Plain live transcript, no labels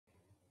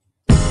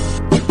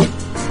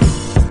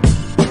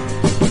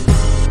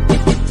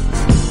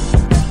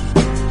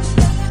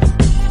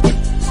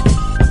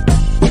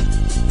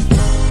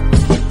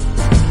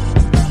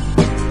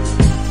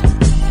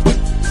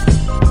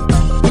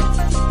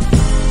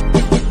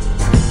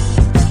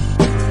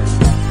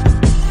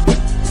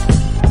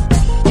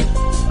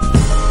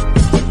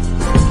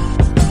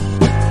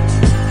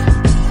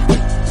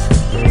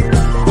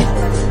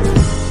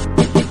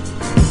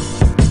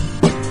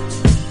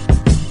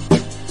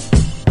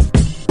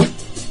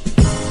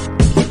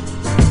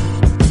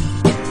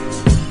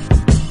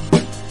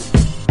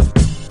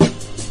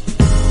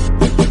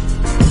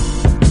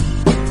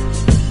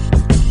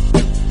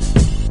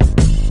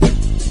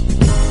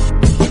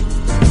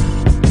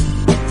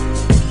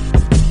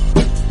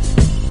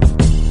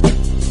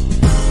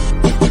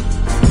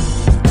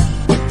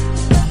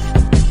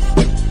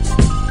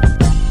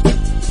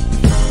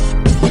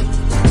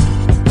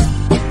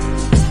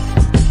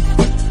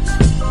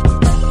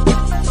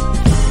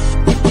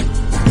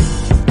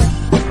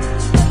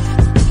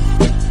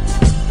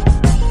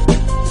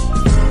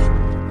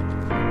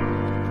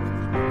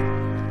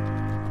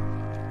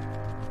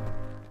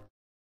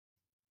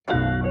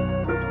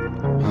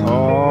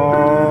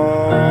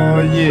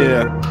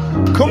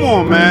Come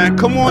on, man.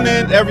 Come on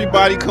in,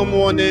 everybody. Come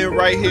on in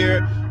right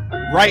here,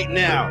 right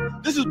now.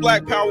 This is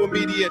Black Power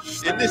Media,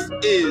 and this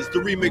is the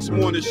Remix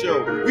Morning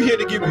Show. We're here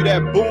to give you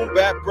that boom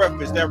bap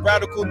breakfast, that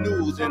radical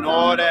news, and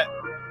all that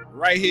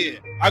right here.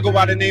 I go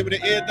by the name of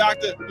the Ear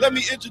Doctor. Let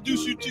me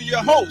introduce you to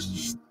your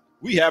host.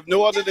 We have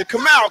no other than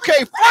Kamal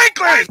K.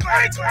 Franklin.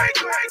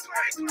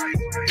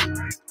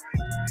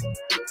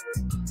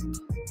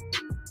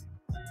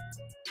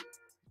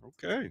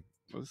 Okay,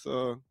 let's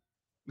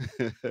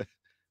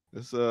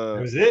That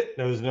was it.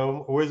 There was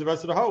no. Where's the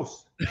rest of the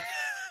hosts?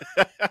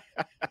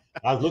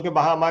 I was looking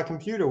behind my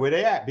computer. Where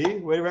they at, B?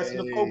 Where the rest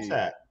of the folks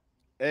at?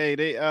 Hey,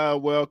 they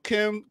well,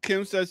 Kim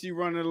says she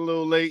running a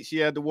little late. She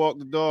had to walk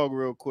the dog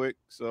real quick,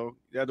 so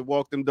you had to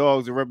walk them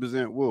dogs to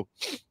represent Will.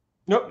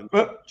 No,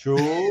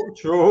 true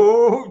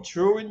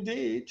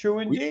indeed.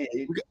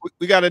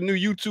 We got a new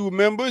YouTube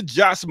member,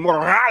 Josh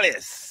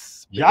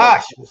Morales.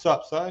 Josh, what's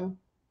up, son?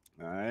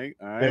 All right.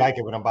 I like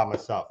it when I'm by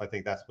myself. I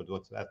think that's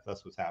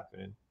what's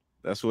happening.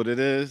 That's what it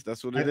is.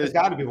 That's what it is. It's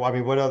got to be. I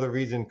mean, what other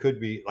reason could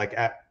be? Like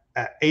at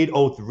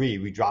 8:03,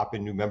 we drop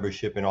in new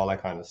membership and all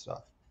that kind of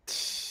stuff.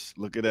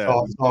 Look at that.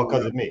 It's all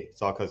because of me.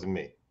 It's all because of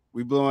me.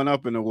 We blowing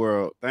up in the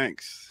world.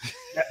 Thanks.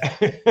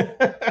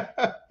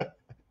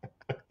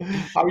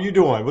 How are you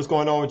doing? What's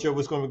going on with your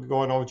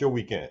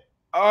weekend?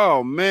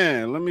 Oh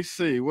man, let me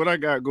see what I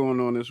got going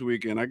on this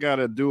weekend. I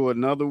gotta do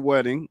another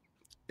wedding.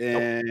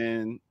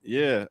 And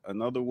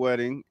another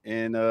wedding.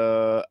 And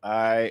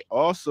I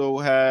also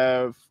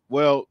have,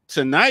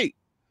 tonight.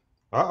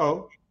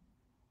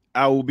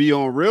 I will be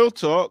on Real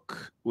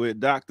Talk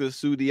with Dr.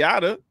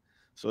 Sudiata.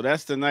 So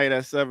that's tonight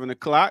at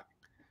 7:00.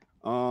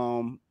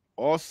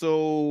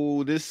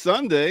 Also this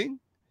Sunday,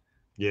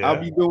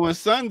 I'll be doing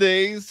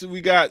Sundays.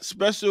 We got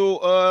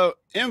special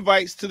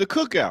invites to the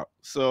cookout.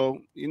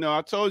 So,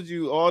 I told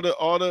you all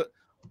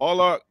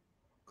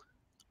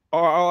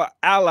our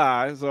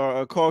allies,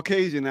 our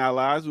Caucasian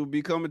allies, will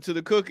be coming to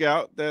the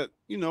cookout that,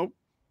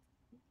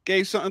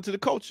 gave something to the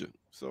culture.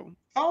 So,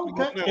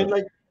 okay. And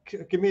like,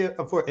 give me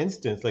for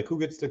instance, like who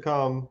gets to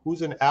come?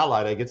 Who's an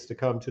ally that gets to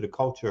come to the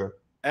culture?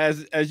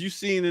 As you've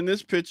seen in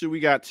this picture, we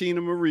got Tina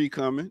Marie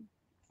coming.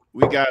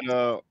 We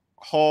got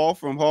Hall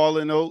from Hall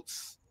and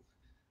Oates.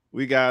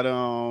 We got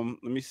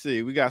let me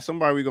see. We got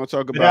somebody we're gonna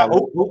talk about.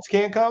 Oates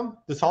can't come.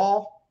 This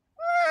Hall.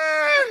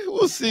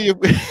 We'll see if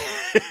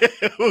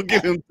we'll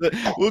get him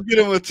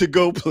a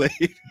to-go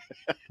plate.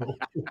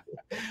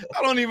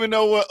 I don't even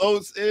know what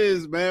Oates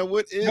is, man.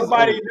 What is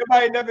nobody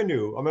never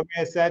knew. I mean,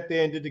 man sat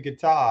there and did the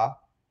guitar,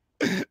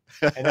 and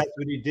that's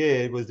what he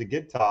did was the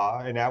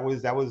guitar, and that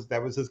was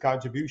his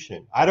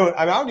contribution. I don't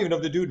even know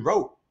if the dude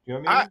wrote. You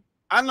know what I mean?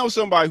 I know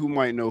somebody who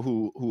might know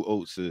who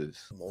Oates is.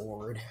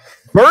 Lord,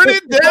 burn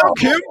it down,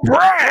 Kim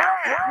Brown.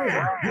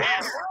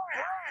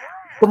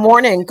 Good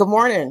morning. Good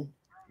morning.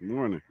 Good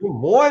morning. Good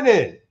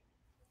morning.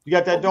 You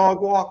got that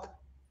dog walk?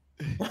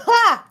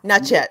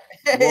 Not yet.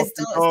 It's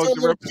still a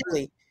little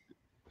chilly.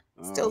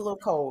 Still a little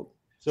cold.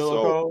 Still a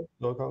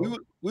little cold.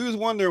 We was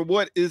wondering,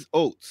 what is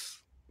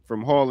Oates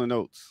from Hall and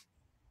Oates?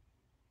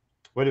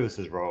 What is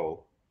his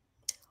role?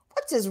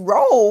 What's his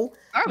role?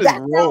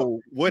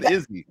 What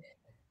is he?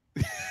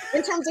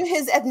 In terms of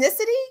his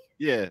ethnicity?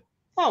 Yeah.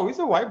 Oh, he's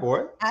a white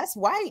boy. That's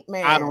white,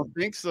 man. I don't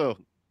think so.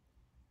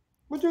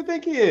 What do you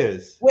think he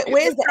is?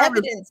 Where's the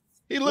evidence?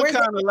 He looked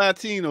kind of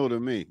Latino to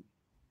me.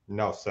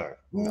 No, sir.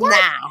 Nah.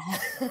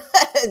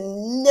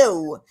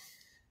 No.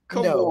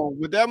 Come on.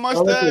 With that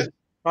mustache?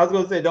 I was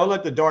going to say, don't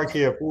let the dark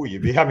hair fool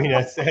you. I mean,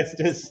 that's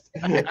just...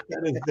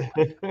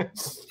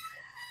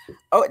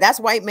 Oh, that's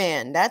white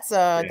man. That's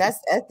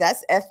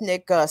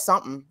ethnic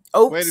something.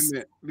 Oates. Wait a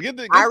minute.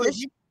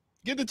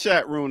 Get the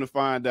chat room to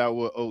find out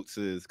what Oates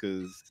is,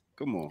 because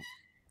come on.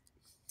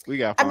 We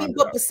got.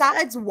 But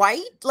besides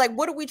white, like,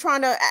 what are we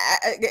trying to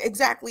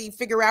exactly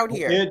figure out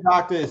here? The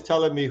doctor is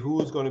telling me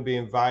who's going to be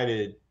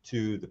invited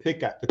to the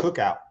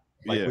cookout,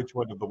 like which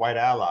one of the white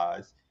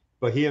allies.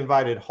 But he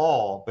invited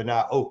Hall, but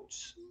not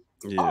Oates.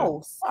 Yeah.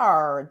 Oh,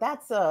 sir,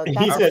 that's a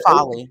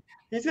folly.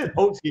 He said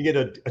Oates can get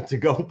a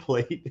to-go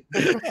plate.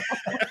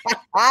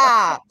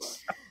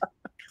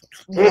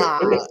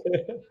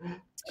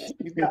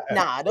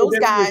 Nah, those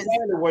guys.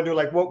 I wonder,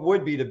 like, what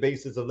would be the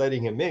basis of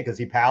letting him in? Because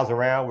he pals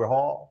around with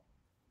Hall.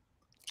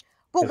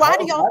 But why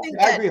do y'all think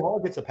that Hall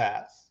gets a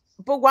pass?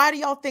 But why do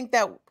y'all think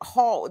that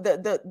Hall,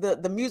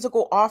 the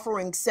musical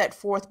offering set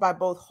forth by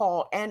both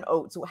Hall and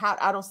Oates,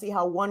 I don't see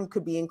how one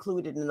could be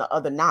included and the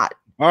other not?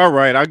 All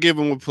right, I'll give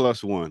him a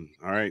 +1.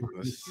 All right,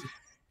 let's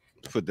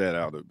put that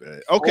out of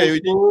bed. Okay,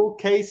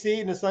 KC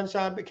and the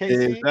Sunshine, but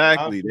KC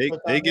exactly.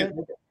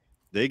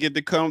 They get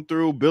to come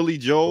through. Billy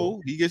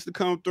Joel, he gets to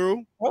come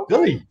through. Okay.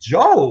 Billy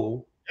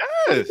Joel,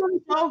 yes.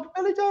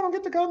 Billy Joel don't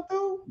get to come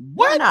through.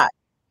 Why not?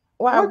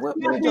 Why? What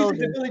music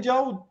did Billy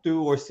Joel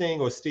do, or sing,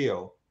 or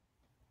steal?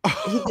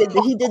 He did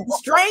The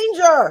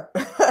Stranger,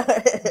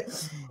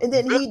 and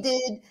then he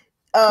did.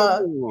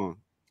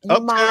 You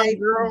might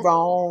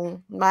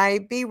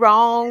be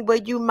wrong,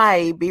 but you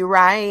might be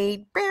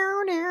right.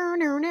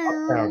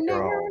 Uptown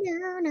Girl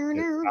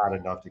is not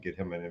enough to get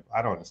him in.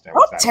 I don't understand.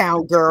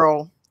 Uptown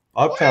Girl.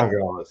 Uptown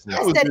Girl is That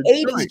not. was That the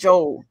 80s joint.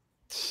 Joel.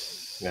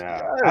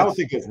 Yeah, I don't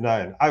think it's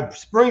none.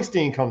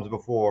 Springsteen comes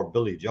before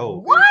Billy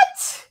Joel.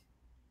 What?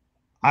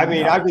 I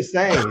mean, No. I'm just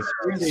saying,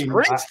 Springsteen.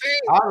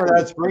 I don't know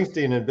that's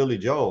Springsteen and Billy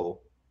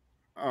Joel.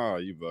 Oh,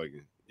 you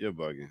bugging. You're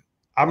bugging.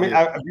 I mean,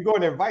 Yeah. if you go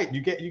and invite,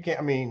 you can't.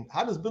 I mean,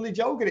 how does Billy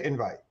Joel get an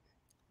invite?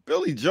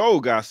 Billy Joel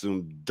got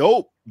some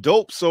dope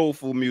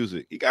soulful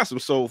music. He got some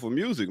soulful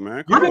music,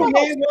 man. You Come didn't on.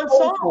 name one song.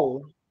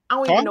 Soulful. I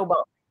don't Huh? even know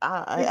about.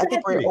 I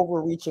think we're Exactly.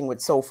 overreaching with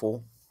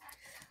soulful.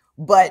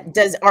 But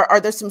are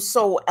there some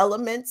soul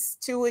elements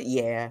to it?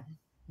 Yeah.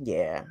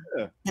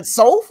 But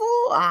soulful?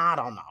 I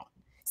don't know.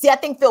 See, I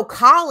think Phil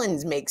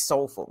Collins makes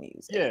soulful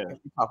music. Yeah. If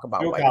you talk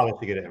about Phil white Collins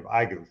to get an invite.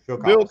 I give Phil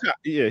Bill, Collins.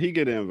 yeah, he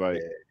get an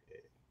invite.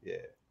 Yeah.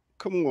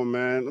 Come on,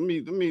 man. Let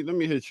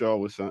me hit y'all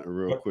with something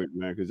real quick,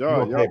 man. Because You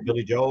y'all, gonna play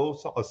Billy Joel,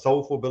 a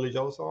soulful Billy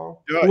Joel song?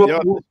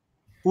 y'all,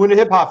 Who in the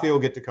hip hop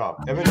field get to come?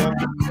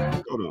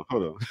 Eminem.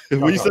 hold on.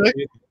 What you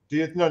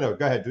say? No,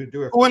 go ahead.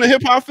 Do it. Who in the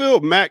hip hop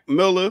field? Mac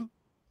Miller.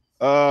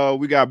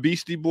 We got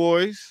Beastie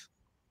Boys.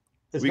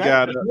 Is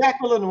Mac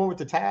Miller the one with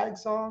the tag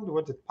song? The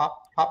one with the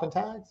popping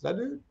tags? Is that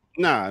dude?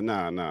 Nah.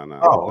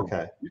 Oh,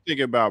 okay. You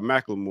thinking about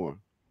Macklemore?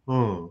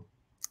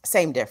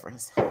 Same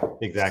difference.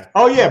 Exactly.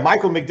 Oh yeah,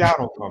 Michael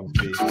McDonald comes.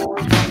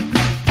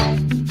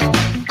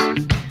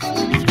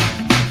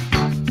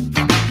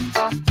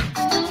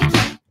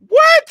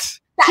 What?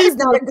 That is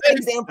not a good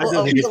example of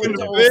doesn't get you Billy an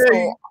Joel invite.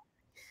 soul.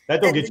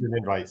 That don't get you an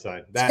invite,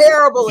 son.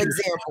 Terrible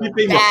example.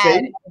 Keeping the Bad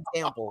faith.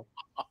 example.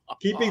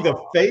 Keeping the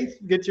faith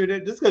get you there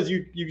just because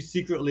you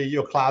secretly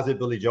you're a closet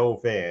Billy Joel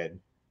fan.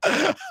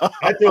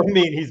 That don't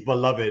mean he's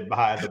beloved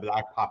by the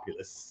black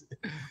populace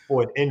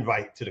or an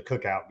invite to the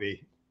cookout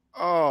be.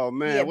 Oh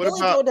man, Yeah, what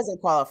Billy about Joel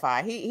doesn't qualify.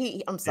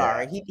 I'm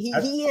sorry.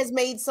 He has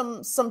made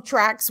some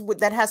tracks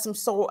that has some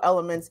soul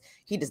elements.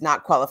 He does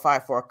not qualify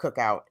for a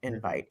cookout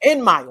invite,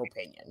 in my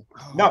opinion.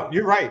 No,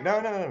 you're right. No.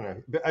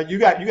 You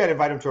got to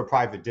invite him to a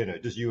private dinner,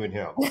 just you and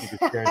him. You can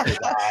stare into his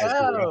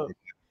eyes.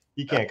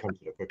 He can't come to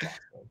the cookout.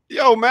 Man.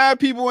 Yo, man,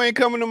 people ain't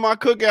coming to my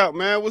cookout,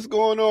 man. What's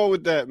going on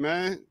with that,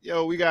 man?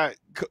 Yo, we got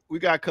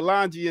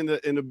Kalanji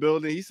in the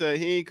building. He said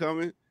he ain't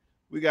coming.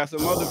 We got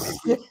some other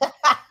people.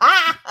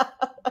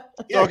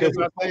 Yeah, because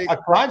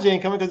Kalanji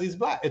ain't coming because he's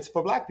black. It's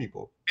for black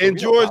people. And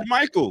George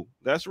Michael.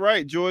 That's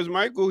right. George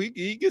Michael.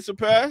 He gets a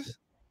pass.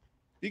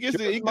 He gets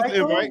the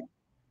invite.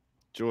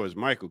 George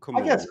Michael. Come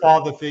on. I guess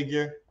father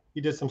figure.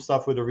 He did some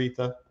stuff with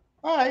Aretha.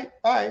 All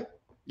right.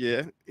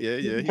 Yeah.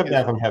 He come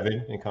down from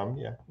heaven and come.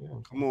 Yeah.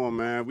 Come on,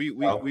 man. We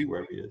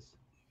wherever he is.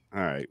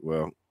 All right.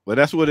 Well,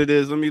 that's what it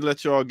is. Let me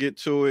let y'all get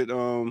to it.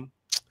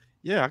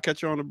 Yeah, I'll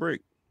catch you on the break.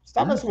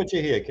 Stop messing with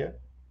your hair, kid.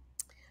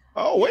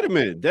 Oh, wait a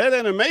minute.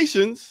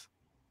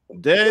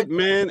 Dead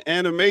Man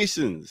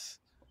Animations.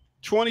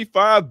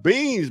 25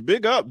 beans.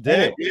 Big up,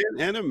 Dead Man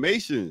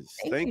Animations.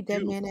 Thank you,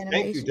 Dead Man Animations.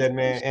 Thank you, Dead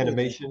Man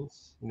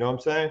Animations. You know what I'm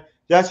saying?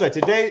 That's right.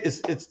 Today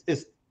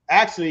it's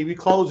actually we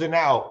closing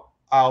out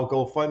our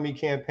GoFundMe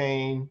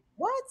campaign.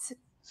 What?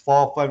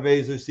 Fall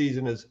fundraiser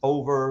season is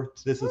over.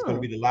 This is going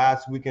to be the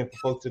last weekend for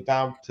folks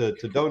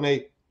to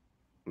donate.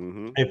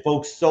 If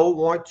folks so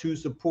want to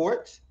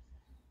support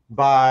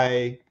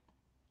by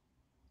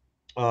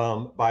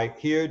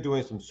here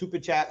doing some super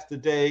chats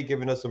today,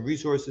 giving us some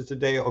resources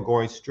today, or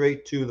going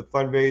straight to the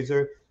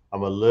fundraiser.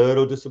 I'm a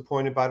little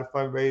disappointed by the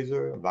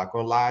fundraiser. I'm not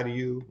gonna lie to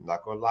you. I'm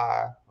not gonna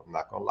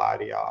lie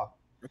to y'all.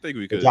 I think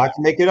we could. Y'all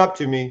can make it up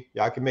to me.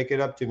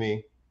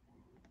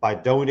 By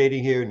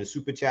donating here in the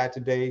super chat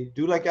today.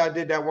 Do like y'all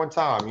did that one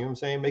time. You know what I'm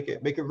saying? Make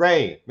it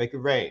rain.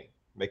 Rain.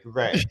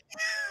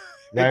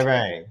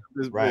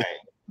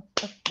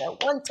 That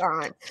one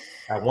time.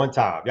 At one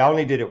time. Y'all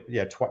only did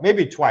it,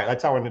 maybe twice.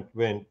 That's how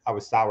when I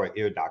was sour at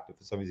Ear Doctor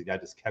for some reason, I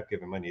just kept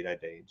giving money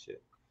that day and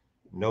shit.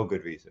 No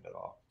good reason at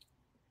all.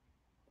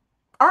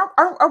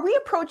 Are we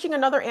approaching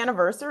another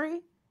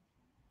anniversary?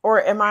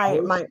 Or am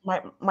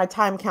my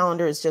time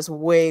calendar is just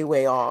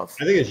way off?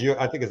 I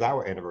think it's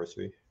our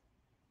anniversary.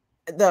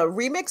 The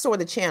remix or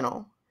the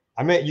channel?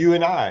 I meant you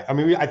and I. I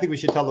mean, I think we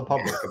should tell the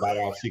public about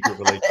our secret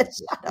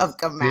relationship. Let's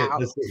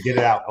get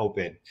it out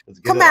open.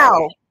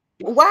 Kamau,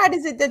 why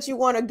is it that you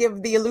want to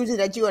give the illusion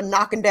that you are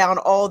knocking down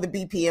all the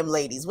BPM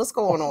ladies? What's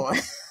going on?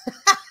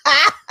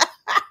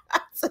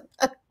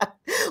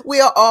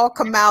 We are all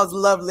Kamau's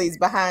lovelies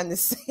behind the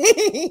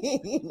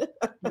scene.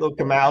 Little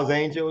Kamau's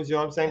angels, you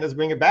know what I'm saying? Let's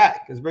bring it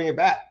back.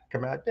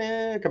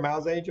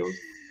 Kamau's angels.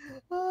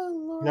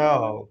 Oh,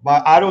 no,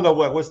 but I don't know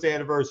what's the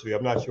anniversary.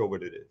 I'm not sure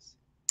what it is.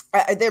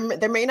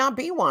 There may not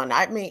be one.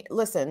 I mean,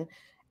 listen,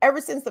 ever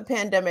since the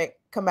pandemic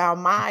come out,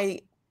 my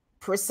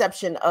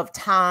perception of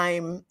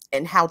time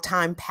and how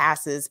time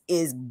passes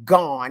is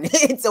gone.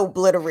 It's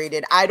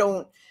obliterated. I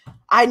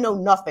know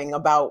nothing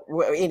about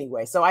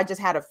anyway. So I just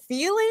had a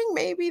feeling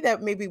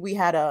maybe we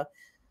had a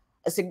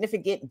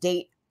significant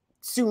date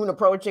soon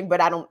approaching,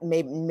 but I don't.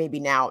 Maybe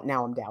now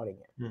I'm doubting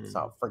it.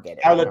 So forget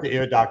it. I'll let the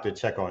ear doctor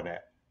check on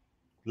that.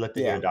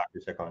 Ear doctor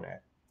check on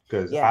that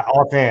because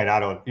offhand I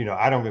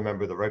don't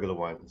remember the regular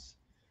ones.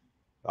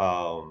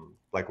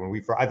 Like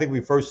when I think we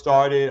first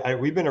started.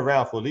 We've been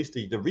around for at least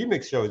the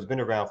remix show has been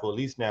around for at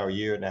least now a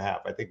year and a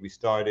half. I think we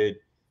started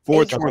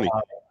 420.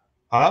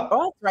 Huh?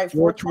 Oh, that's right.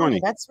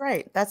 420. That's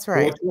right. That's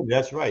right. 420.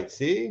 That's right.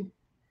 See,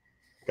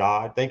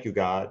 God, thank you,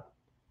 God.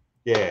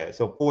 Yeah.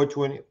 So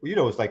 420. You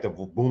know, it's like the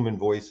booming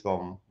voice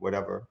from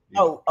whatever.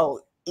 Oh,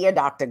 ear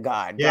doctor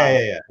God.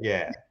 Yeah.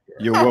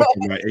 You're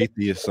welcome, my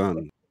atheist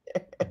son.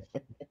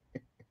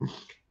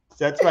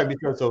 That's right.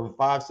 Because so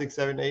 5, 6,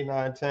 7, 8,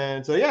 9,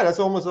 10. So yeah, that's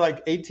almost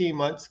like 18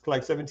 months,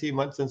 like 17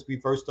 months since we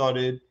first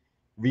started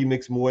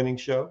Remix Morning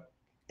Show.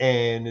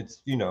 And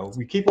it's, you know,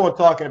 we keep on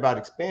talking about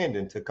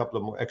expanding to a couple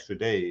of more extra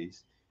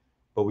days,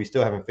 but we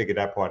still haven't figured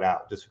that part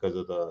out just because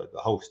of the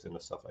host and the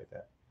stuff like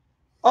that.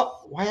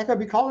 Oh, why I gotta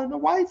be calling the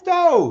wife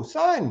though?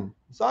 Son,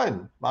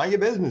 mind your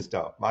business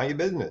though. Mind your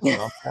business. You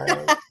know what I'm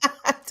saying?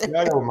 You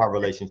don't know what my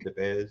relationship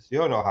is. You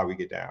don't know how we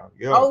get down.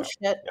 You don't know.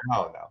 Shit. You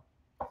don't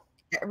know.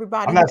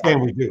 Everybody. I'm not saying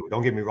we do.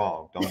 Don't get me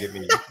wrong. Don't get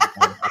me.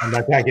 I'm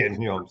not getting,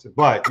 you know what I'm saying?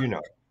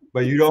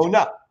 But you don't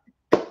know.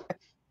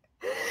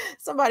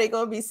 Somebody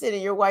gonna be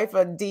sending your wife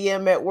a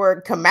DM at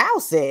work. Kamau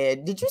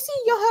said, "Did you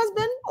see your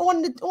husband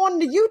on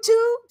the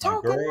YouTube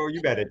talking?" Girl,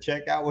 you better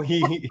check out what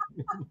he.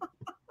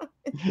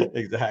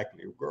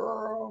 Exactly,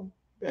 girl.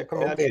 Yeah,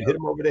 come out there and hit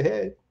him over the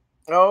head.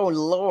 Oh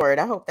Lord,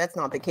 I hope that's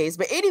not the case.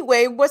 But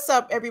anyway, what's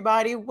up,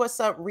 everybody?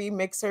 What's up,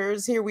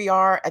 remixers? Here we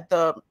are at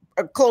the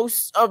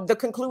close of the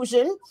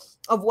conclusion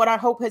of what I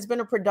hope has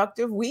been a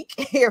productive week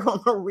here on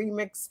the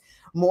Remix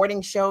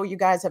Morning Show. You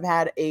guys have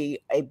had a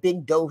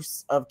big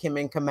dose of Kim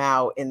and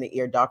Kamau in the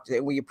Ear Doctor,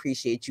 and we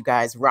appreciate you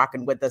guys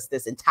rocking with us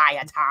this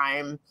entire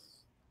time,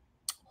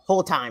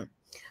 whole time.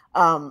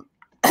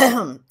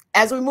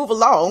 As we move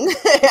along,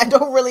 I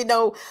don't really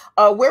know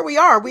where we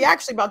are. We're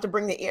actually about to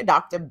bring the Ear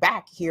Doctor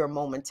back here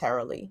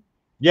momentarily.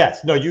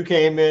 Yes. No, you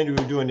came in.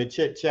 We were doing the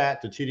chit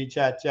chat, the chitty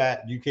chat.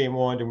 You came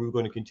on, and we were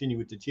going to continue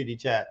with the chitty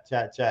chat.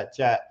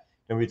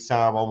 And it's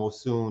time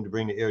almost soon to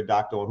bring the Ear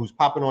Doctor on, who's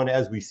popping on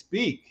as we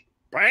speak.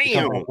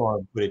 Bam!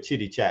 With a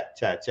chitty chat.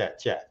 You know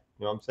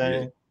what I'm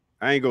saying? Yeah.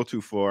 I ain't go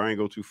too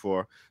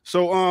far.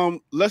 So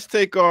let's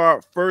take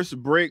our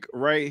first break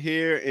right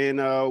here, and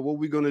what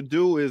we're gonna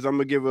do is I'm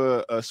gonna give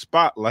a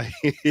spotlight.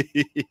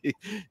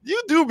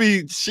 You do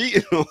be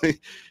cheating on me.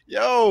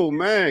 Yo,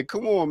 man,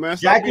 come on, man.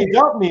 Jackie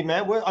dumped me,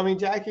 man.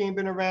 Jackie ain't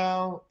been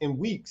around in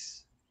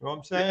weeks. You know what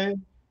I'm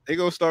saying? They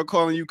gonna start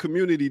calling you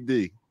Community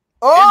D.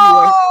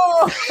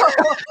 Oh,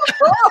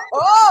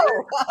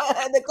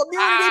 the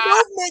Community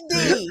Movement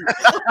D.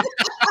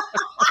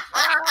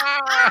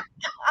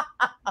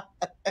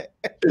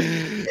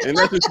 And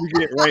that's what you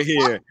get right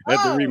here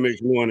at the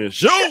Remix Morning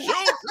Show.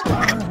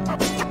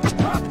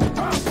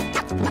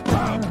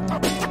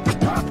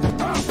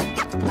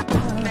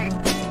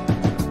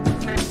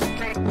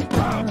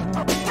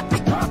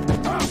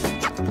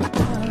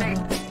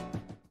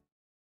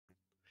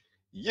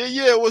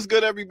 Yeah, what's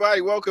good,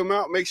 everybody? Welcome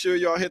out. Make sure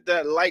y'all hit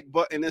that like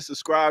button and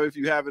subscribe if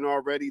you haven't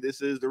already.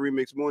 This is the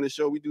Remix Morning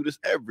Show. We do this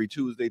every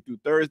Tuesday through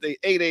Thursday,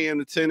 8 a.m.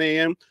 to 10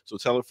 a.m. So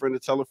tell a friend to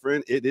tell a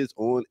friend. It is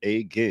on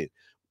again.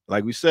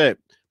 Like we said,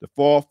 the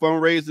fall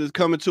fundraiser is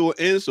coming to an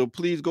end, so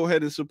please go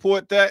ahead and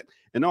support that.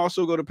 And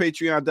also go to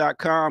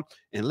patreon.com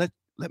and let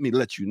me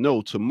let you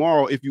know,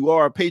 tomorrow, if you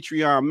are a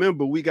Patreon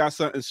member, we got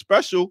something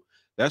special.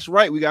 That's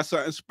right, we got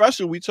something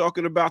special. We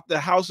talking about the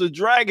House of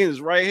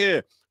Dragons right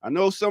here. I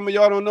know some of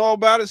y'all don't know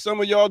about it, some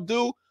of y'all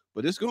do,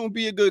 but it's going to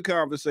be a good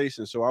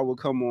conversation, so I will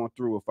come on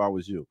through if I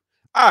was you.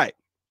 All right,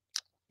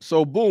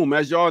 so boom,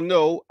 as y'all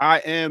know, I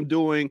am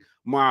doing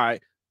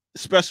my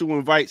special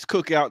invites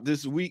cookout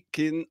this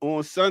weekend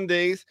on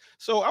Sundays.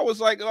 So I was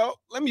like, oh,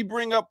 let me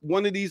bring up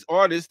one of these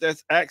artists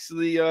that's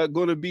actually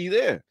going to be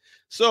there.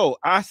 So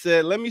I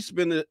said, let me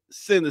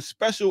send a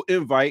special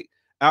invite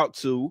out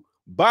to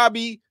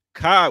Bobby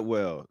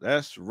Caldwell.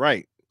 That's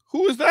right.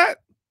 Who is that?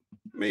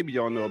 Maybe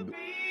y'all know.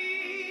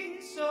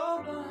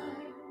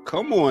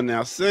 Come on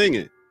now, sing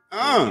it.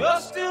 You're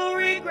still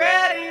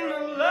regretting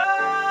the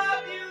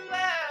love you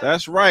left.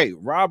 That's right,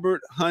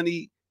 Robert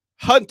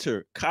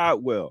Hunter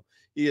Caldwell.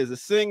 He is a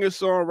singer,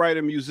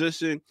 songwriter,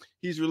 musician.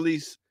 He's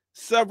released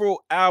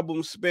several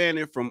albums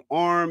spanning from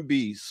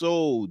R&B,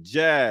 soul,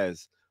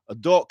 jazz,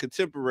 adult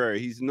contemporary.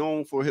 He's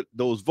known for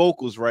those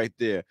vocals right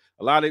there.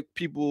 A lot of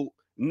people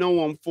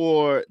know him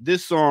for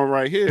this song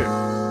right here.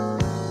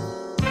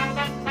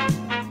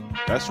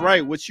 That's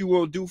right, What You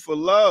Won't Do for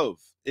Love.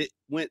 It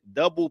went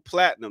double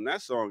platinum.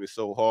 That song is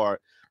so hard.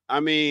 I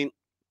mean,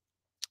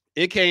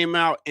 it came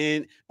out,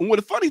 and what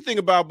the funny thing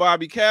about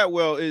Bobby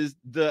Caldwell is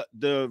the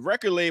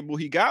record label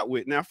he got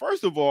with. Now,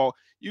 first of all,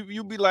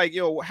 you be like,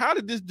 yo, how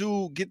did this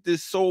dude get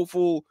this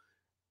soulful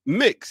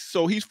mix?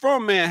 So he's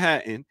from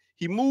Manhattan.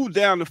 He moved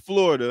down to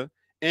Florida,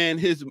 and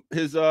his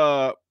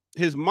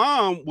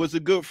mom was a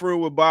good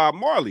friend with Bob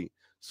Marley.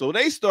 So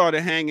they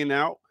started hanging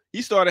out.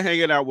 He started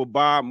hanging out with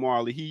Bob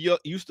Marley. He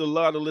used to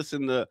love to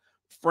listen to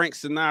Frank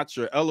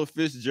Sinatra, Ella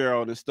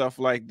Fitzgerald, and stuff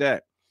like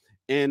that.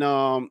 And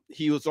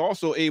he was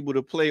also able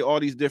to play all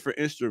these different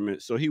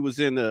instruments. So he was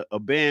in a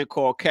band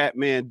called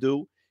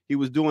Kathmandu. He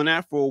was doing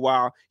that for a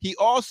while. He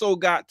also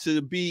got to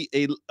be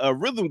a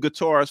rhythm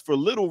guitarist for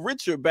Little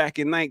Richard back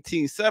in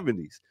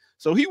 1970s.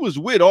 So he was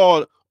with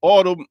all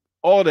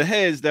the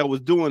heads that was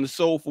doing the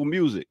soulful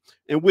music.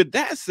 And with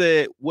that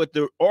said, what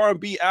the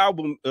R&B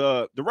album,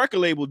 the record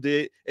label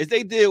did is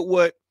they did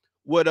what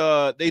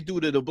they do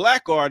to the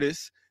black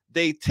artists.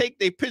 They take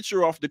their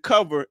picture off the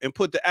cover and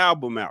put the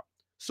album out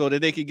so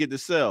that they could get the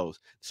sales.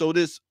 So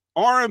this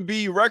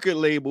R&B record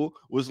label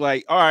was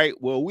like, all right,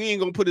 well, we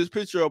ain't gonna put his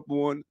picture up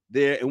on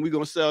there and we're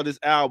gonna sell this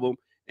album.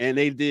 And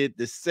they did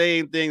the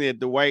same thing that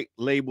the white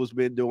label's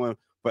been doing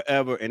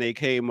forever, and they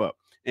came up.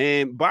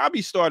 And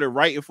Bobby started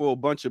writing for a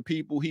bunch of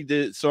people. He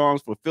did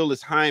songs for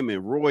Phyllis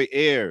Hyman, Roy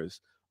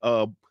Ayers,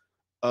 all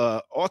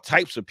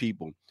types of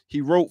people.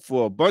 He wrote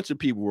for a bunch of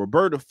people: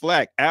 Roberta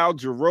Flack, Al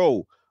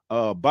Jarreau,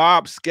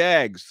 Bob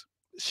Skaggs,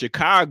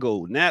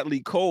 Chicago, Natalie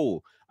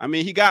Cole. I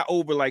mean, he got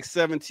over like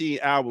 17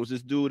 albums.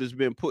 This dude has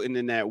been putting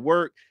in that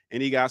work,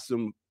 and he got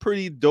some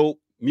pretty dope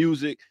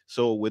music.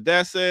 So with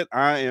that said,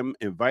 I am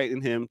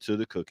inviting him to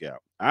the cookout.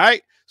 All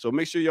right. So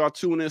make sure y'all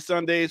tune in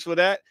Sundays for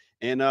that.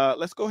 And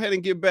let's go ahead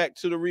and get back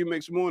to the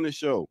Remix Morning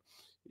Show.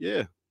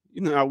 Yeah,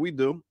 you know how we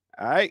do.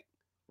 All right.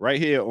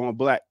 Right here on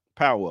Black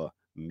Power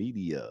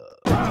Media.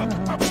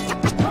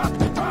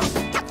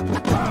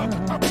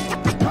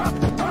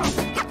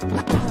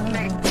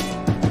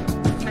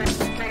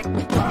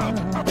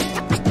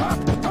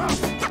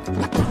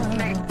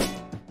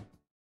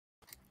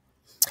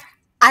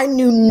 I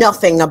knew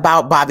nothing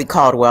about Bobby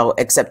Caldwell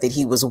except that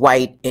he was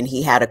white and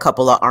he had a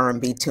couple of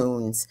R&B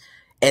tunes.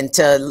 And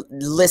to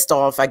list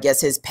off, I guess,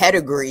 his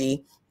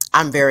pedigree,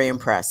 I'm very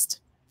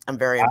impressed. I'm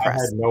very impressed.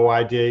 I had no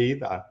idea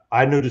either.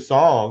 I knew the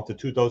song,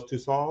 those two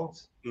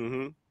songs,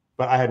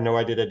 but I had no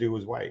idea that dude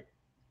was white.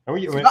 I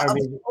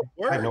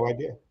had no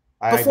idea.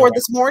 Before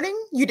this morning,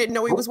 you didn't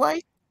know he was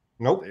white?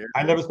 Nope.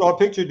 I never saw a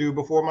picture dude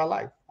before in my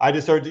life. I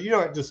just heard,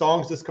 the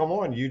songs just come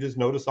on. You just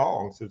know the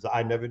songs.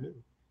 I never knew.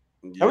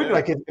 Yeah. I mean,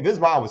 like if his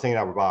mom was hanging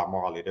out with Bob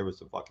Marley, there was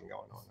some fucking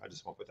going on. I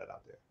just want to put that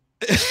out there.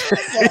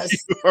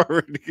 Yes.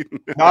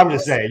 No, I'm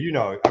just saying, you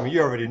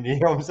already know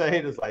what I'm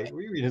saying. It's like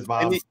we read his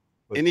mom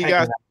and he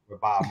got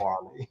with Bob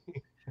Marley.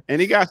 And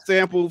he got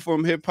sampled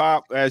from hip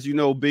hop, as you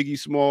know. Biggie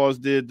Smalls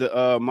did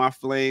the My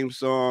Flame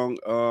song,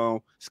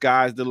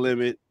 Sky's the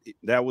Limit.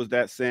 That was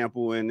that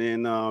sample. And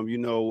then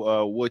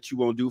What You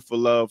Gonna Do for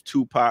Love,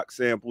 Tupac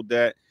sampled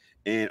that,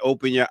 and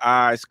Open Your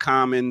Eyes,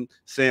 Common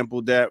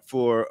sampled that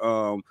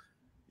for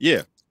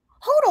yeah.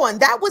 Hold on,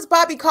 that was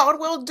Bobby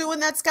Caldwell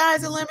doing that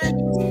Sky's the Limit?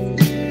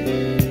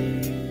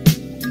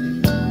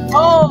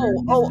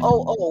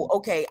 Oh,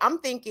 okay. I'm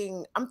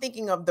thinking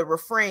of the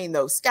refrain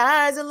though.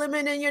 Sky's the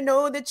limit and you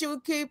know that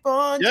you keep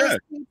on, just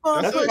keep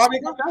on.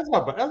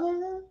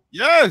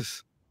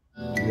 Yes.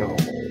 Yo.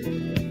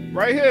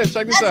 Right here,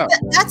 check this out.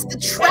 That's the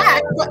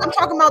track, but I'm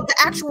talking about the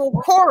actual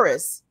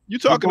chorus. You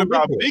talking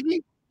about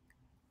Biggie?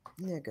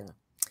 Nigga.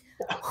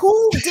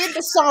 Who did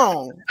the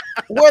song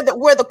where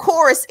the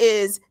chorus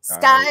is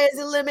 "Sky is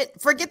the limit"?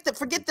 Forget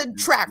the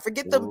track,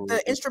 forget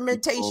the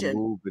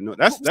instrumentation. No,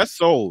 that's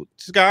soul.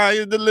 Sky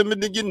is the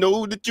limit, and you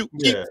know that you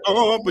keep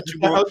on, but you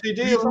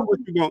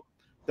won't.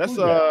 That's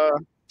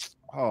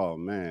oh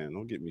man,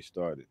 don't get me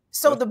started.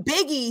 So the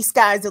Biggie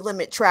 "Sky's the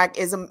Limit" track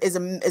is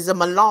a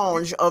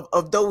melange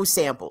of those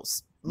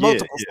samples,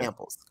 multiple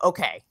samples.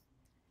 Okay.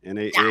 And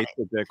they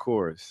took that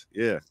chorus.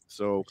 Yeah.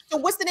 So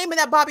what's the name of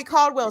that Bobby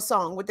Caldwell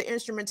song with the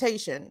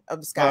instrumentation of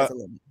the Sky's the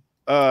Limit?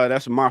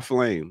 That's My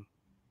Flame.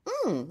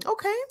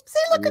 Okay. See,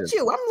 look at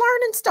you. I'm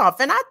learning stuff.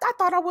 And I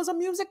thought I was a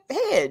music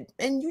head.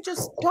 And you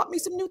just taught me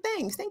some new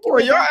things. Thank you.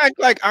 Well, y'all act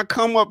like I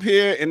come up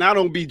here and I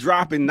don't be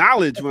dropping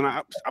knowledge when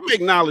I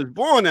make knowledge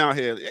born out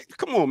here.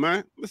 Come on,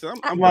 man. Listen,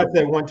 I'm about to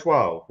say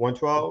 112.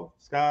 112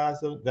 Skies.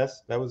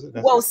 That was it.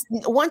 Well,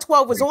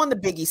 112 was on the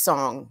Biggie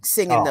song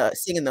singing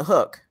the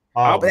hook.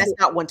 But that's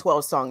not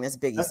 112 song. That's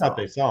Biggie's song. That's not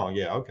their song.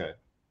 Yeah. Okay.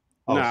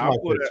 Pull that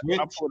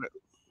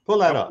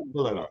up.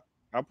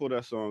 I'll pull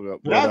that song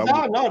up.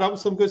 That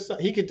was some good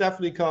stuff. He could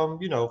definitely come,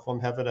 from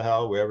heaven to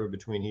hell, wherever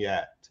between he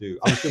at too.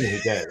 I'm assuming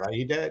he's dead, right?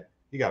 He dead?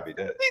 He gotta be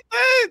dead. He's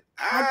dead.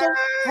 I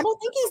don't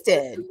think he's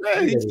dead.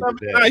 He's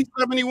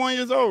 71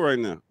 years old right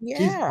now. Yeah.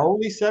 He's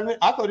only 7.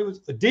 I thought he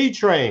was a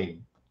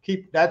D-Train.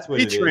 That's what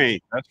D-Train.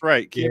 That's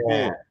right. Keep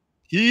on.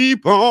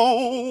 Keep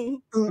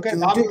on. Okay,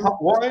 Bobby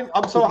Warren.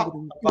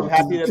 I'm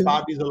happy that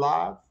Bobby's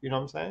alive. You know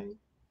what I'm saying?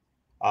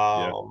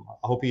 I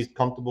hope he's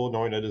comfortable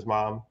knowing that his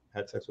mom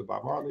had sex with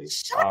Bob Marley.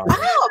 Shut up,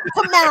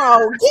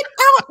 Kamau. Get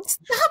out.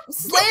 Stop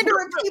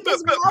slandering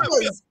people's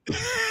mothers.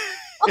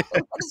 What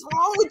is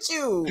wrong with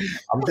you?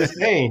 I'm just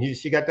saying,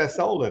 she got that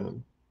soul in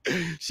him.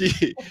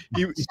 He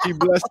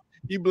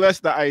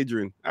blessed the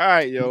Adrian. All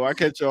right, yo. I'll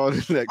catch y'all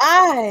next.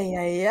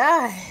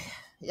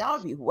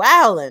 Y'all be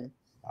wilding.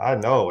 I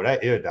know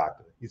that ear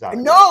doctor. He's out.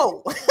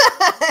 No,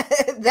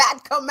 that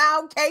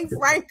Kamau K.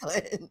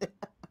 Franklin.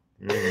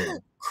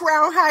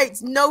 Crown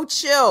Heights, no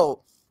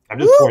chill. I'm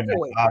just pointing out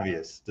the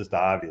obvious. Just the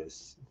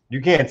obvious.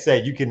 You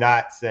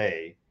cannot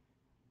say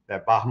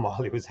that Bob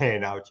Marley was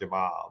hanging out with your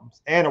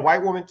moms and a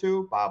white woman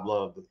too. Bob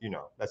loved,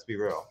 let's be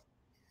real.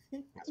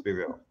 Let's be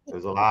real.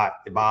 There's a lot.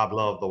 Bob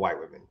loved the white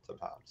women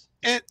sometimes.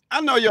 And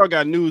I know y'all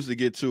got news to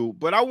get to,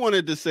 but I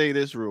wanted to say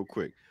this real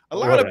quick. A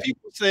lot of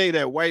people say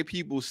that white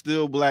people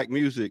steal black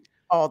music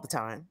all the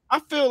time. I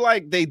feel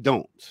like they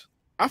don't.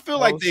 I feel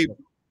like they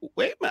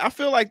wait a minute. I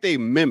feel like they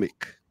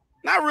mimic.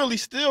 Not really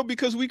steal,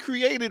 because we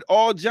created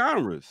all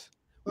genres.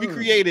 We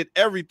created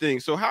everything.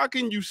 So how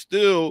can you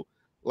steal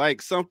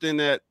like something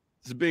that's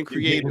been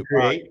created?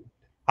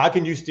 How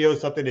can you steal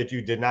something that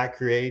you did not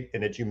create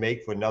and that you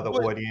make for another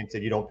audience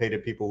and you don't pay the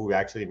people who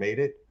actually made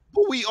it?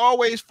 But we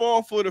always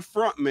fall for the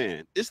front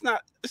man. It's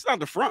not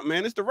the front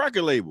man, it's the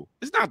record label.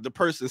 It's not the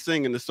person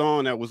singing the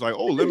song that was like,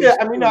 oh, let me.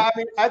 Yeah,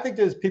 I think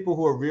there's people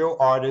who are real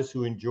artists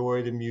who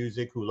enjoy the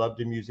music, who love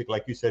the music,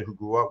 like you said, who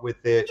grew up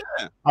with it.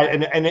 Yeah.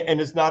 And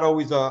it's not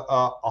always a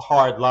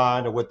hard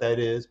line of what that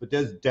is, but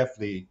there's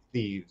definitely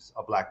thieves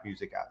of black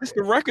music out there. It's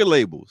the record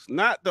labels,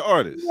 not the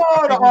artists.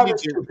 No, the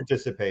artists do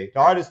participate.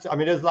 The artists,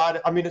 there's a lot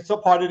of, it's a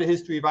part of the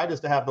history, right? Is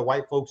to have the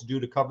white folks do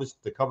the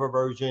cover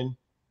version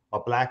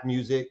of black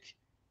music.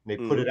 They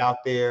put it out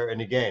there,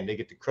 and again, they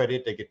get the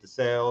credit, they get the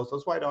sales.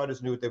 Those white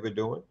artists knew what they were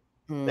doing.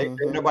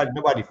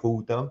 Nobody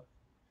fooled them.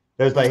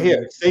 There's like,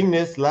 here, sing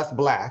this less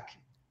black,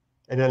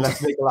 and then let's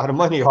make a lot of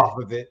money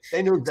off of it.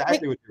 They knew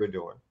exactly what they were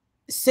doing.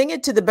 Sing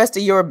it to the best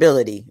of your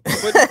ability.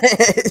 But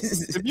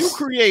if you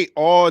create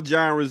all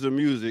genres of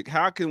music,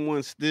 how can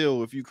one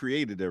steal if you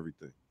created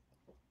everything?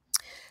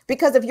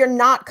 Because if you're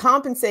not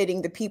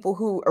compensating the people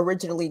who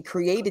originally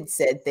created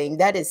said thing,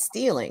 that is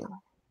stealing.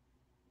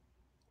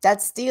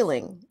 That's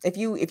stealing. If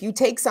you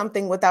take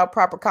something without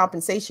proper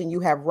compensation, you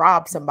have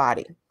robbed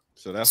somebody.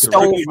 So that's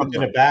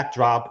in a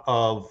backdrop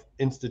of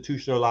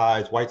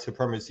institutionalized white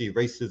supremacy,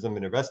 racism,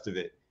 and the rest of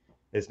it.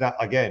 It's not,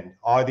 again,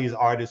 all these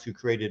artists who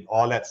created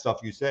all that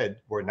stuff you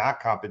said were not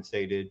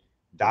compensated,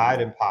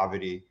 died in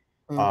poverty,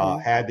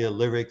 had their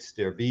lyrics,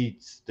 their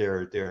beats,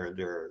 their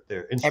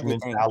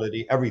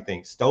instrumentality,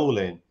 everything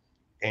stolen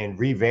and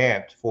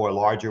revamped for a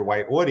larger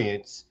white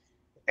audience.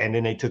 And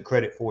then they took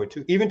credit for it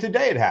too. Even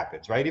today it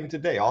happens, right? Even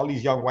today, all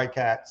these young white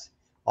cats,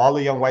 all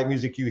the young white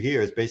music you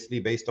hear is basically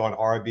based on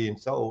R&B and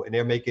soul, and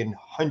they're making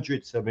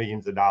hundreds of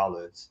millions of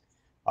dollars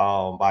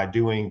by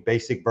doing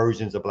basic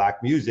versions of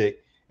black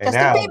music. And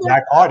now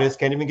black artists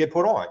can't even get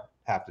put on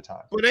half the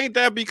time. But ain't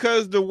that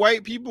because the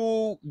white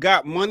people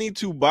got money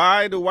to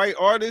buy the white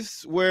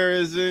artists,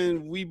 whereas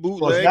we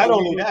bootleg? Well, not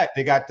only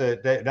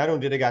that, not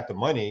only did they got the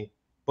money,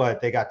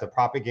 but they got the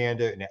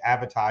propaganda and the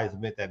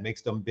advertisement that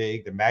makes them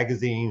big, the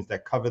magazines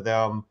that cover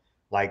them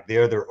like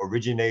they're the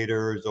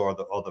originators or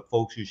the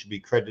folks who should be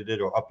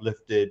credited or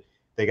uplifted.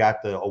 They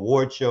got the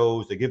award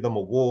shows, they give them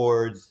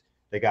awards,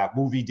 they got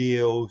movie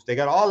deals, they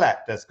got all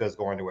that's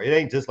going away. It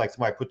ain't just like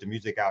somebody put the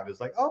music out and it's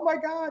like, oh my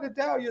God,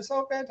 Adele, you're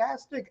so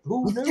fantastic.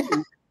 Who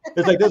knew?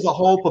 It's like there's a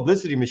whole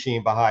publicity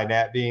machine behind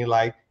that, being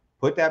like,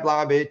 put that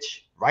blind bitch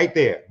right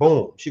there.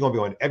 Boom. She's going to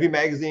be on every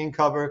magazine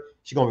cover.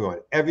 She's going to be on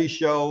every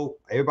show.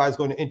 Everybody's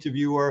going to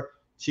interview her.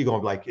 She's going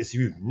to be like, if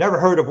you've never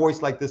heard a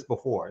voice like this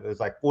before. There's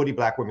like 40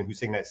 black women who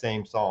sing that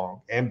same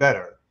song and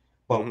better,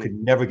 but could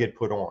never get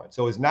put on.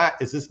 So it's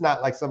just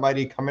not like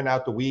somebody coming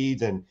out the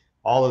weeds and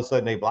all of a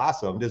sudden they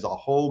blossom. There's a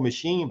whole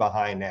machine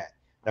behind that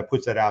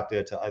puts that out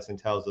there to us and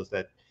tells us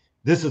that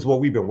this is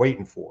what we've been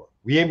waiting for.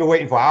 We ain't been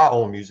waiting for our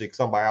own music,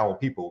 sung by our own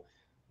people.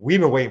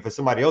 We've been waiting for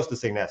somebody else to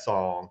sing that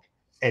song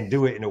and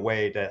do it in a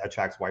way that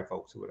attracts white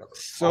folks or whatever.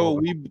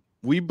 So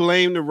we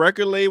blame the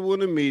record label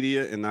and the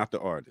media and not the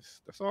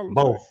artists. That's all.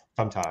 Both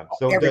sometimes.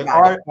 So the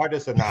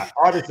artists are not.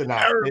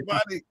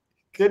 Everybody.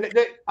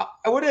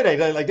 What are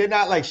they? They're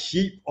not like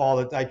sheep all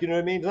the time. You know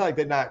what I mean? It's not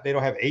like they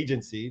don't have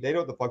agency. They know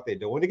what the fuck they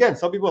do. And again,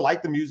 some people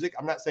like the music.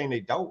 I'm not saying they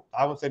don't.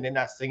 I won't say they're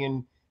not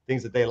singing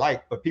things that they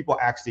like, but people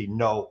actually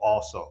know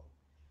also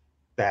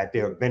that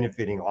they're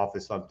benefiting off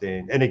of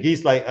something. And at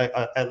least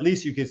at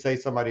least you could say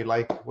somebody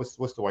like what's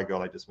the white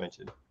girl I just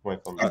mentioned?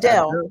 Went from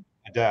Adele.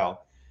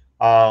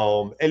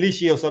 At least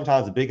she'll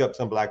sometimes big up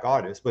some black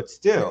artists, but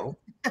still,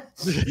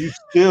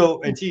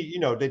 and she,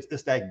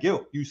 it's that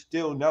guilt. You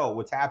still know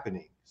what's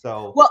happening.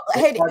 So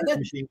hey,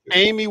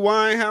 Amy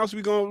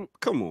Winehouse,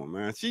 come on,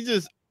 man. She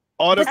just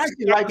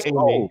actually like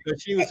Amy, but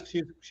she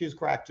was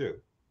cracked too.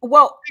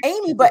 Well,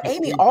 Amy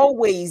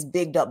always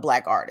bigged up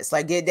black artists.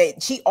 Like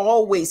she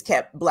always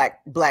kept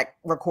black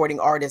recording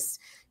artists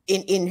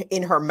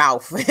in her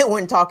mouth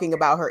when talking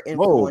about her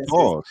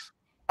influences.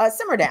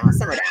 Simmer down.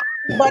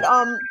 But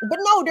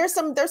no, there's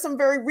some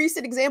very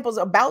recent examples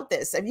about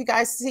this. Have you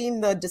guys seen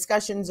the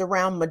discussions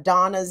around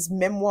Madonna's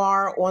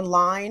memoir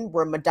online,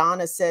 where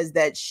Madonna says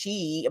that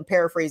I'm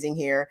paraphrasing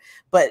here,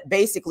 but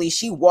basically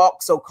she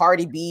walked so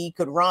Cardi B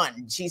could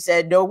run. She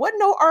said,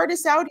 no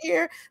artists out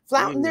here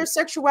flaunting their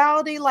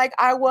sexuality like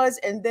I was.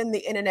 And then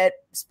the internet,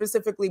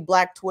 specifically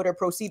Black Twitter,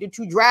 proceeded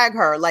to drag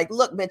her. Like,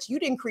 look, bitch, you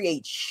didn't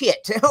create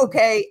shit.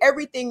 Okay.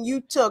 Everything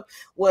you took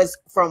was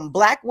from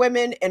Black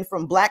women and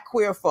from Black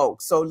queer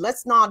folks. So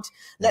let's not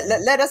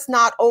Let us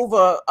not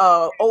over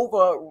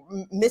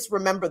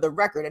misremember the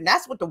record. And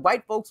that's what the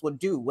white folks will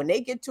do when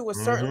they get to a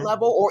certain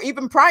level, or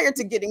even prior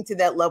to getting to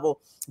that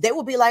level. They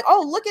will be like,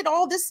 oh, look at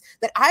all this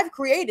that I've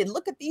created.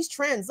 Look at these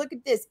trends. Look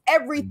at this.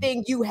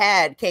 Everything you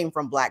had came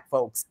from black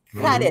folks.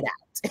 Cut it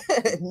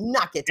out.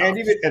 Knock it off.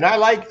 And I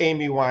like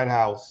Amy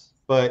Winehouse,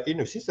 but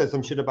she said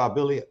some shit about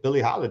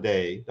Billie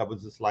Holiday that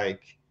was just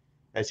like,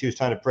 as she was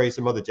trying to praise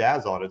some other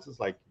jazz artists. It's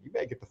like, you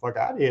better get the fuck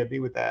out of here and be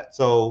with that.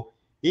 So,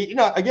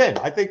 again,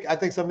 I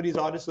think some of these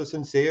artists are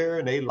sincere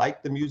and they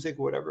like the music,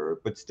 or whatever,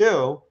 but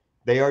still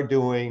they are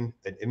doing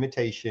an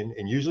imitation,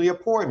 and usually a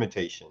poor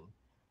imitation,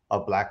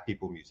 of black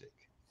people music.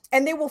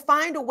 And they will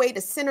find a way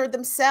to center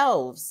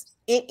themselves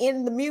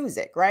in the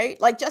music, right?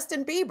 Like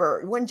Justin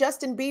Bieber, when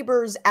Justin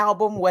Bieber's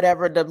album,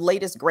 whatever, the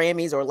latest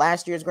Grammys or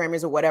last year's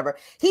Grammys or whatever,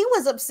 he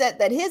was upset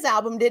that his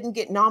album didn't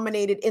get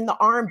nominated in the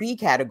R&B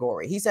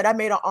category. He said, I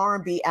made an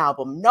R&B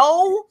album.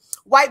 No,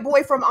 white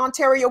boy from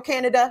Ontario,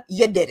 Canada,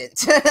 you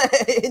didn't.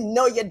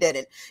 No, you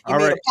didn't. You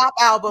made a pop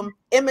album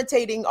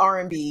imitating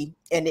R&B,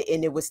 and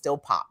it was still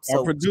pop. So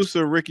our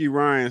producer, Ricky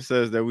Ryan,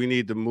 says that we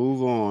need to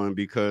move on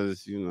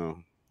because,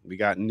 we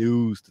got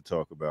news to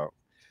talk about.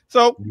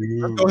 So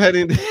let's go ahead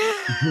and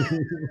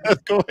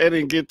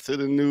get to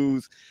the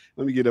news.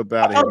 Let me get up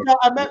out of here.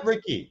 I met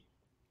Ricky.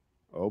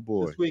 Oh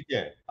boy, this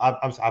weekend.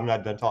 I'm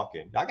not done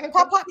talking.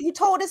 Pop, you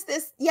told us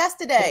this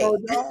yesterday.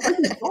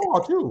 Ricky's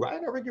tall too. I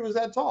didn't know Ricky was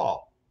that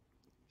tall.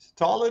 She's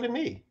taller than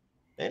me.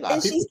 And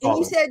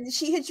you said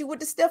she hit you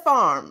with the stiff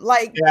arm.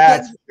 Like,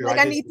 I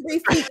need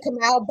 3 feet. Come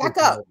out, back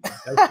up.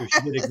 That's true.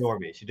 She did ignore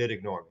me.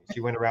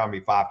 She went around me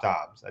 5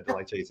 times. I had to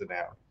like chase her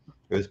down.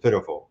 It was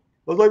pitiful.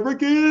 I was like,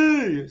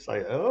 Ricky. It's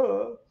like,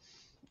 oh.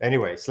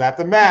 Anyway, slap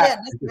the mat. Yeah,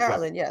 that's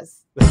Maryland,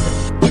 yes.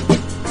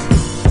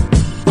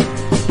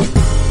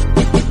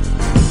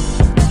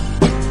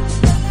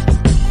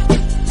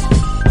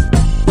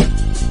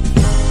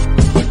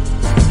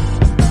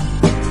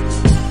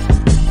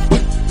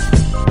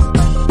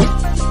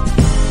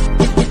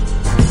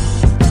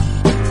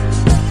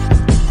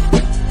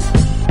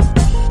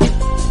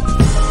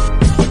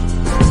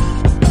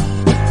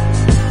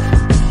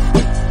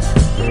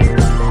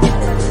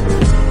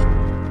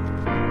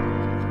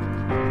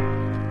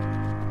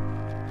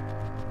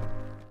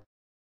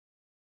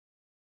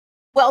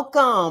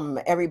 Welcome,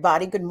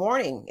 everybody. Good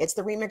morning. It's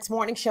the Remix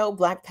Morning Show,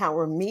 Black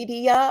Power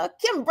Media.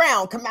 Kim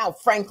Brown, Kamau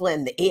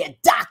Franklin, the Ear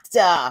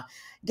Doctor,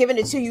 giving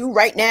it to you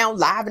right now,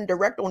 live and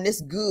direct on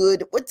this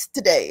good. What's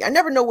today? I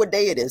never know what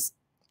day it is.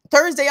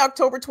 Thursday,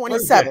 October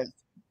 27th.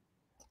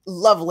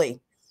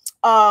 Lovely.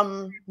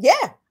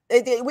 Yeah,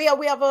 we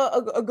have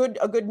a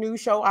good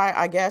news show,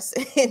 I guess,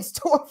 in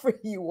store for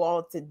you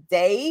all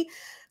today.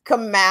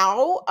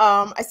 Kamau,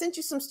 I sent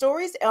you some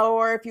stories,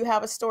 or if you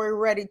have a story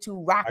ready to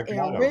rock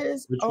and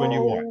riz. Which one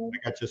you want?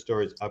 I got your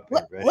stories up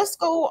and ready. Let's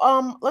go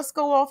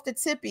off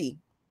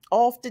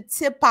the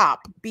tip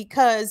hop,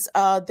 because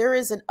there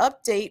is an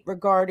update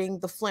regarding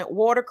the Flint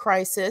water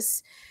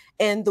crisis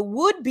and the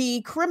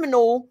would-be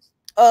criminal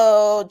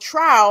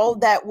trial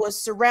that was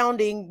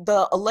surrounding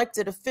the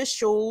elected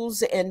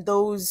officials and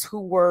those who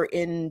were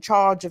in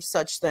charge of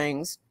such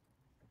things,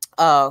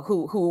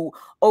 who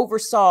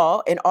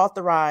oversaw and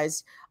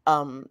authorized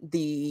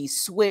the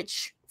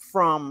switch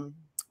from,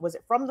 was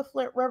it from the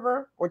Flint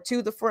River or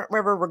to the Flint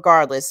River?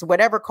 Regardless,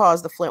 whatever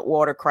caused the Flint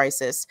water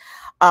crisis.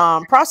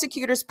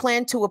 Prosecutors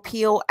plan to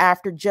appeal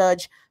after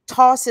judge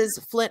tosses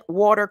Flint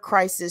water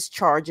crisis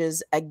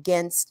charges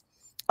against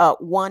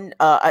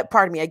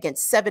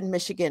against 7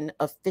 Michigan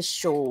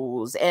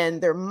officials.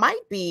 And there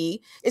might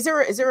be, is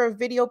there a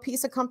video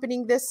piece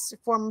accompanying this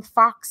from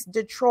Fox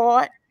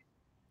Detroit?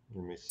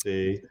 Let me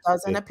see. It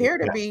doesn't appear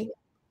to be.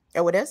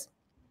 Oh, it is?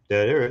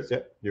 Yeah, there it is.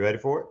 Yep. You ready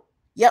for it?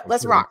 Yep,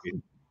 let's rock.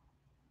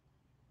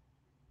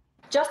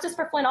 Justice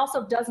for Flint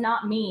also does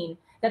not mean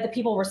that the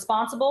people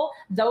responsible,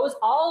 those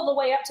all the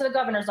way up to the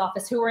governor's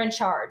office who were in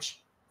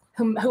charge,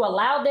 who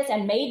allowed this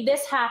and made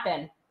this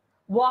happen,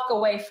 walk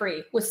away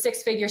free with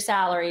 6-figure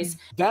salaries.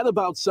 That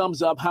about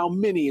sums up how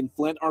many in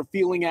Flint are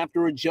feeling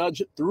after a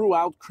judge threw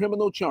out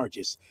criminal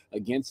charges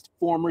against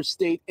former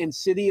state and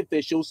city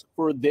officials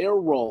for their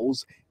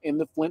roles in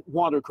the Flint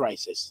water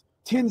crisis.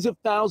 Tens of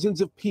thousands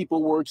of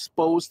people were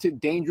exposed to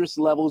dangerous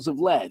levels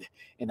of lead,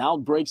 and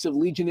outbreaks of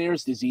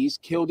Legionnaire's disease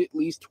killed at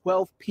least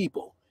 12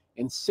 people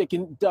and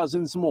sickened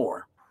dozens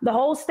more. The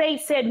whole state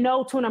said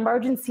no to an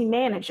emergency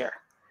manager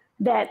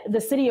that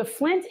the city of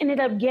Flint ended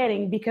up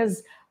getting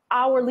because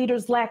our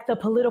leaders lacked the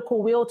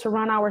political will to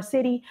run our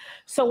city.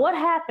 So what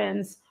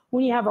happens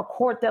when you have a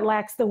court that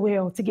lacks the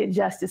will to get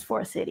justice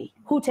for a city?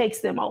 Who takes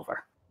them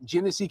over?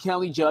 Genesee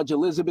County Judge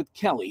Elizabeth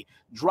Kelly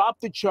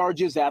dropped the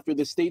charges after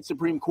the state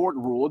Supreme Court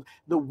ruled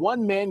the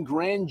one-man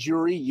grand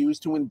jury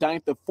used to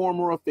indict the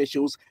former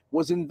officials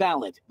was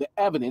invalid. The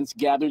evidence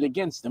gathered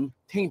against them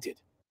tainted.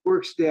 We're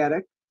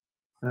ecstatic,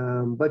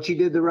 but she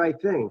did the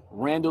right thing.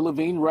 Randall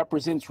Levine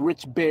represents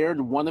Rich Baird,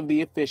 one of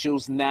the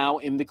officials now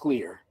in the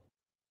clear.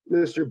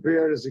 Mr.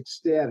 Baird is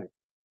ecstatic.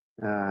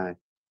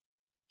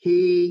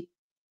 He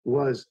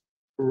was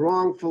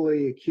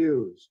wrongfully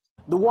accused.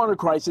 The water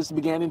crisis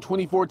began in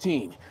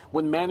 2014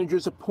 when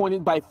managers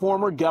appointed by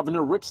former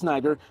Governor Rick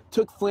Snyder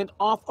took Flint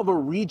off of a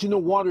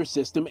regional water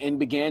system and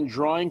began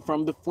drawing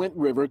from the Flint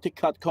River to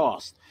cut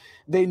costs.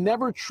 They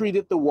never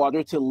treated the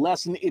water to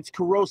lessen its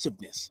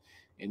corrosiveness,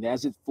 and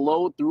as it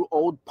flowed through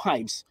old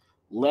pipes,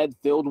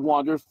 lead-filled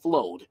water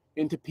flowed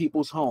into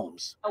people's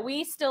homes.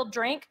 We still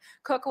drink,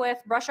 cook with,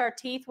 brush our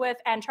teeth with,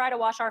 and try to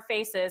wash our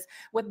faces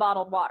with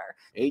bottled water.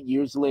 8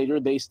 years later,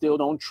 they still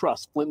don't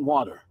trust Flint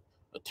water.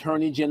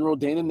 Attorney General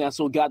Dana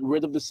Nessel got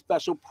rid of the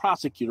special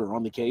prosecutor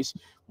on the case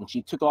when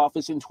she took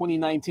office in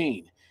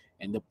 2019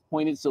 and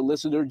appointed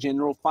Solicitor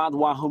General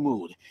Fadwa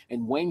Hammoud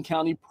and Wayne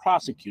County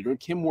Prosecutor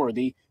Kim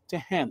Worthy to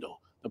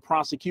handle the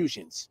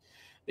prosecutions.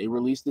 They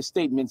released a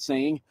statement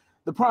saying,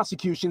 "The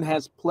prosecution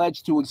has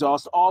pledged to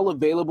exhaust all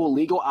available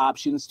legal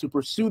options to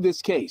pursue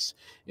this case,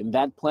 and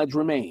that pledge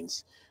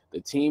remains. The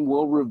team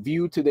will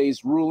review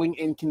today's ruling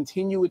and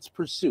continue its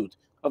pursuit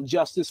of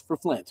justice for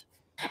Flint."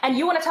 And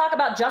you want to talk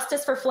about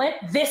justice for Flint?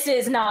 This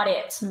is not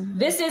it. Mm-hmm.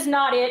 This is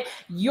not it.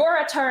 Your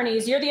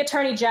attorneys, you're the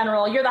attorney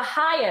general, you're the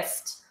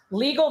highest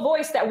legal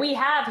voice that we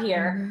have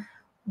here.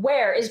 Mm-hmm.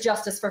 Where is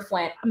justice for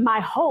Flint? My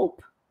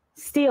hope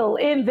still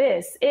in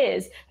this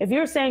is, if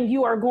you're saying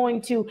you are going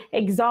to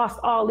exhaust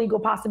all legal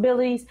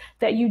possibilities,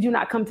 that you do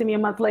not come to me a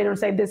month later and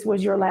say this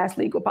was your last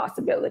legal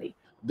possibility.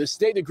 The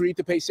state agreed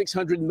to pay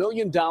 $600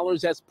 million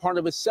as part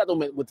of a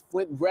settlement with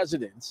Flint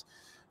residents.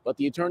 But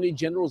the Attorney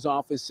General's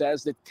office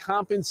says that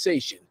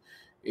compensation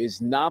is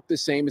not the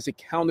same as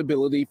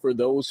accountability for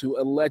those who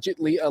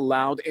allegedly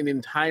allowed an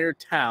entire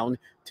town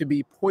to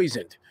be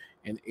poisoned.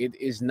 And it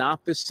is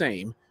not the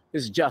same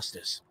as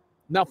justice.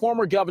 Now,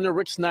 former Governor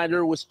Rick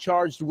Snyder was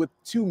charged with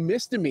 2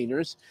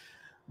 misdemeanors,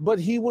 but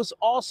he was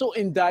also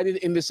indicted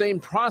in the same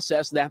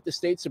process that the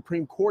state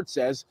Supreme Court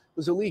says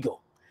was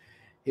illegal.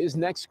 His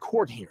next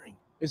court hearing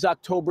is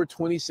October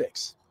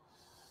 26th.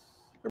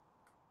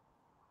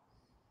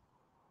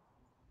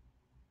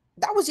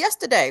 That was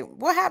yesterday.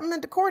 What happened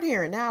at the court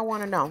hearing? Now I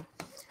want to know.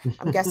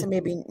 I'm guessing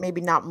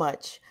maybe not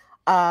much.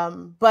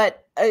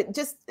 But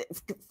just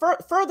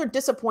further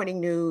disappointing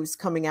news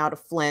coming out of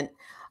Flint.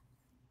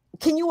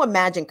 Can you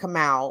imagine,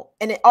 Kamal,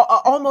 and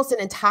almost an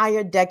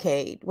entire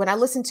decade? When I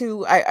listened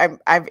to,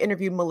 I've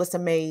interviewed Melissa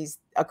Mays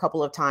a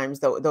couple of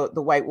times, the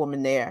white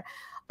woman there,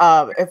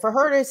 and for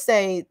her to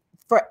say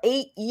for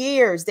 8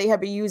 years they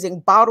have been using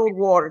bottled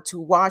water to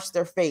wash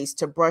their face,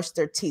 to brush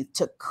their teeth,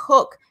 to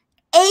cook.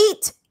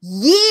 8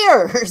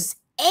 years,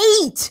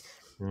 8.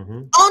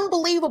 Mm-hmm.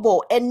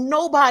 Unbelievable. And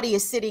nobody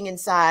is sitting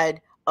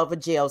inside of a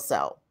jail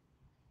cell.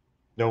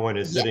 No one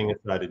is sitting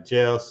inside a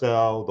jail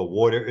cell. The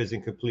water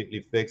isn't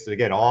completely fixed. And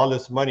again, all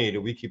this money that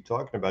we keep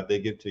talking about, they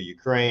give to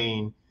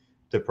Ukraine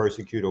to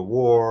persecute a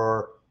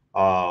war.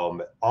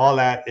 All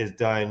that is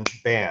done,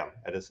 bam,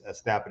 at a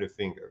snap of the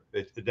finger.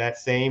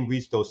 Those same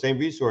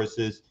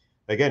resources,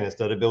 again,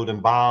 instead of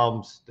building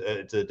bombs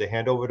to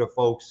hand over to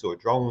folks or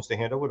drones to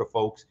hand over to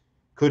folks,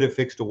 could have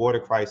fixed the water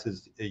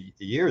crisis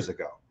years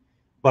ago.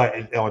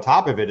 But on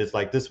top of it, it's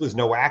like this was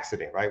no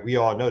accident, right? We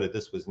all know that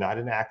this was not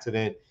an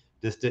accident.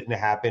 This didn't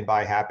happen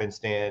by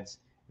happenstance.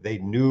 They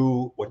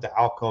knew what the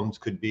outcomes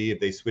could be if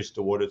they switched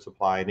the water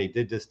supply, and they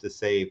did this to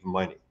save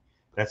money.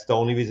 That's the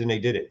only reason they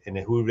did it. And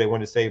who do they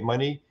want to save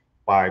money?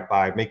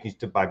 By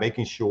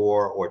making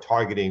sure or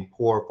targeting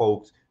poor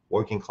folks,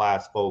 working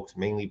class folks,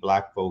 mainly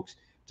Black folks,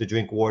 to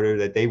drink water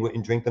that they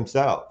wouldn't drink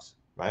themselves,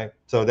 right?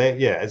 So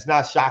it's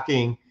not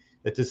shocking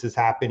that this is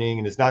happening,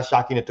 and it's not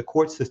shocking that the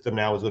court system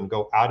now is going to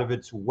go out of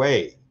its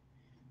way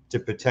to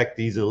protect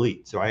these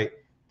elites, right?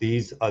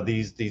 These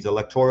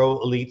electoral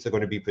elites are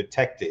going to be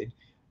protected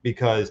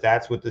because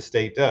that's what the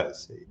state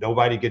does.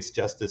 Nobody gets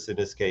justice in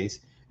this case.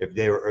 If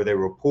they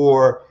were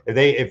poor,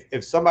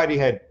 if somebody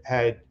had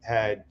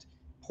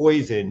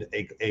poisoned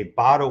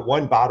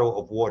one bottle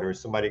of water,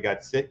 somebody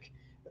got sick,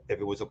 if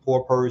it was a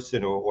poor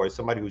person or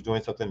somebody who's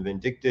doing something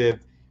vindictive,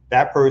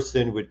 that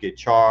person would get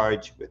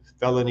charged with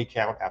felony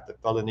count after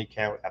felony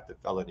count after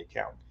felony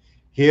count.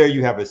 Here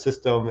you have a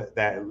system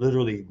that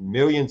literally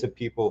millions of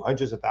people,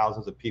 hundreds of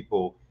thousands of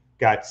people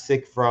got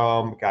sick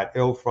from, got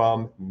ill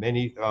from.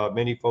 Many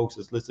folks,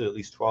 as listed, at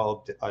least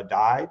 12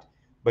 died,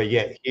 but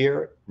yet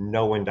here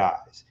no one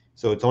dies.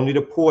 So it's only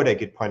the poor that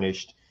get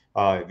punished.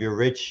 If you're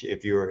rich,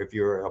 if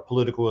you're a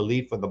political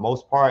elite, for the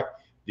most part,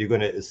 you're going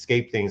to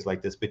escape things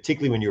like this,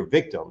 particularly when your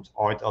victims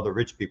aren't other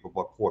rich people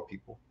but poor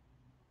people.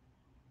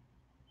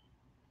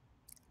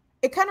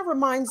 It kind of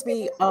reminds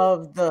me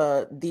of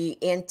the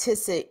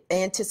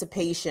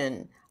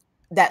anticipation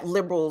that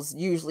liberals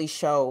usually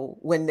show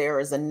when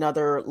there is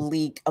another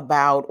leak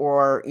about,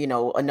 or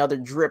another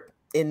drip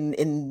in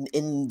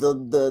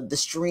the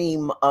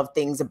stream of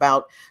things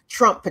about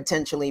Trump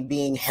potentially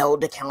being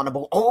held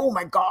accountable. Oh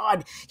my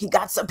God, he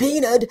got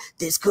subpoenaed.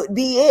 This could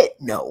be it.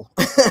 No,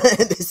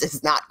 this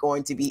is not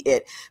going to be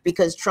it,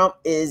 because Trump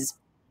is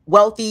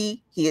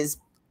wealthy. He is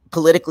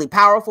politically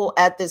powerful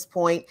at this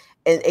point.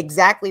 And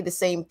exactly the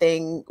same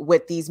thing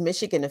with these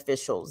Michigan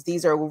officials.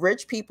 These are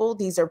rich people.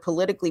 These are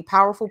politically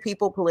powerful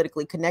people,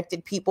 politically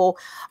connected people.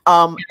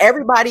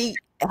 Everybody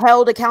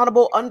held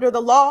accountable under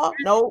the law.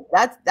 No,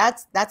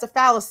 that's a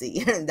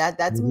fallacy.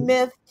 That's a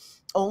myth.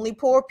 Only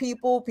poor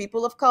people,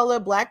 people of color,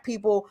 Black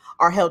people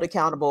are held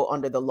accountable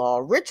under the law.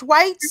 Rich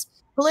whites,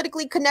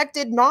 politically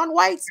connected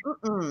non-whites,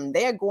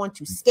 they are going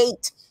to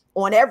skate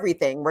on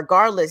everything,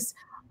 regardless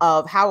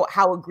of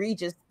how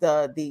egregious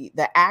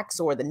the acts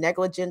or the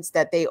negligence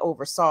that they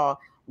oversaw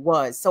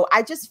was. So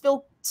I just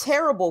feel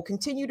terrible,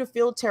 continue to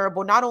feel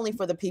terrible, not only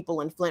for the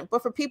people in Flint,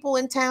 but for people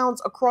in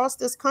towns across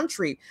this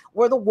country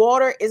where the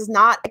water is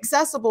not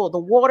accessible, the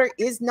water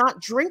is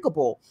not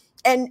drinkable.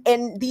 And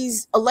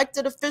these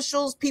elected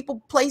officials,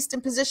 people placed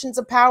in positions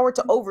of power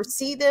to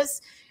oversee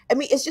this, I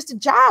mean, it's just a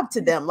job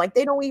to them. Like,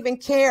 they don't even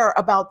care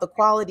about the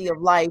quality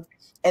of life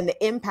and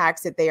the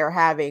impacts that they are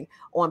having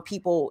on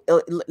people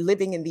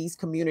living in these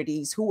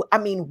communities who, I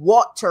mean,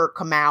 water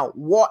come out,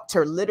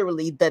 water,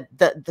 literally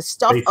the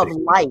stuff Basic. of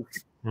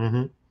life.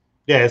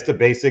 Yeah, it's the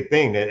basic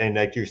thing. And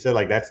like you said,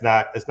 like, it's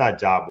not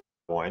job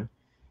one.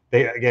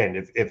 They,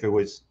 again, if it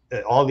was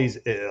all these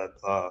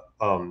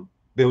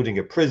building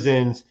of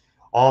prisons,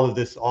 all of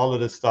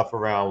this stuff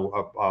around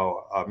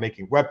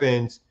making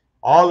weapons,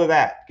 all of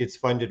that gets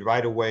funded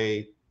right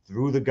away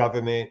through the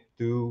government,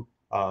 through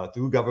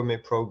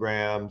government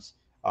programs,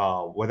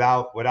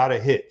 without a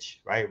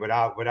hitch, right?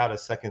 Without a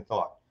second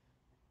thought.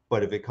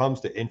 But if it comes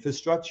to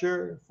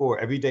infrastructure for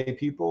everyday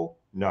people,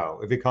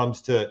 no. If it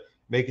comes to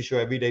making sure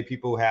everyday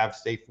people have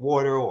safe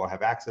water or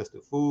have access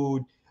to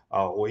food,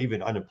 or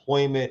even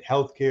unemployment,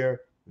 healthcare,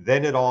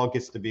 then it all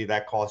gets to be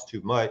that costs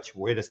too much.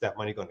 Where does that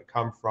money going to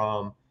come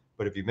from?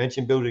 But if you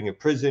mention building a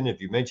prison,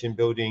 if you mention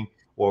building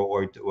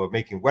or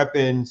making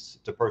weapons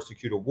to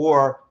persecute a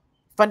war,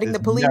 funding the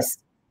police,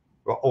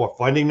 or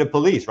funding the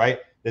police, right?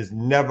 There's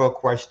never a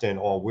question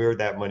on where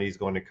that money is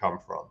going to come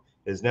from.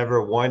 There's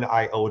never one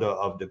iota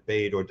of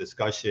debate or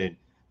discussion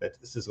that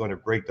this is going to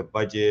break the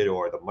budget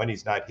or the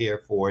money's not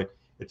here for it.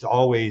 It's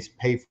always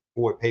pay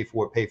for it,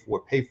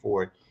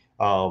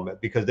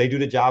 because they do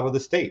the job of the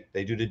state.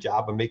 They do the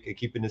job of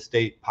keeping the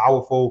state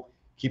powerful,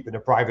 keeping a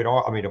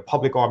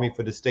public army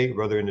for the state,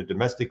 whether in the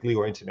domestically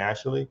or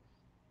internationally.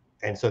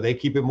 And so they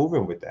keep it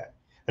moving with that.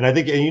 And I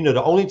think,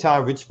 the only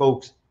time rich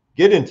folks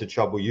get into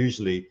trouble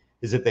usually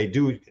is if they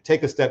do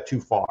take a step too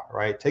far,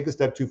 right? Take a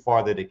step too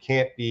far that it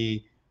can't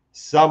be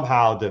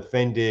somehow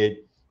defended,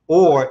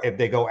 or if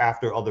they go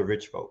after other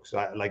rich folks.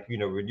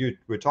 When you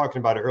were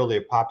talking about it earlier,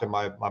 it popped in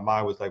my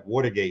mind was like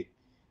Watergate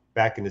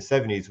back in the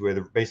 70s,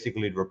 where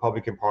basically the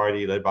Republican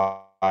Party, led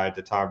by at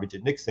the time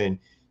Richard Nixon,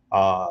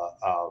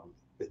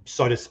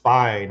 started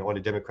spying on the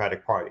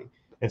Democratic Party.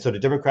 And so the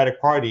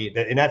Democratic Party,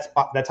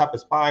 that type of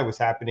spying was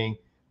happening,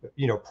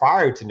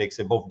 prior to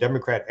Nixon, both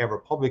Democrat and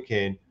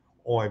Republican,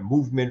 on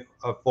movement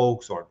of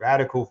folks, on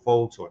radical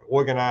folks, on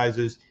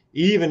organizers,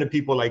 even the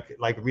people like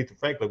Aretha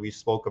Franklin we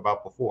spoke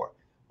about before.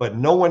 But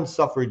no one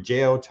suffered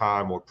jail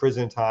time or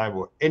prison time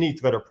or any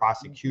threat of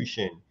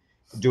prosecution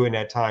during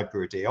that time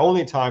period. The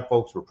only time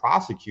folks were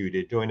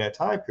prosecuted during that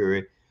time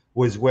period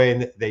was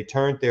when they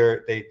turned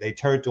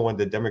on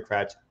the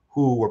Democrats,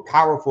 who were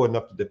powerful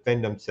enough to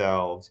defend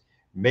themselves,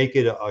 make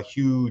it a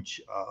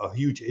huge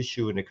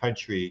issue in the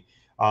country,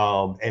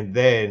 and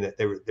then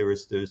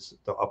there's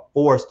a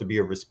force to be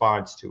a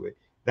response to it.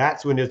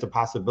 That's when there's a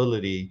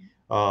possibility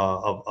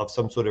of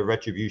some sort of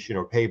retribution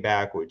or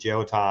payback or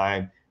jail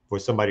time for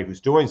somebody who's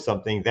doing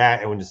something,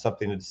 and when it's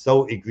something that's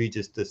so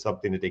egregious to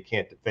something that they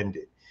can't defend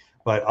it.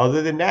 But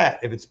other than that,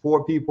 if it's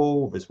poor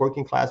people, if it's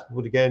working class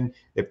people, again,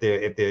 if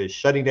they're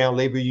shutting down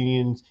labor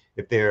unions,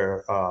 if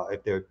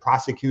they're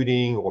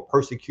prosecuting or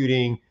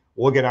persecuting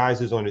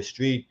organizers on the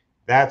street,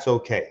 that's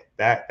okay.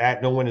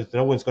 That no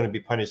one's going to be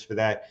punished for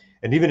that.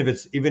 And even if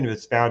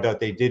it's found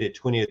out they did it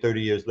 20 or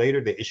 30 years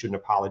later, they issue an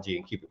apology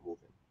and keep it moving.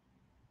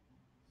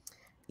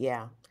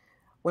 Yeah.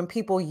 When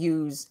people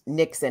use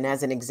Nixon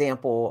as an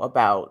example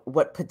about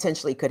what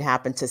potentially could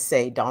happen to,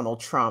 say, Donald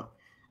Trump,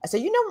 I say,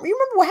 you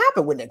remember what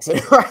happened with Nixon,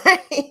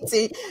 right?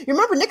 See, you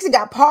remember Nixon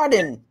got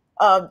pardoned,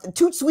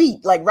 too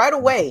sweet, like right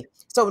away.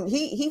 So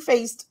he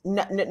faced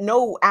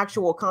no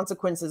actual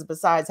consequences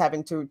besides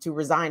having to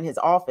resign his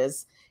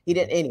office. He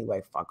didn't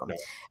anyway. Fuck him. No.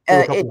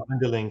 A couple of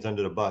underlings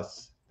under the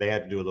bus. They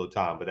had to do a little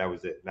time, but that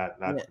was it. Not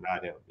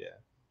him. Yeah.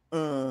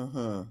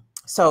 Mm-hmm.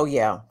 So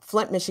yeah,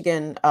 Flint,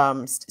 Michigan,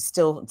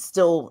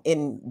 still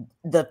in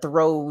the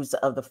throes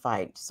of the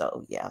fight.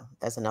 So yeah,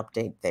 that's an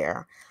update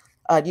there.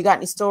 You got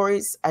any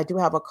stories? I do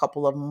have a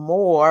couple of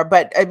more,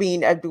 but I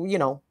mean, you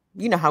know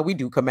how we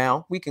do,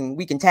 Kamal. We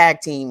can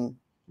tag team.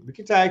 We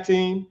can tag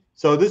team.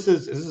 So this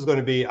is going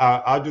to be.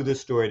 I'll do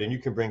this story, then you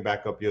can bring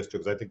back up your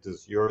story, because I think this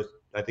is yours.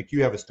 I think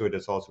you have a story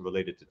that's also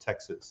related to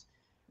Texas.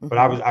 But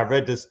I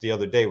read this the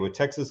other day, where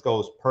Texas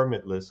goes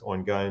permitless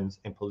on guns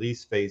and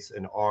police face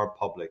an armed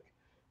public.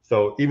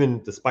 So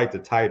even despite the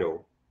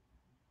title,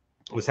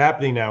 what's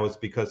happening now is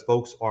because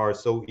folks are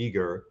so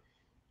eager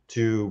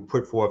to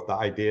put forth the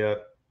idea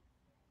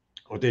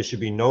or there should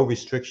be no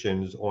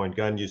restrictions on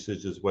gun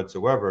usages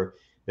whatsoever,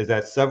 is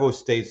that several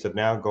states have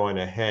now gone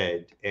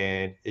ahead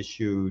and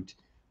issued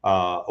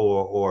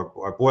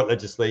or brought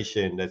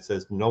legislation that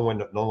says no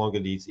one no longer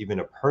needs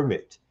even a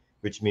permit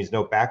which means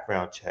no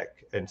background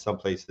check in some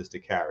places to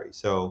carry.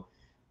 So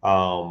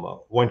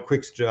one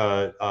quick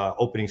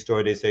opening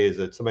story they say is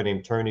that somebody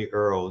named Tony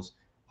Earls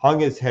hung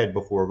his head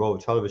before a row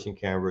of television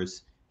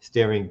cameras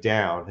staring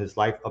down. His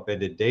life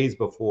upended days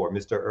before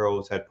Mr.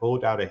 Earls had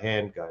pulled out his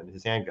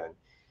handgun,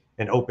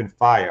 and opened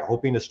fire,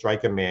 hoping to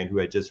strike a man who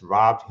had just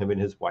robbed him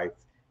and his wife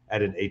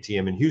at an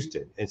ATM in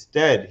Houston.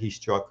 Instead, he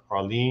struck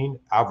Arlene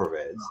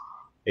Alvarez,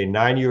 a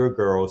 9-year-old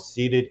girl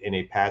seated in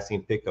a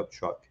passing pickup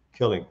truck,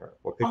 killing her,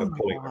 or pickup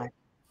killing her.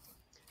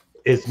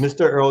 Is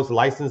Mr. Earls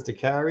licensed to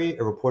carry?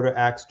 A reporter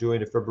asked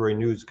during the February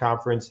news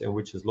conference in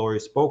which his lawyer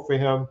spoke for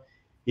him.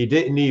 He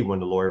didn't need one,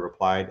 the lawyer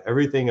replied.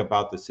 Everything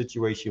about the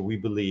situation we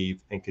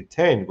believe and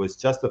contend was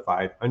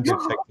justified under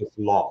Texas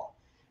law.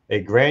 A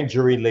grand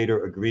jury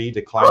later agreed,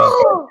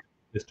 declining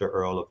Mr.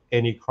 Earl of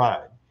any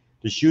crime.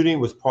 The shooting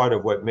was part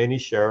of what many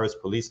sheriffs,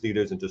 police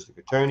leaders, and district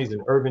attorneys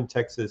in urban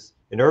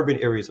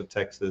areas of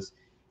Texas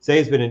say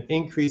has been an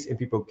increase in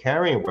people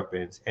carrying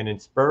weapons and in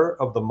spur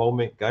of the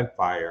moment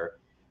gunfire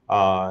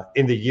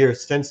in the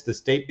years since the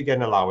state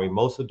began allowing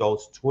most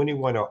adults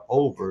 21 or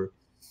over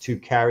to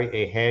carry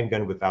a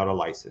handgun without a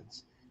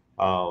license.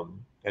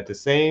 At the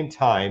same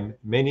time,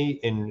 mainly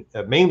in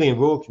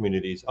rural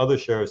communities, other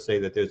sheriffs say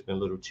that there's been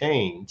little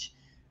change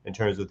in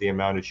terms of the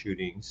amount of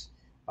shootings.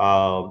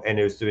 And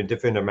there's been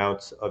different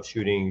amounts of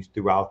shootings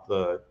throughout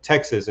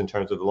Texas in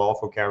terms of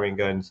lawful carrying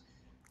guns.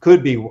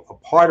 Could be a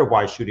part of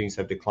why shootings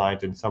have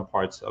declined in some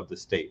parts of the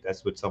state.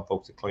 That's what some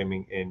folks are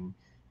claiming in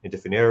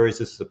different areas.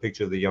 This is a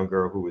picture of the young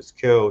girl who was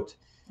killed.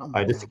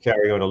 Just to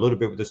carry on a little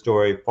bit with the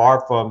story,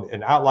 far from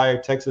an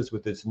outlier, Texas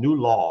with its new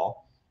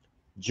law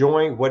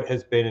joined what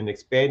has been an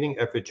expanding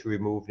effort to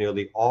remove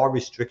nearly all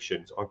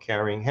restrictions on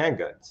carrying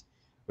handguns.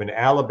 When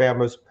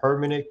Alabama's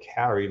permanent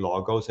carry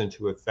law goes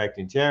into effect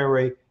in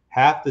January,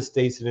 half the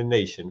states in the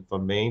nation,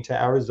 from Maine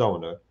to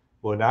Arizona,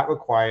 will not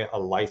require a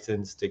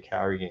license to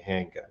carry a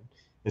handgun.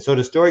 And so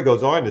the story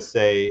goes on to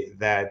say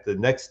that the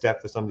next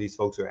step for some of these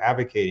folks who are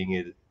advocating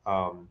it,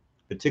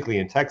 particularly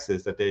in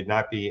Texas, that there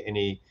not be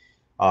any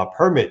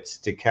permits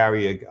to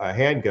carry a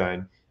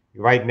handgun.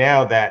 Right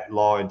now, that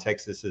law in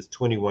Texas is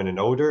 21 and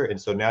older. And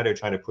so now they're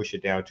trying to push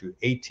it down to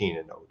 18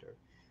 and older.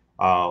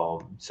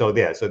 So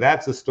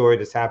that's a story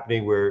that's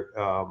happening where,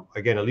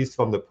 again, at least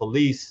from the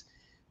police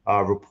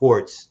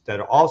reports that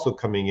are also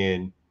coming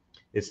in,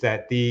 it's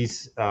that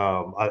these,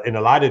 in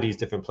a lot of these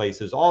different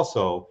places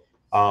also,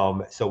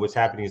 so what's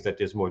happening is that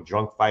there's more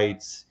drunk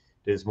fights,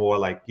 there's more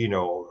like,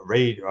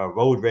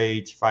 road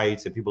rage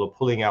fights, and people are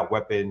pulling out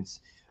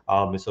weapons.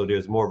 And so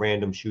there's more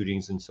random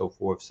shootings and so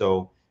forth.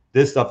 So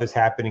this stuff is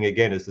happening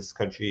again as this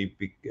country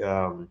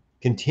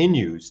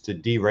continues to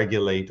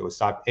deregulate or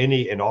stop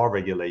any and all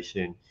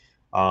regulation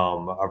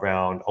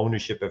around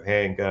ownership of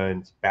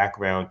handguns,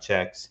 background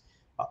checks,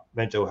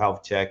 mental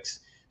health checks.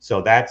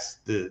 So that's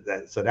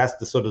the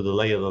sort of the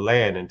lay of the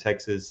land. And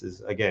Texas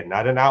is, again,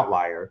 not an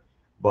outlier,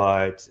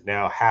 but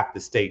now half the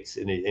states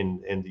in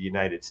the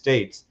United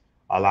States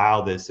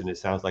allow this, and it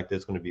sounds like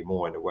there's going to be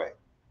more in the way.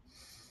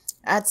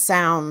 That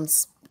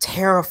sounds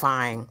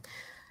terrifying.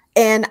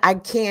 And I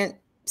can't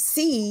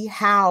see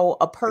how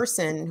a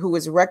person who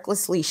is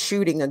recklessly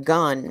shooting a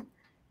gun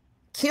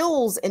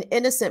kills an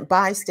innocent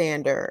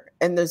bystander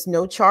and there's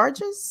no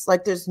charges.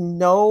 Like, there's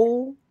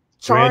no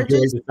charges. Grand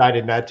jury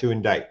decided not to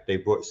indict.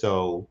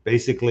 So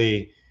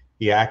basically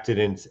he acted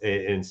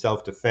in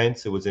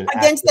self-defense. It was an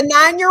against the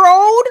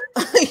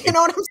 9-year-old. You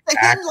know what I'm saying?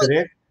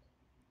 Accident.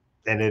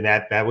 And then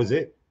that was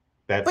it.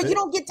 But you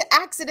don't get to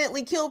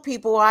accidentally kill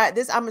people.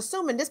 I'm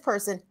assuming this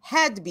person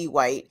had to be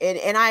white,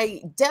 and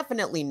I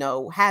definitely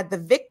know, had the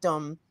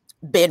victim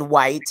been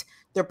white,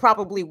 there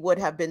probably would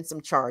have been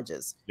some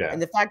charges. Yeah. And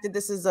the fact that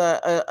this is a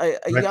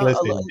reckless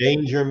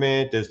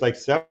endangerment, there's like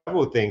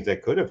several things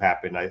that could have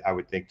happened. I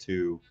would think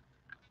to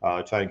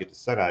try to get the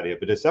sun out of here,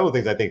 but there's several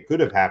things I think could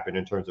have happened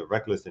in terms of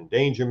reckless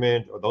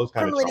endangerment or those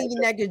kind of charges.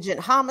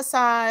 Negligent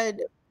homicide.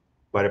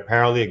 But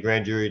apparently a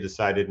grand jury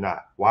decided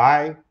not.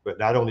 Why? But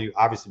not only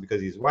obviously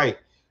because he's white,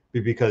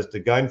 but because the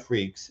gun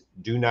freaks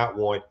do not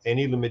want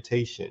any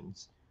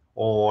limitations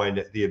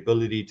on the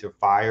ability to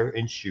fire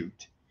and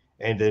shoot.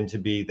 And then to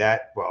be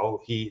that,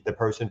 well, the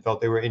person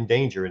felt they were in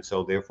danger. And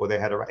so therefore they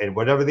had a right. And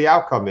whatever the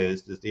outcome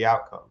is the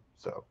outcome.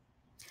 So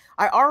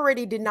I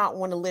already did not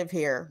want to live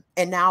here.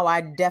 And now I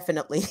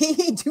definitely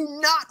do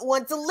not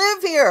want to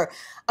live here.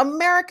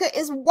 America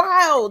is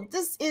wild.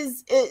 This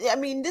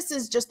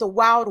is just a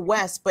Wild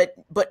West,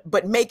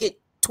 but make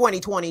it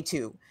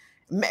 2022.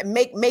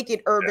 Make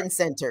it urban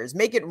centers,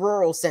 make it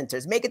rural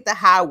centers, make it the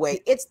highway.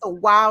 It's the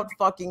wild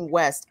fucking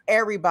West.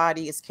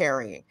 Everybody is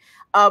carrying.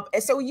 And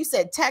so you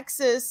said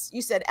Texas,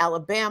 you said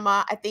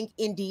Alabama. I think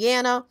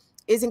Indiana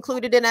is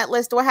included in that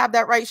list. Do I have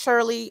that right,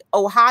 Shirley?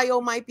 Ohio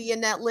might be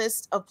in that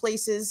list of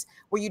places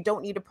where you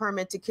don't need a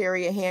permit to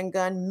carry a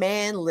handgun.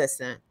 Man,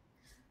 listen,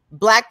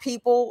 Black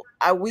people,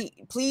 we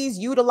please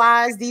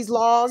utilize these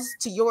laws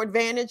to your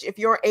advantage if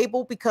you're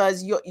able,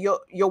 because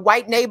your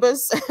white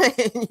neighbors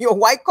and your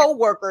white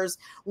co-workers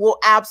will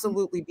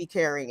absolutely be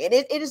carrying. And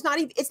it's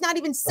not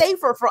even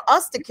safer for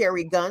us to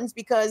carry guns,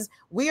 because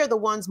we are the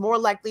ones more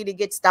likely to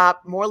get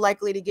stopped, more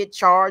likely to get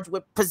charged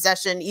with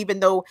possession.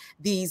 Even though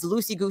these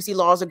loosey-goosey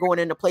laws are going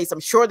into place, I'm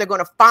sure they're going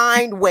to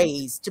find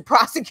ways to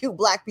prosecute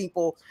Black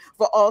people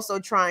for also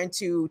trying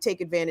to take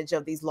advantage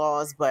of these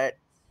laws. But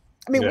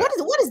I mean,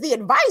 what is the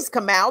advice,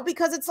 Kamau?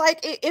 Because it's like,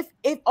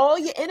 if all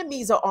your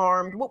enemies are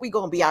armed, what we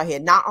gonna be out here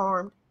not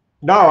armed?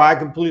 No, I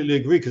completely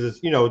agree, because it's,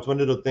 it's one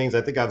of the things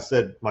I think I've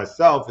said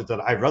myself is that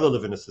I'd rather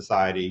live in a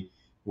society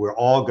where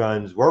all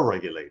guns were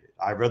regulated.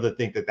 I'd rather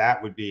think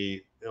that would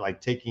be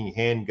like taking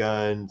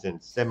handguns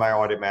and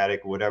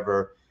semi-automatic or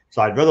whatever.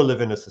 So I'd rather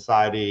live in a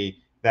society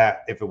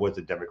that, if it was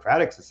a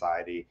democratic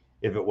society,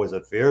 if it was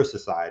a fair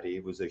society,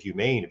 if it was a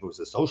humane, if it was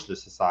a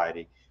socialist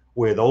society,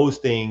 where those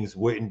things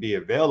wouldn't be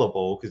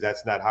available, because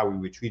that's not how we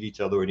would treat each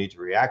other or need to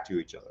react to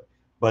each other.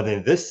 But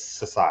in this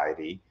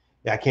society,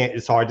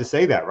 it's hard to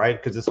say that, right?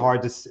 Because it's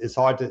hard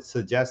to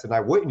suggest, and I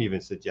wouldn't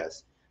even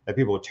suggest that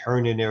people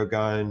turn in their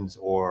guns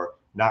or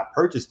not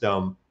purchase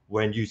them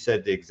when you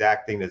said the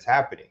exact thing that's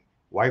happening.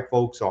 White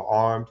folks are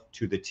armed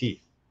to the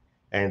teeth,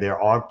 and they're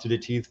armed to the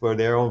teeth for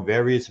their own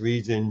various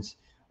reasons,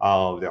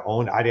 their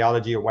own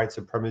ideology of white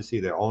supremacy,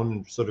 their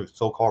own sort of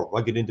so-called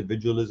rugged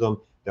individualism,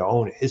 their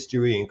own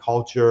history and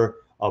culture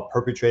of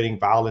perpetrating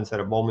violence at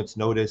a moment's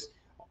notice.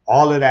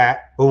 All of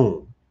that,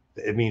 boom.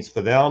 It means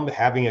for them,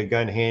 having a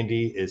gun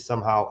handy is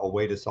somehow a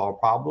way to solve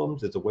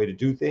problems. It's a way to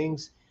do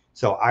things.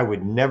 So I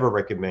would never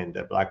recommend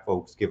that Black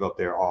folks give up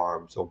their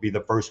arms or be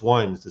the first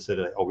ones to say,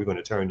 oh, we're going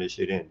to turn this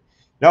shit in.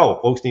 No,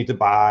 folks need to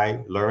buy,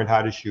 learn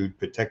how to shoot,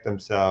 protect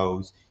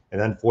themselves, and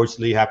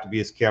unfortunately have to be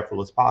as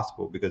careful as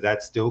possible, because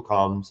that still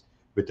comes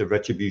with the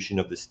retribution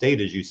of the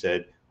state, as you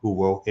said, who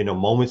will, in a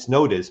moment's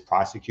notice,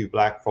 prosecute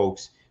Black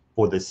folks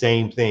for the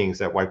same things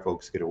that white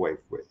folks get away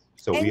with.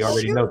 So we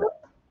already know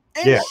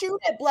that. And shoot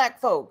at Black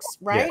folks,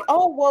 right? Yeah.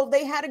 Oh, well,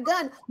 they had a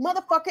gun.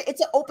 Motherfucker,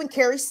 it's an open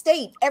carry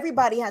state.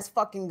 Everybody has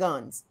fucking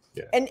guns.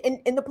 Yeah.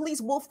 And the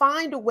police will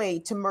find a way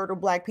to murder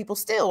Black people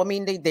still. I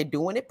mean, they're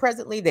doing it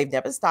presently. They've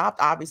never stopped.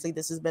 Obviously,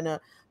 this has been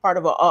a part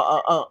of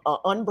a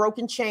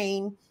unbroken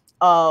chain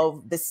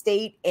of the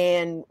state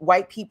and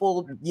white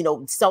people,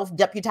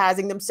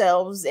 self-deputizing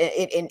themselves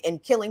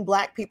and killing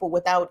Black people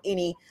without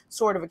any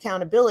sort of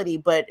accountability.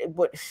 But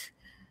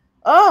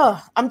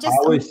I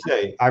always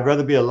say I'd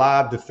rather be a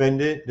live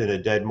defendant than a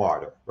dead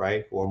martyr,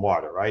 right? Or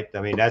martyr, right?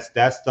 I mean, that's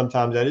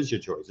sometimes that is your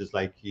choice. It's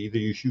like either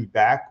you shoot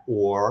back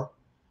or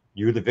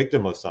you're the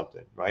victim of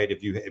something, right?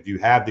 If you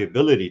have the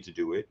ability to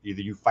do it,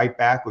 either you fight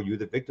back or you're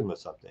the victim of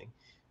something.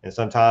 And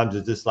sometimes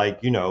it's just like,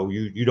 you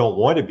don't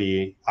want to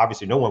be,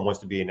 obviously no one wants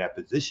to be in that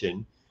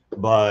position,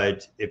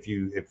 but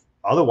if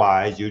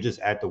otherwise you're just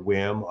at the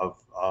whim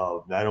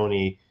of not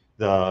only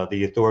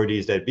the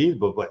authorities that be,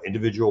 but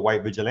individual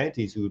white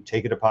vigilantes who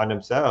take it upon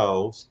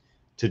themselves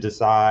to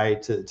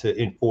decide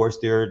to enforce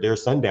their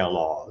sundown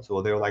laws,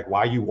 or they're like, why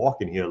are you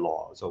walking here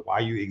laws, or why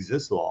you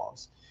exist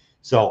laws.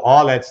 So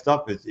all that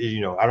stuff is,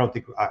 I don't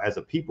think as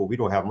a people, we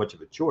don't have much of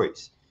a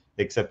choice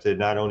except to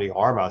not only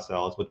arm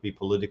ourselves, but be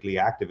politically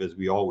active, as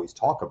we always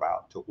talk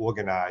about, to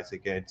organize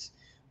against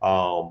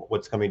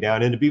what's coming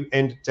down,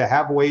 and to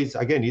have ways,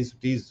 again,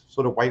 these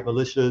sort of white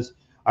militias.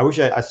 I wish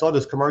I saw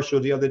this commercial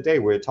the other day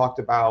where it talked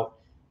about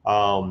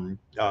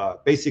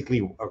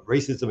basically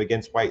racism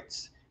against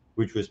whites,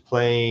 which was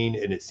playing,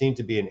 and it seemed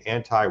to be an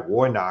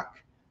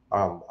anti-Warnock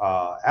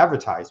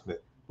advertisement,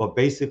 but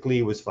basically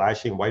it was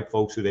flashing white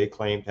folks who they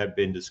claimed had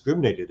been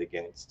discriminated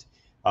against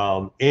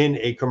in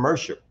a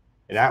commercial.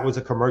 And that was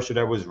a commercial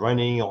that was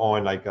running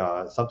on like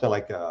something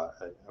like a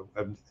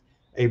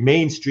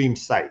mainstream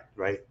site,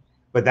 right?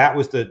 But that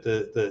was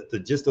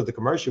the gist of the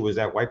commercial, was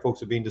that white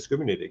folks are being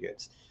discriminated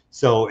against.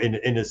 So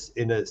in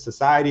a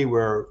society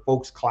where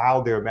folks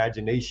cloud their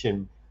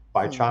imagination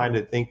by trying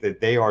to think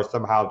that they are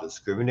somehow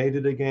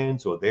discriminated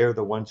against, or they're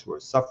the ones who are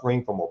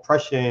suffering from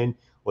oppression,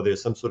 or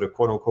there's some sort of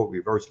quote unquote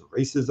reverse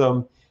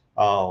racism,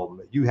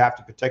 you have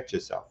to protect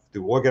yourself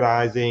through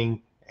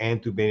organizing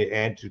and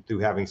through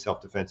having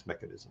self-defense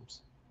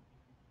mechanisms.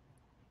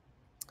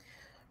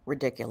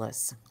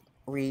 Ridiculous.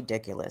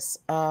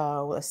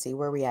 Let's see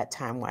where we at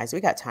time-wise. We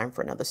got time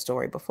for another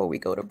story before we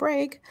go to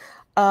break.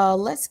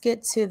 Let's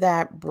get to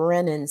that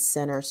Brennan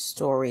Center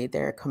story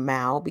there,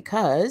 Kamau,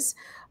 because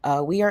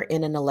we are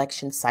in an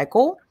election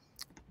cycle.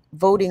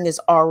 Voting is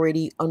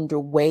already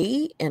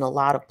underway in a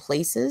lot of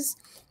places.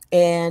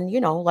 And,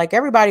 like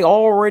everybody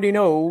already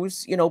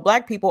knows,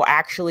 Black people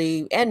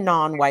actually, and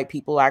non-white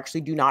people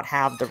actually, do not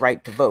have the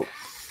right to vote.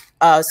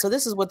 So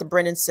this is what the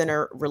Brennan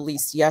Center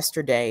released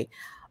yesterday.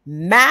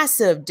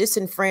 Massive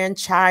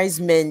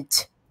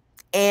disenfranchisement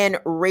and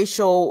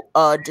racial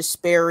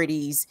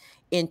disparities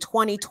in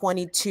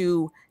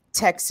 2022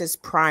 Texas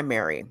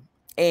primary.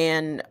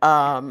 And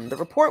the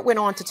report went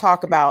on to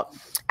talk about,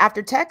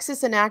 after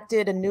Texas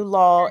enacted a new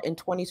law in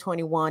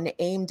 2021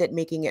 aimed at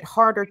making it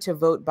harder to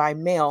vote by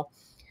mail,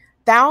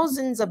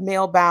 Thousands of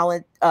mail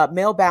ballot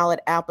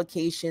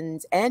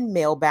applications and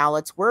mail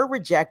ballots were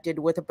rejected,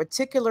 with a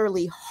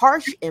particularly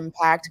harsh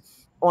impact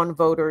on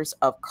voters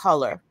of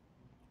color.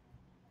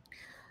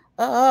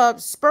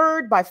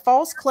 Spurred by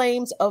false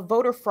claims of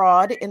voter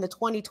fraud in the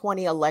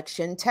 2020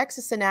 election,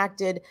 Texas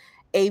enacted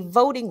a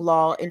voting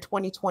law in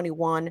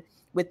 2021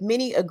 with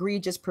many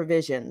egregious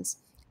provisions.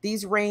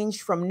 These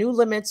ranged from new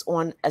limits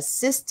on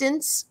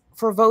assistance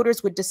for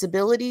voters with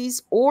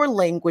disabilities or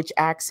language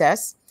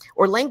access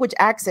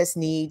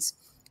needs,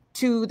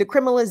 to the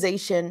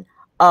criminalization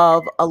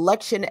of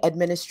election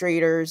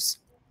administrators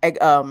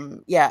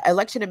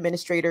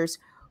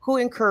who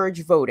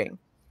encourage voting.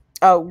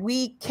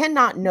 We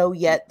cannot know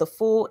yet the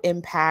full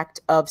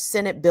impact of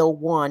Senate Bill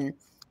 1,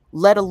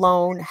 let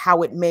alone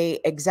how it may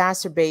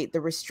exacerbate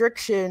the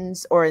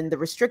restrictions or in the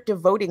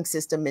restrictive voting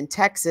system in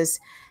Texas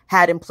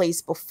had in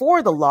place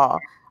before the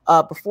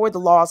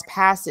law's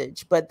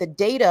passage. But the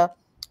data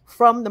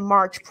from the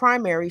March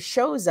primary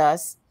shows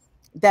us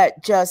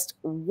that just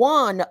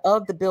one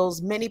of the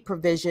bill's many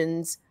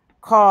provisions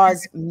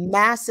cause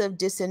massive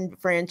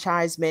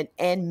disenfranchisement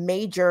and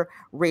major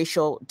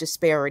racial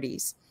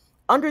disparities.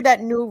 Under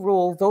that new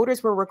rule,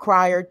 voters were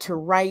required to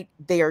write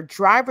their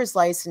driver's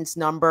license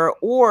number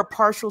or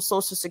partial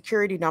social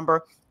security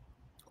number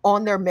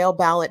on their mail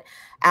ballot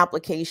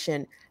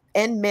application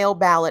and mail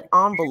ballot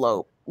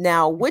envelope.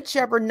 Now,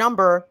 whichever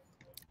number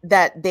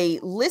that they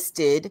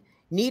listed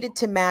needed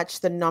to match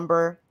the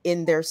number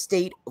in their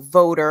state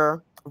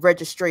voter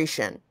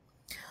registration.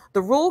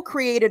 The rule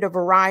created a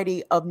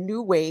variety of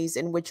new ways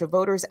in which a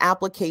voter's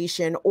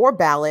application or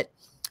ballot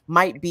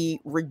might be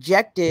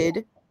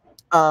rejected,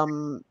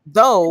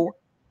 though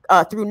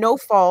through no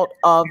fault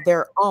of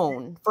their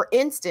own. For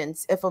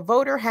instance, if a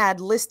voter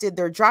had listed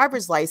their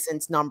driver's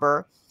license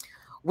number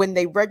when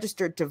they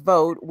registered to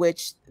vote,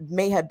 which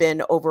may have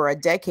been over a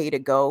decade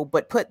ago,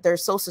 but put their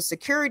social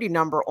security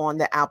number on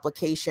the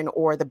application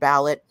or the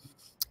ballot,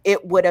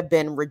 it would have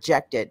been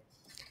rejected.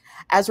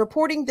 As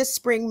reporting this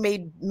spring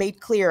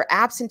made clear,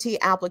 absentee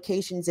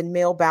applications and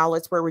mail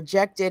ballots were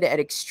rejected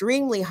at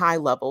extremely high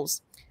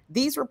levels.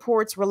 These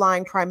reports,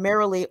 relying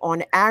primarily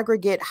on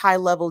aggregate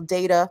high-level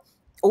data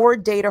or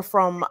data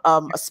from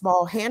a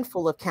small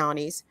handful of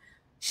counties,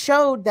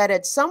 showed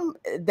that some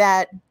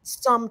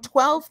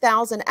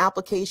 12,000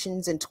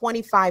 applications and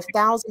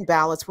 25,000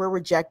 ballots were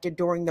rejected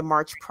during the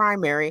March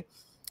primary,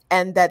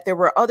 and that there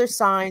were other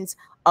signs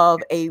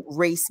of a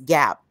race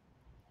gap.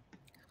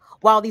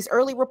 While these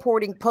early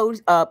reporting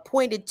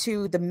pointed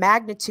to the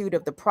magnitude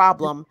of the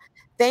problem,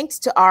 thanks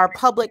to our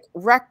public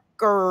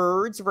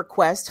records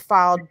request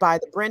filed by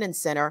the Brennan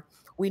Center,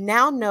 we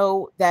now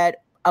know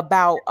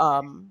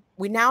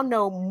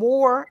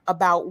more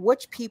about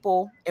which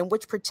people and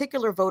which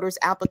particular voters'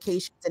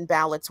 applications and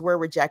ballots were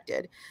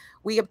rejected.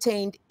 We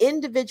obtained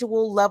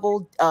individual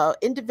level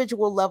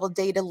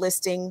data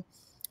listing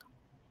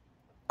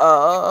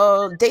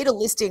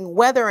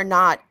whether or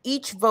not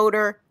each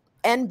voter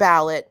and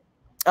ballot.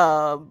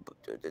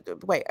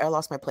 Wait, I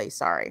lost my place.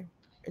 Sorry.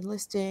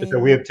 Listing. So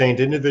we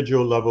obtained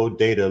individual level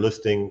data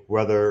listing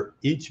whether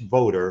each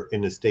voter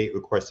in the state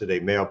requested a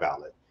mail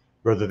ballot,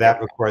 whether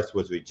that request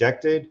was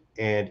rejected,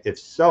 and if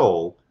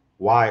so,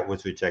 why it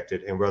was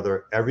rejected, and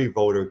whether every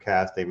voter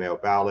cast a mail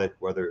ballot,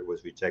 whether it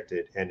was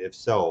rejected, and if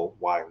so,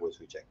 why it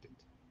was rejected.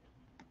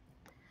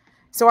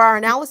 So our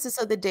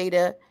analysis of the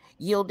data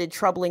yielded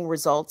troubling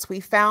results. We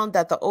found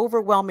that the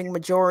overwhelming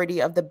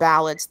majority of the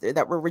ballots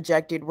that were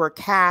rejected were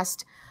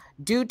cast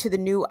due to the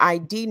new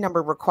ID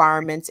number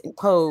requirements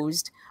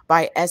imposed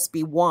by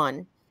SB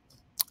 1,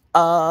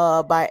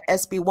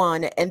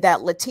 and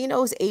that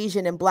Latinos,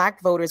 Asian, and Black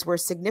voters were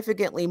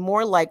significantly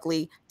more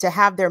likely to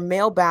have their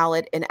mail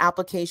ballot and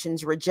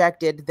applications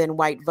rejected than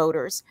white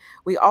voters.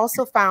 We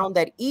also found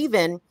that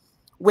even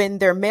when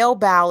their mail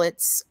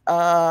ballots, we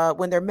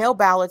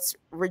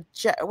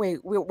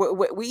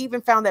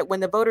even found that when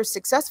the voters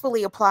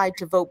successfully applied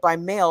to vote by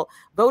mail,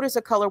 voters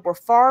of color were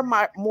far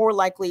more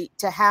likely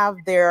to have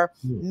their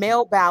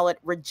mail ballot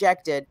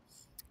rejected.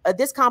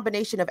 This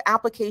combination of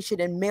application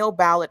and mail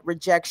ballot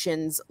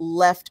rejections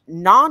left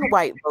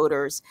non-white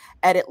voters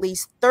at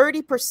least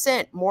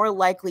 30% more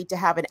likely to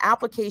have an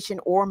application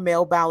or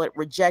mail ballot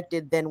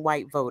rejected than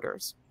white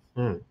voters.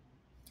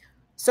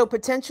 So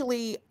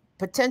potentially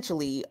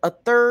a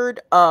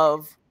third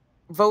of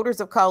voters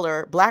of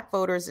color, Black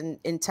voters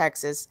in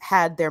Texas,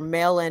 had their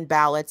mail-in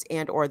ballots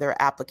and or their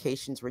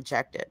applications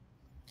rejected.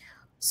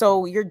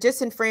 So you're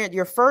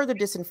further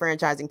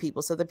disenfranchising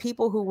people. So the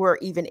people who were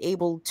even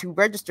able to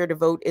register to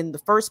vote in the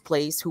first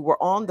place, who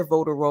were on the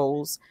voter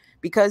rolls,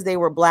 because they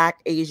were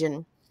Black,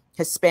 Asian,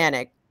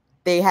 Hispanic,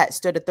 they had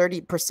stood a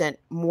 30%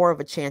 more of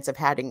a chance of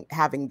having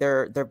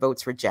their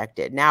votes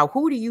rejected. Now,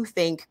 who do you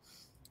think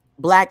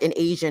Black and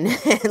Asian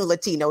and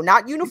Latino,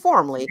 not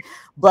uniformly,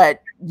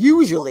 but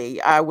usually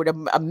I would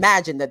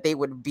imagine that they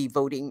would be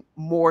voting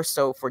more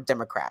so for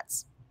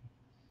Democrats?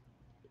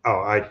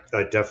 Oh, I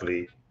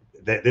definitely,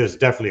 there's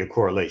definitely a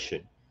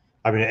correlation.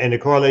 I mean, and the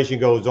correlation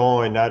goes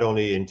on not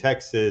only in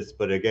Texas,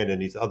 but again, in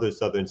these other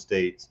southern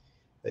states.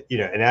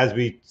 and as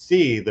we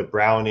see the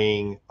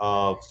browning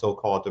of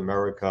so-called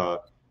America,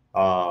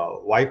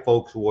 white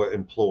folks will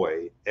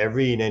employ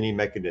every and any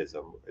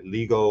mechanism,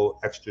 legal,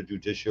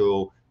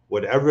 extrajudicial,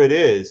 whatever it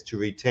is, to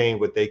retain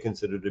what they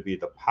consider to be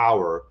the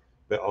power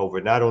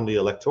over not only the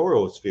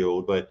electoral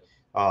field, but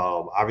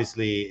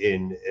obviously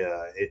in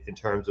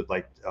terms of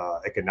like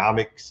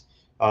economics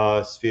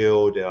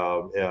field,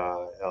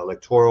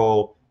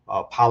 electoral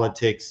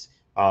politics,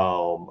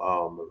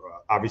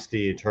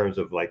 obviously in terms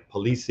of like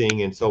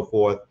policing and so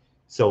forth.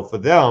 So for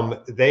them,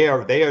 they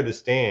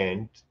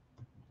understand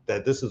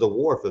that this is a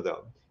war for them,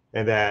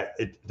 and that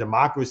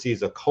democracy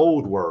is a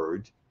code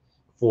word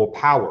for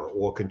power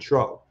or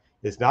control.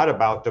 It's not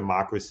about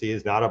democracy.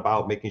 It's not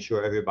about making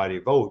sure everybody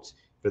votes.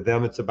 For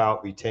them, it's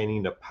about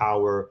retaining the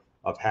power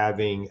of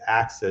having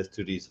access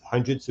to these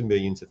hundreds of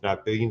millions, if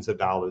not billions of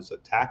dollars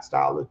of tax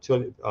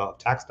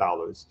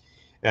dollars,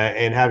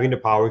 and having the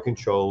power and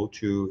control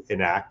to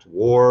enact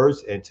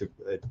wars and to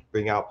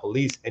bring out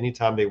police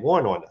anytime they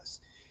want on us.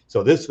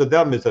 So this for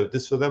them is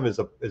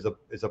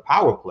a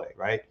power play,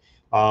 right?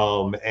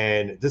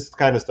 And this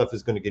kind of stuff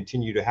is going to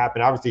continue to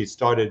happen. Obviously, it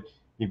started.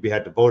 We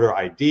had the voter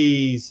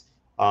IDs.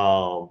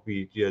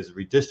 There's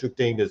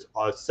redistricting. There's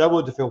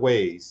several different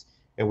ways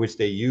in which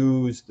they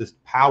use this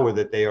power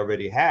that they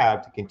already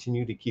have to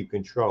continue to keep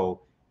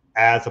control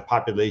as a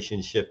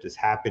population shift is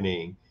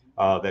happening.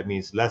 That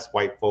means less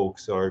white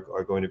folks are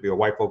going to be, or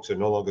white folks are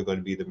no longer going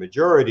to be the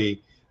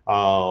majority.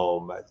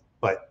 But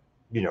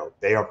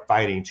they are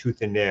fighting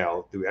tooth and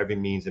nail through every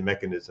means and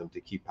mechanism to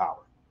keep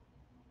power.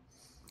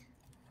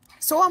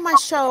 So on my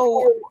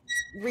show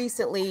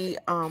recently,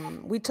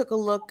 we took a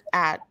look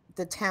at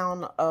the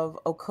town of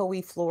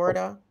Ocoee,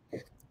 Florida,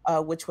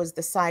 which was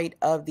the site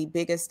of the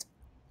biggest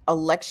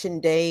election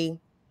day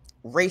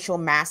racial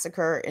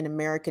massacre in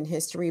American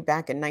history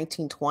back in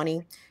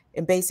 1920.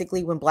 And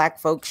basically, when Black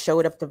folks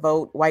showed up to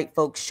vote, white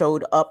folks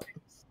showed up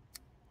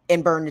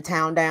and burned the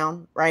town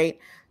down, right?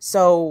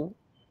 So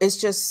it's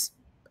just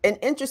an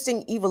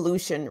interesting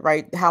evolution,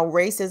 right? How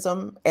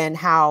racism and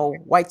how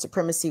white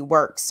supremacy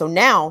works. So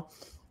now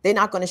they're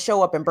not going to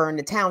show up and burn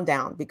the town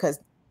down because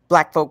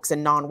Black folks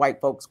and non-white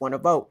folks want to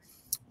vote.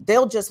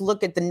 They'll just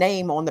look at the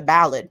name on the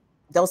ballot.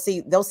 They'll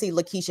see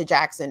Lakeisha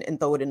Jackson and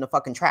throw it in the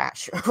fucking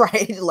trash,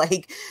 right?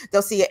 Like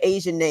they'll see an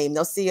Asian name,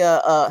 they'll see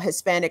a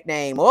Hispanic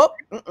name. Oh,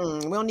 we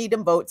don't need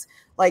them votes.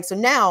 Like, so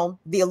now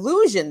the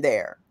illusion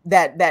there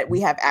that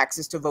we have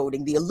access to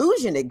voting, the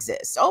illusion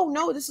exists. Oh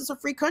no, this is a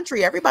free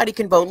country. Everybody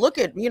can vote. Look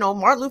at,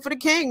 Martin Luther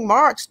King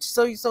marched.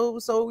 So,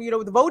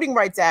 the Voting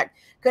Rights Act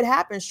could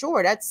happen.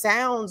 Sure, that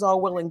sounds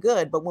all well and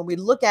good. But when we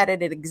look at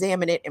it and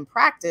examine it in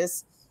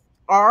practice,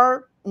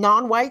 are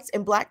non-whites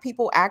and Black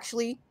people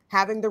actually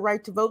having the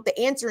right to vote? The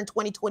answer in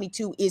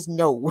 2022 is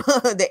no.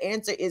 The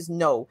answer is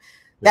no.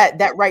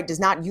 That right does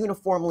not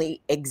uniformly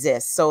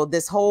exist. So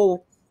this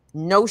whole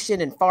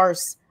notion and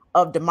farce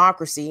of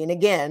democracy, and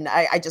again,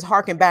 I just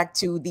harken back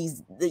to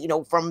these,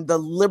 from the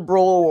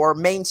liberal or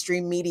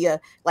mainstream media,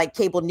 like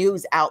cable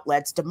news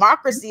outlets,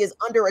 democracy is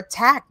under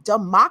attack.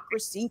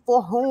 Democracy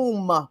for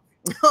whom?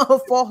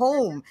 For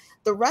whom?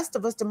 The rest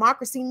of us,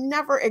 democracy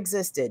never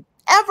existed,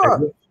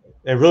 ever.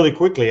 And really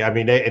quickly, I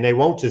mean, they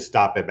won't just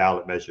stop at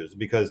ballot measures,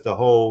 because the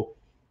whole,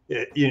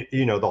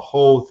 the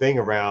whole thing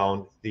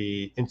around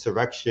the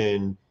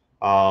insurrection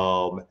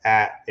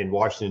in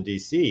Washington,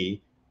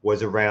 D.C.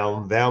 was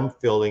around them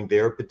feeling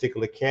their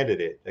particular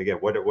candidate. Again,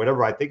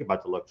 whatever I think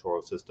about the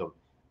electoral system,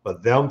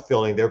 but them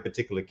feeling their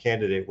particular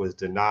candidate was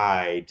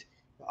denied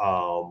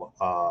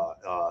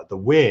the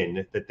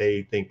win that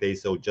they think they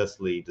so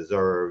justly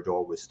deserved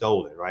or was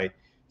stolen, right?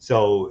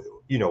 So,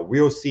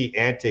 we'll see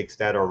antics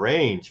that are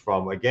range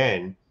from,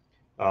 again,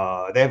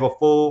 they have a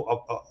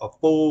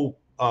full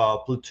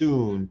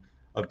platoon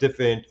of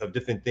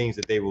different things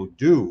that they will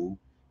do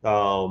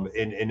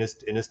in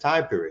this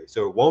time period.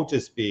 So it won't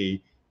just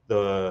be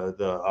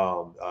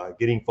the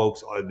getting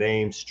folks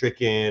names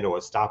stricken or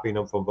stopping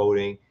them from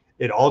voting.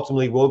 It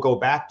ultimately will go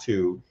back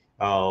to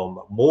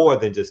more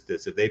than just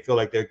this. If they feel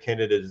like their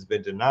candidate has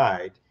been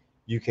denied,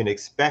 you can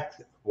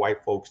expect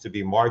white folks to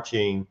be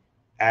marching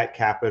at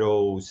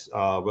capitals,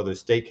 whether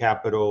state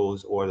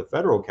capitals or the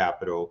federal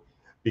capitol,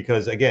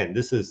 because again,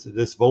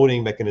 this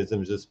voting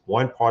mechanism is just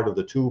one part of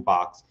the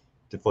toolbox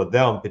for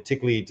them,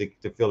 particularly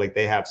to feel like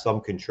they have some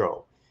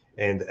control.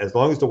 And as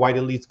long as the white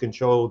elites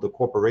control the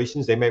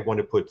corporations, they might want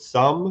to put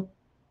some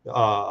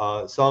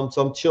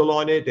chill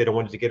on it. They don't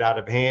want it to get out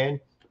of hand,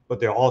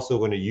 but they're also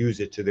going to use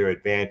it to their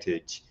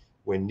advantage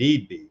when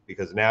need be,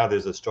 because now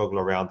there's a struggle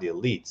around the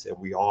elites, and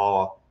we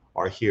all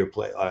are here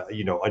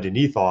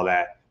underneath all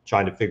that,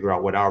 trying to figure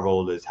out what our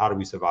role is. How do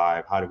we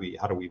survive? How do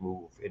we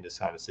move in this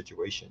kind of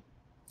situation?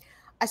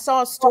 I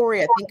saw a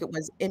story, I think it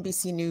was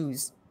NBC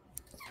News.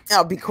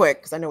 I'll be quick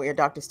because I know your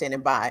doctor's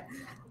standing by.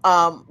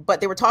 But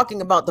they were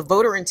talking about the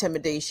voter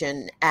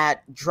intimidation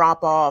at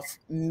drop-off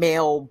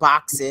mail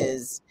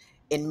boxes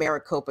in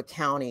Maricopa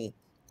County,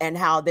 and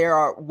how there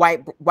are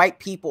white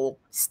people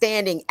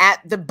standing at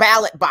the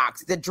ballot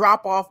box, the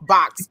drop-off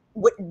box,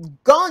 with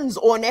guns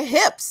on their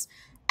hips,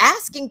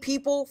 asking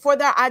people for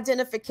their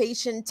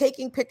identification,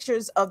 taking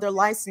pictures of their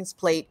license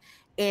plate.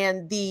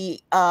 And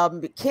the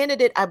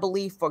candidate, I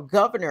believe, for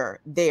governor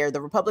there,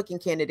 the Republican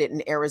candidate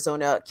in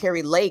Arizona,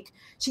 Carrie Lake,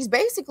 she's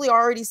basically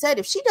already said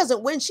if she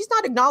doesn't win, she's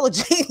not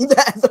acknowledging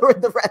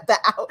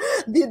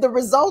the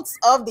results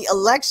of the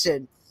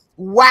election.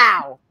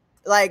 Wow.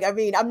 Like, I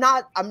mean, I'm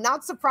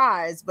not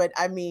surprised, but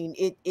I mean,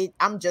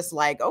 I'm just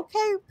like,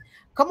 okay,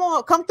 come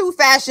on, come through,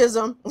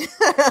 fascism.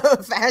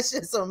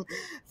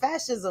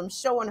 fascism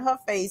showing her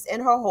face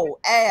and her whole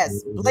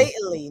ass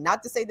blatantly.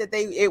 Not to say that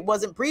it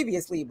wasn't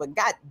previously, but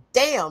god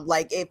damn,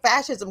 like if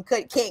fascism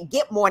can't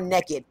get more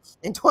naked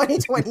in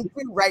 2022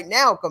 right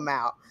now, come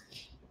out.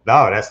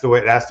 No, that's the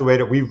way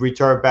that we've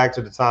returned back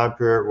to the time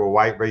period where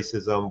white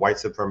racism, white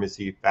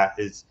supremacy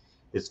is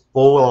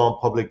full on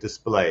public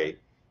display.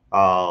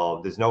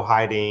 There's no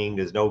hiding,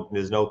 there's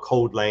no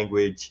code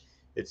language.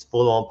 It's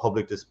full on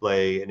public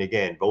display. And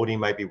again, voting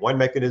might be one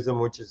mechanism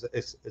which is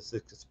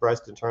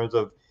expressed in terms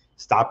of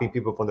stopping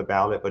people from the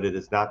ballot, but it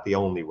is not the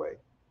only way.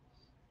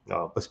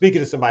 But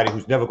speaking to somebody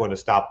who's never going to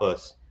stop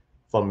us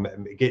from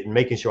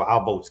making sure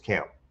our votes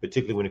count,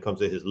 particularly when it comes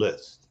to his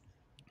list,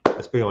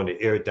 let's be on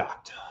the Ear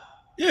Doctor.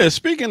 Yeah,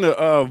 speaking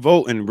of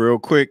voting real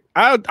quick,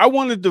 I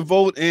wanted to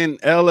vote in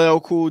LL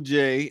Cool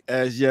J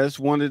as, yes,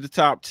 one of the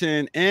top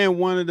 10 and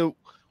one of the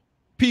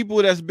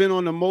people that's been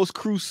on the most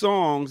crew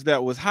songs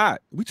that was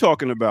hot. We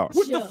talking about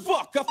what the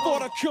fuck? I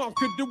thought I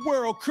conquered the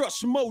world,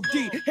 crush Mo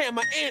D,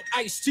 Hammer, and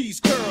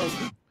Ice-T's girls.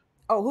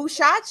 Oh, who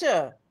shot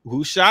you?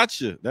 Who shot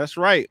you? That's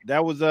right.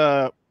 That was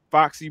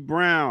Foxy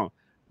Brown,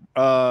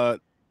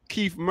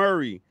 Keith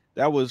Murray.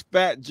 That was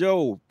Fat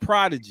Joe,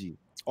 Prodigy.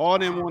 All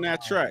them on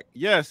that track.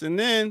 Yes, and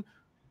then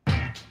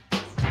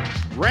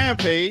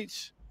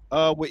Rampage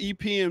with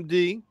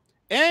EPMD,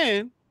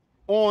 and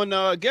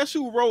on guess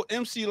who wrote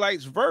MC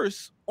Lyte's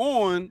verse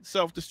on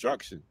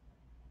Self-Destruction?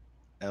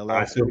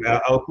 I assume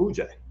LL Cool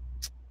J.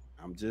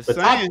 I'm just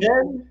saying.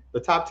 The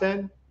top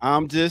 10?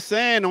 I'm just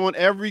saying, on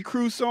every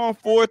crew song,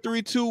 4,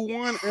 3, 2,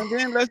 1, and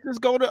then let's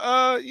just go to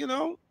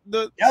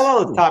the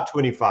LL top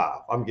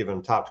 25. I'm giving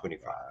him top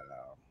 25.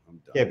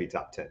 Can't be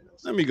top 10.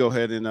 Let me go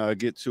ahead and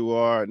get to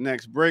our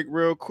next break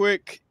real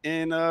quick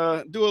and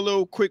do a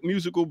little quick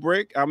musical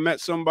break. I met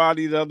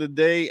somebody the other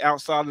day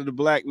outside of the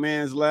Black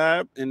Man's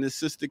Lab, and the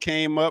sister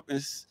came up and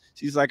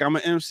she's like, I'm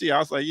an MC. I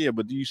was like, yeah,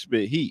 but do you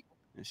spit heat?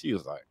 And she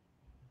was like,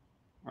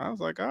 I was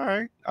like, all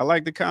right. I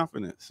like the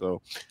confidence.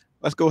 So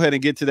let's go ahead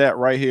and get to that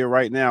right here,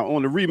 right now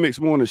on the Remix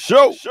Morning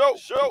Show.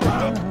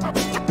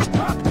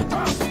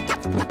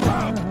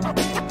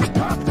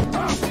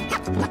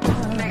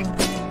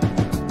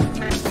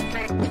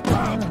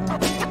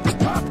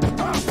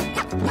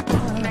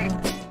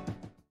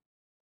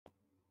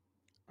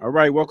 All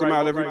right, welcome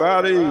out,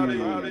 everybody.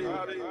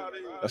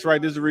 That's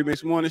right, this is the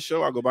Remix Morning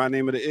Show. I go by the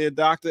name of the Ear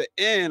Doctor,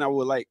 and I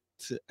would like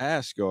to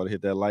ask y'all to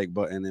hit that like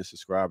button and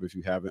subscribe if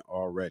you haven't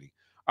already.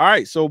 All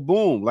right, so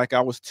boom, like I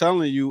was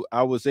telling you,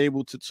 I was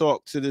able to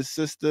talk to this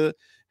sister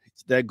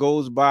that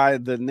goes by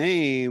the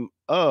name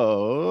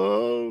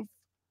of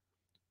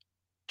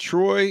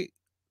Troy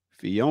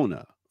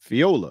Fiola.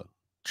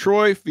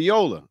 Troy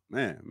Fiola.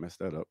 Man, messed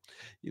that up.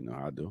 You know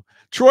how I do.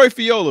 Troy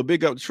Fiola.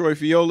 Big up to Troy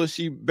Fiola.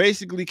 She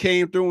basically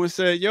came through and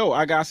said, yo,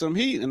 I got some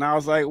heat. And I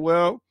was like,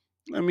 well,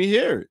 let me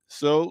hear it.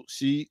 So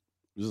she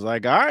was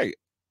like, all right,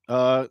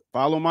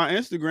 follow my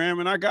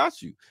Instagram and I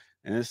got you.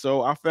 And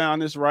so I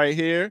found this right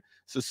here.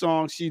 It's a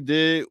song she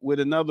did with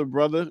another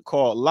brother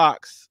called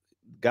Locks.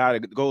 Guy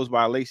that goes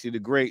by Lacey the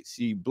Great.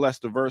 She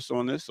blessed the verse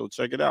on this. So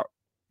check it out.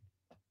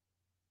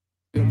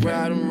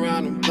 Riding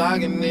around the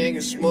block and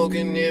niggas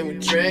smoking and we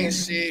drinking.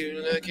 See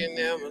you looking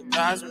at my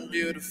eyes, I'm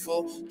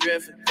beautiful.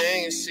 Different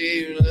thing and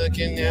see you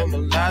looking at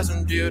my eyes,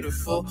 I'm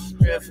beautiful.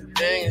 Different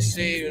thing and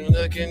see you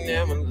looking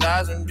at my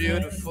eyes, I'm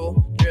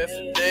beautiful.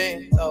 Different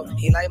thing. So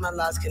he like my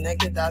lies,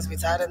 connected dots, we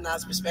tied in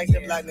knots,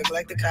 perspective like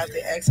neglect the cops,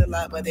 they ask a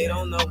lot, but they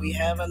don't know we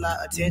have a lot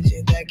of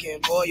attention that can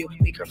bore you.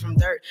 We come from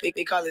dirt,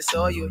 we call it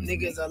soil.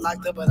 Niggas are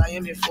locked up, but I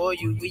am here for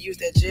you. We use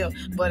that jail,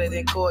 but it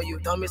didn't call you.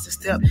 Don't miss a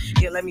step.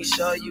 Here, let me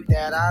show you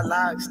that I lie.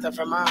 Stuff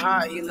from my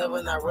heart, he love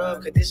when I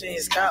rub, condition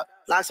his scalp.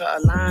 Locks are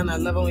aligned, I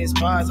love on his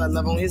parts, I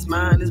love on his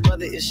mind. His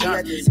brother is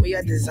sharp, we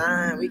are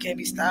design, we can't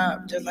be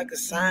stopped, just like a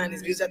sign.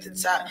 His views at the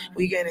top,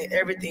 we getting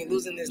everything,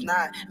 losing is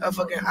not a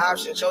fucking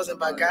option. Chosen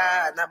by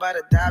God, not by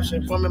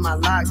adoption. Forming my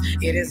locks,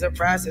 it is a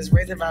process,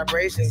 raising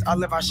vibrations.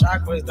 All of our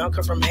chakras don't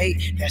come from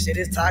hate, that shit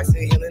is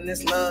toxic. Healing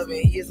is love,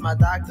 and he is my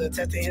doctor,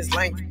 testing his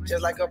length,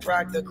 just like a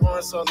proctor.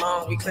 Going so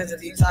long, we cleanse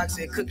the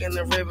toxic, cooking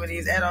the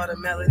remedies, add all the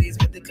melodies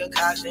with the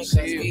concoction.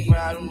 See you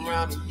riding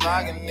around the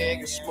block and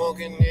niggas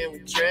smoking and we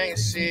drinking.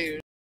 See you.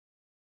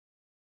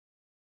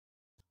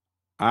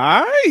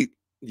 All right.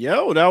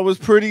 Yo, that was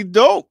pretty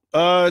dope.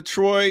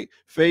 Troy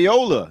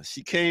Fiola.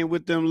 She came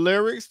with them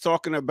lyrics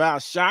talking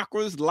about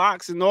chakras,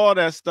 locks, and all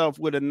that stuff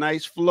with a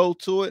nice flow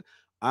to it.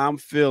 I'm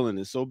feeling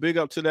it. So big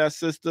up to that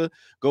sister.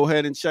 Go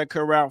ahead and check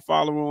her out.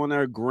 Follow her on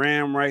her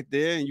gram right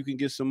there, and you can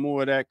get some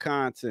more of that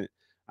content.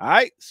 All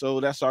right. So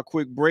that's our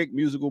quick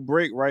musical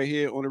break right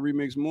here on the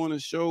Remix Morning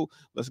Show.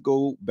 Let's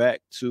go back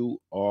to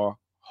our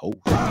host.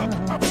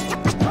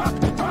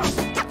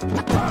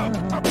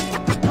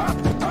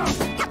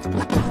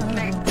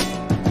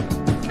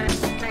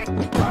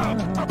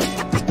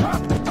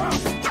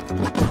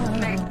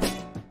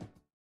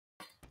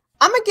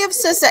 I'm gonna give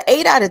sis an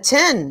 8 out of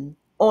 10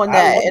 on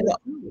that.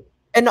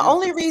 And the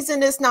only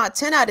reason it's not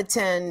 10 out of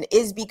 10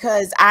 is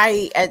because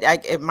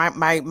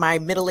my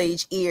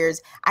middle-aged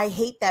ears, I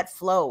hate that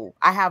flow.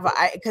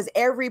 Because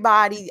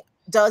everybody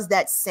does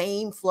that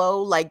same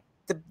flow, like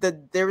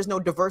there is no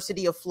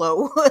diversity of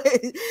flow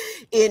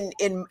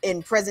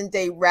in present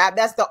day rap.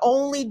 That's the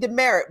only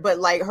demerit. But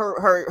like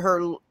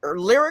her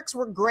lyrics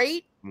were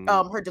great.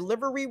 Her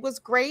delivery was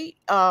great.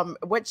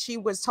 What she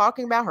was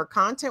talking about, her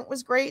content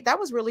was great. That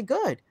was really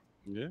good.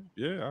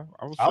 Yeah.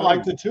 I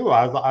liked it too.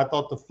 I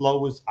thought the flow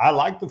was. I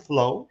liked the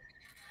flow.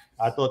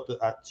 I thought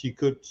that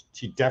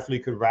she definitely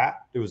could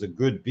rap. There was a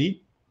good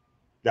beat.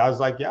 I was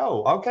like,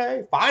 yo,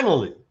 okay,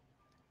 finally,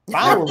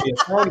 it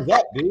turns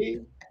up, B.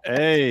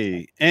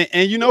 Hey,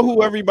 and you know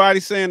who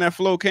everybody's saying that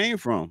flow came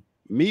from?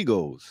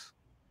 Migos.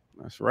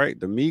 That's right.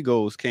 The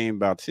Migos came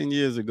about 10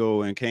 years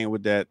ago and came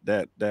with that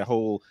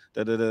whole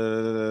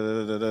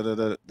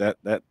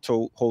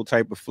whole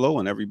type of flow,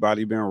 and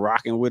everybody been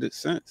rocking with it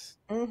since.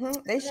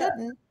 They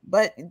shouldn't,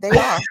 but they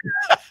are.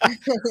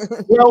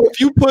 Well, if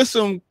you put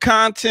some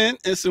content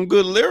and some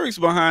good lyrics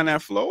behind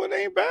that flow, it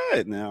ain't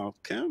bad now,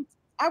 Kim.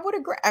 I would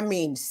agree. I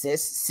mean,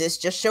 sis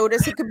just showed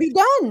us it could be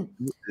done.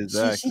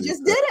 Exactly. She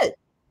just did it.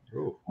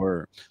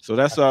 Word. So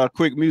that's a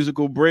quick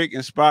musical break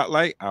and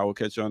spotlight. I will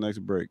catch y'all next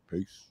break.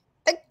 Peace.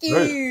 Thank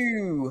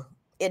you.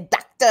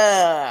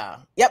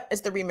 Doctor. Yep,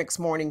 it's the Remix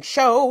Morning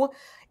Show.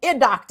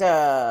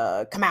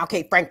 Doctor Kamau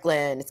K.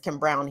 Franklin. It's Kim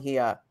Brown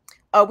here.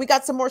 We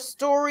got some more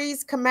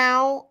stories,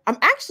 Kamau. I'm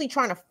actually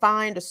trying to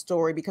find a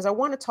story because I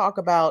want to talk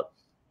about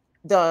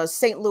the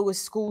St. Louis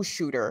school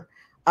shooter.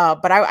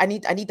 But I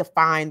need to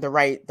find the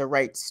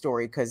right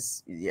story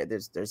because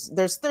there's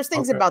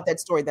things about that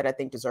story that I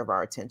think deserve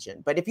our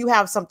attention. But if you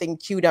have something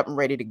queued up and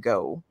ready to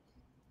go,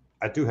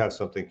 I do have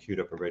something queued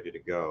up and ready to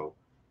go.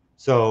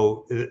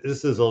 So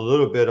this is a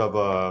little bit of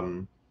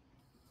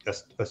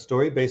a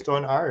story based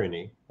on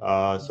irony.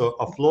 So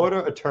a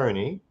Florida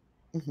attorney.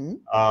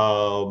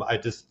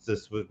 This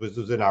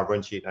was in our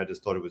run sheet, and I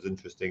just thought it was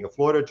interesting. A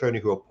Florida attorney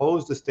who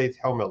opposed the state's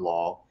helmet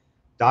law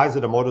dies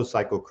in a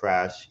motorcycle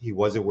crash. He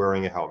wasn't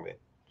wearing a helmet.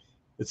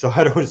 And so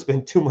I don't want to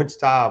spend too much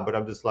time, but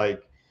I'm just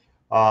like,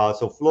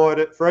 so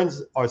Florida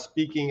friends are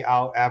speaking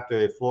out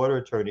after a Florida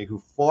attorney who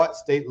fought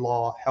state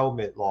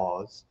helmet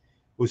laws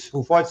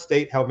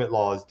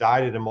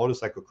died in a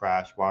motorcycle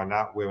crash while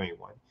not wearing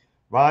one.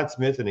 Ron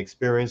Smith, an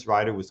experienced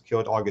rider, was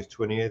killed August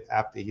 20th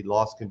after he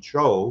lost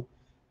control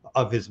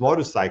of his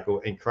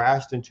motorcycle and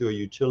crashed into a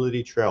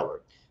utility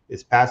trailer.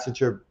 His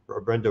passenger,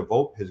 Brenda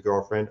Vogt, his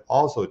girlfriend,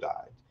 also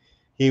died.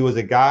 He was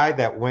a guy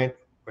that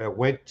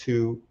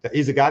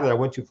he's a guy that I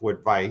went to for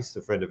advice,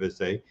 a friend of his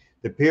say.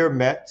 The pair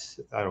met.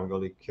 I don't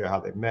really care how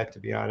they met, to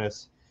be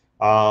honest.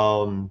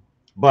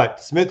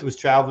 But Smith was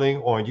traveling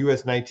on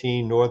US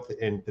 19 north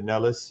in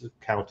Pinellas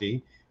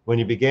County when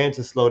he began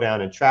to slow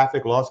down in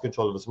traffic, lost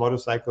control of his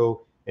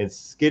motorcycle, and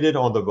skidded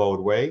on the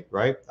roadway,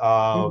 right?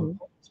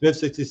 Smith,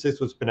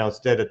 66, was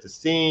pronounced dead at the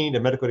scene. The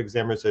medical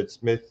examiner said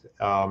Smith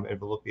and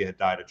Volpe had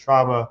died of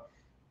trauma.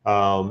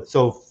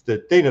 So the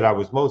thing that I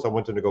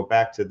wanted to go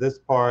back to this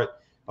part.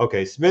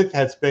 Okay, Smith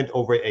had spent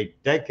over a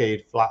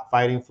decade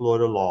fighting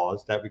Florida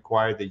laws that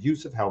required the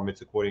use of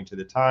helmets, according to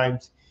the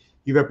Times.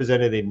 He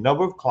represented a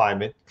number of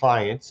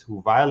clients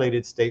who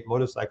violated state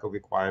motorcycle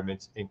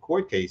requirements in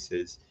court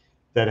cases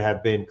that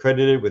have been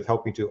credited with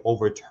helping to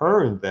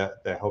overturn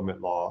the helmet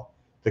law.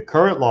 The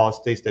current law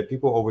states that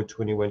people over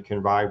 21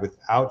 can ride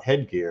without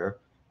headgear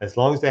as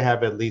long as they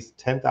have at least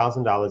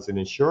 $10,000 in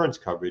insurance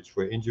coverage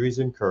for injuries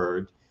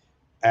incurred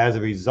as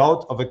a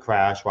result of a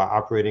crash while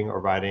operating or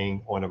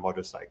riding on a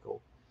motorcycle.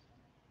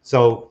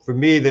 So for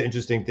me, the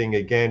interesting thing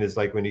again is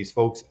like when these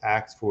folks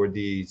ask for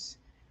these,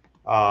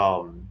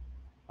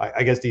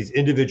 I guess these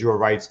individual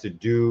rights to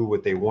do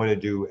what they want to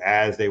do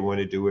as they want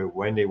to do it,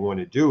 when they want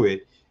to do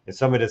it. And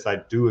some of this I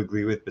do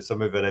agree with, but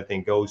some of it I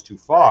think goes too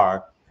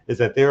far, is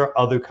that there are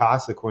other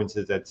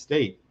consequences at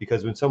stake.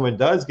 Because when someone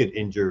does get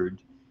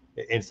injured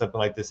in something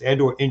like this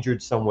and or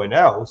injured someone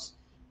else,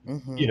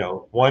 you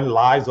know, one,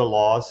 lives are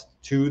lost.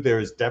 Two,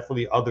 there's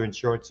definitely other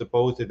insurance.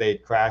 Suppose that they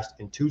had crashed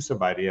into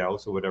somebody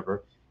else or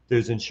whatever.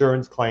 There's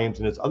insurance claims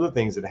and there's other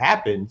things that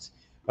happens.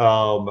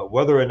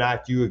 Whether or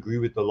not you agree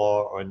with the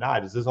law or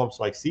not, this is almost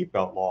like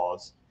seatbelt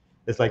laws.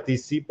 It's like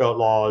these seatbelt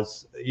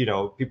laws, you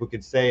know, people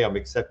can say I'm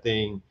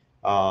accepting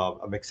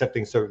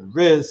certain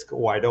risk,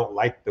 or I don't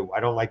like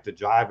to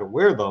drive and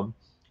wear them,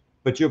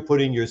 but you're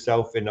putting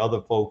yourself and other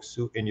folks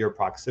who in your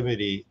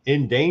proximity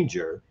in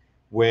danger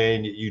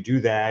when you do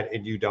that,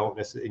 and you don't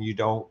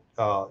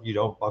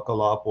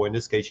buckle up, or in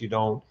this case you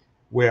don't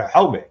wear a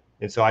helmet.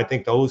 And so I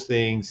think those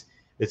things,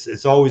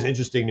 it's always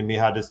interesting to me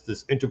how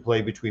this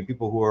interplay between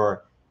people who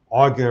are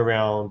arguing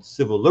around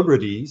civil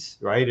liberties,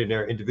 right, and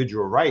their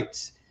individual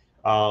rights,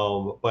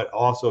 but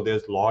also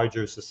there's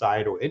larger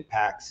societal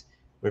impacts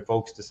when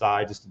folks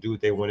decide just to do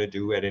what they want to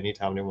do at any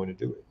time they want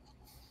to do it.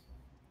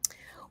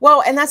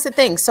 Well, and that's the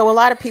thing. So a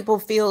lot of people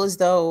feel as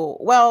though,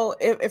 well,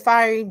 if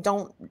I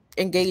don't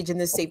engage in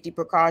this safety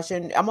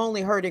precaution, I'm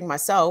only hurting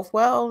myself.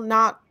 Well,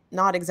 not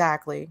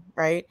exactly,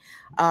 right?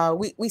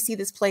 We see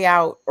this play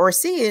out, or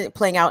see it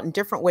playing out in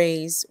different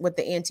ways with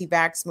the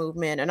anti-vax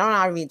movement. And I'm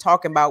not even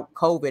talking about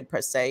COVID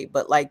per se,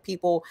 but like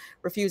people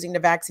refusing to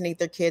vaccinate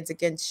their kids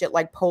against shit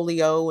like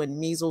polio and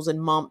measles and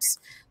mumps,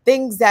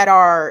 things that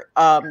are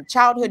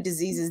childhood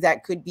diseases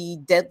that could be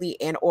deadly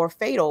and or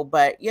fatal.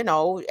 But you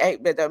know,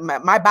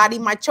 my body,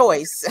 my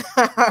choice,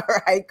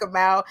 right,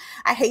 Kamau?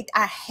 I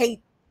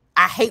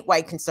hate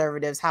white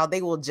conservatives, how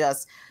they will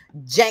just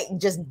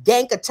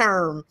gank a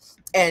term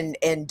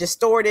and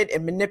distort it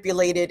and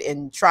manipulate it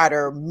and try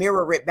to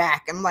mirror it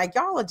back. I'm like,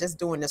 y'all are just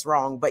doing this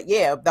wrong. But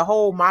yeah, the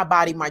whole my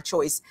body, my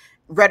choice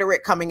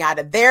rhetoric coming out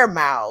of their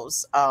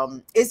mouths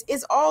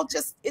is all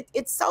just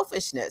it's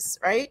selfishness,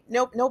 right?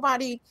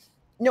 Nobody,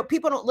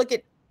 people don't look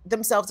at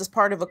themselves as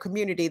part of a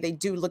community. They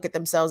do look at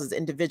themselves as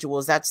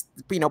individuals. That's,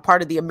 you know,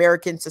 part of the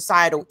American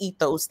societal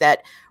ethos,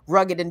 that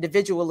rugged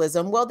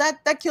individualism. Well,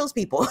 that kills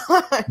people.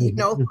 You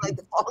know, like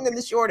the long and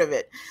the short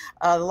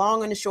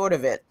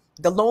of it.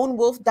 The lone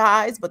wolf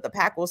dies, but the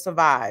pack will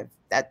survive.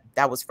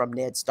 That was from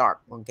Ned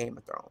Stark on Game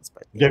of Thrones.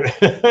 But yeah,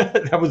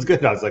 that was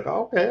good. I was like,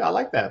 oh, okay, I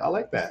like that.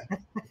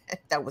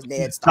 That was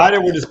Ned Stark. I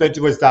didn't want to spend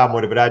too much time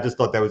on it, but I just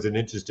thought that was an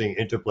interesting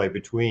interplay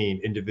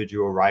between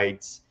individual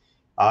rights,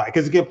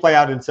 because it can play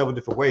out in several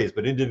different ways,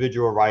 but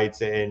individual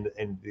rights and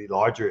the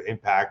larger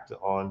impact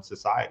on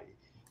society.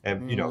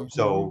 And you know,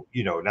 so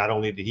you know, not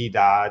only did he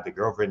die, the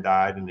girlfriend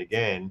died, and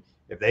again,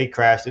 if they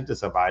crashed into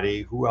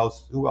somebody, who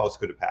else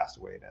could have passed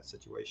away in that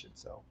situation?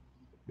 So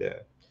yeah.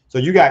 So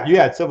you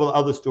had several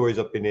other stories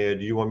up in there.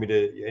 Do you want me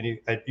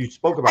to? You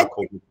spoke about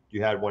COVID.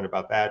 You had one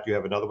about that. Do you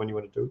have another one you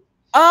want to do?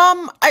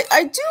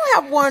 I do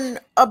have one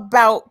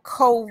about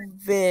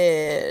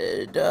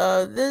COVID.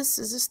 Is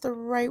this the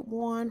right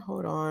one?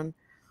 Hold on.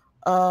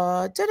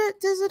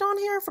 Is it on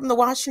here from the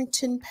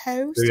Washington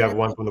Post? Do you have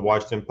one from the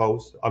Washington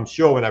Post? I'm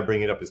sure when I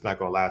bring it up, it's not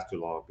going to last too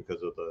long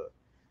because of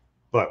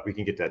but we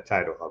can get that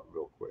title up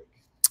real quick.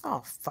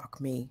 Oh, fuck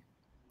me.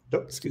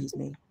 Nope. Excuse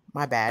me.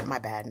 My bad.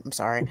 I'm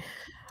sorry.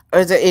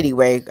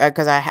 Anyway,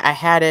 because I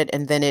had it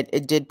and then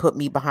it did put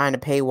me behind a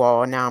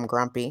paywall and now I'm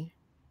grumpy.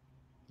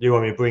 You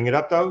want me to bring it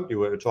up though? You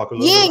want to talk a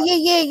little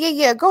bit?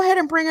 Yeah. Go ahead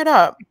and bring it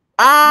up.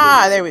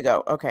 There we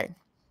go. Okay.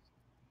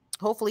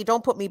 Hopefully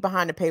don't put me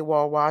behind a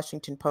paywall,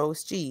 Washington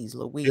Post. Jeez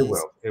Louise.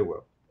 It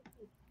will.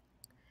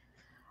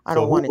 I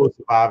don't want to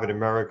survive in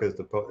America,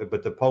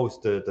 but the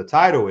Post, the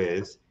title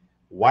is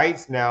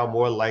 "Whites Now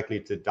More Likely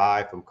to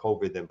Die from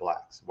COVID Than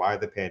Blacks. Why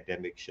the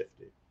Pandemic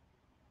Shifted."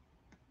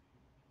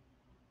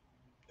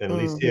 And at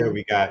least here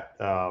we got,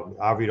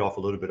 I'll read off a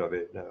little bit of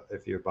it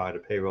if you're behind a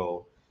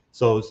paywall.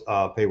 So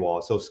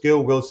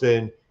Skil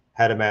Wilson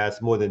had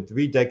amassed more than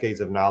 3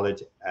 decades of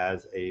knowledge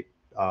as a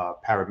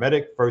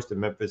paramedic, first in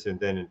Memphis and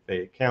then in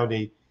Fayette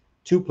County,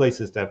 2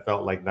 places that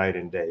felt like night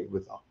and day.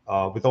 With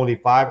only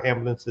 5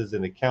 ambulances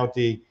in the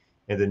county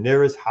and the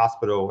nearest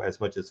hospital as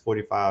much as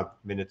 45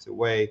 minutes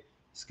away,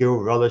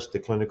 Skil relished the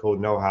clinical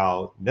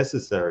know-how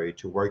necessary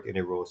to work in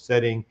a rural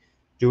setting,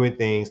 doing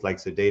things like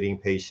sedating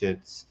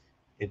patients,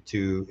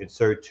 to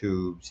insert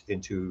tubes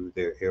into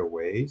their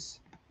airways.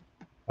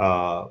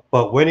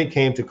 But when it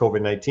came to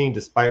COVID-19,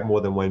 despite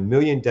more than 1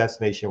 million deaths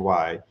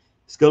nationwide,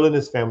 Skil and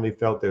his family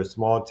felt their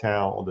small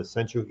town on the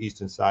central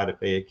eastern side of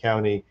Fayette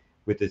County,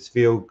 with its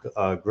field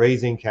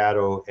grazing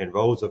cattle and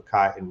rows of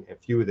cotton and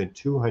fewer than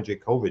 200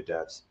 COVID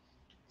deaths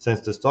since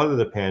the start of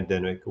the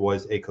pandemic,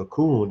 was a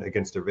cocoon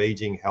against the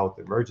raging health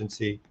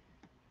emergency.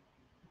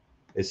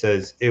 It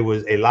says it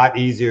was a lot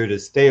easier to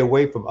stay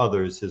away from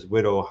others, his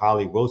widow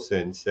Holly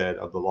Wilson said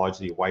of the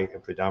largely white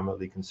and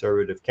predominantly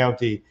conservative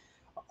county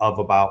of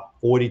about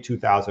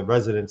 42,000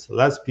 residents.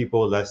 Less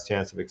people, less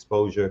chance of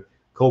exposure.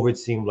 COVID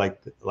seemed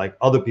like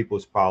other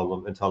people's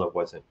problem until it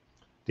wasn't.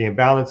 The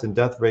imbalance in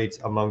death rates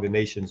among the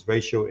nation's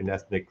racial and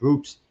ethnic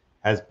groups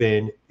has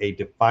been a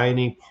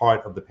defining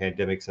part of the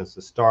pandemic since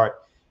the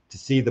start. To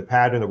see the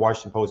pattern, the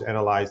Washington Post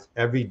analyzed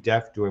every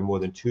death during more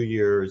than 2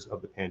 years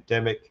of the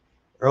pandemic.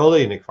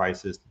 Early in the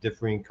crisis, the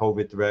differing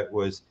COVID threat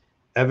was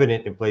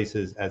evident in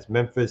places as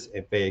Memphis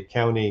and Fayette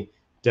County.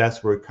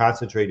 Deaths were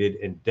concentrated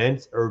in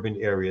dense urban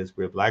areas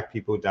where Black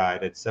people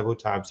died at several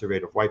times the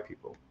rate of white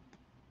people.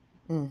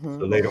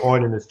 So later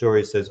on in the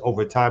story, it says,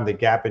 over time, the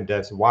gap in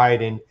deaths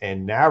widened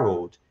and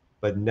narrowed,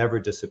 but never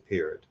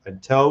disappeared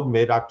until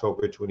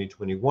mid-October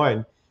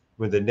 2021,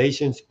 when the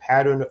nation's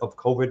pattern of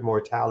COVID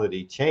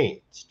mortality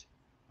changed.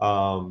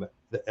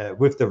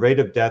 With the rate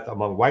of death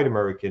among white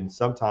Americans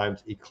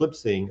sometimes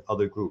eclipsing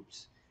other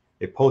groups.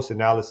 A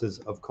post-analysis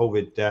of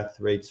COVID death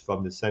rates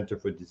from the Center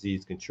for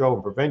Disease Control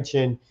and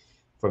Prevention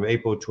from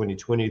April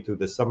 2020 through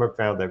the summer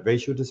found that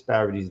racial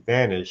disparities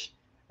vanished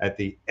at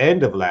the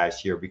end of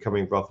last year,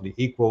 becoming roughly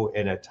equal,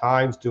 and at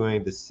times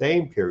during the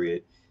same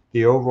period,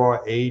 the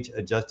overall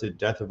age-adjusted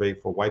death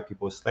rate for white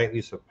people slightly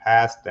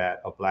surpassed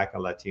that of Black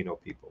and Latino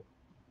people.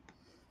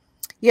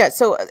 Yeah,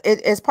 so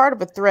as part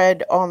of a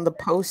thread on the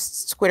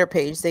Post's Twitter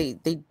page, they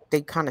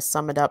kind of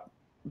sum it up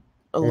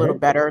a little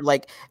better.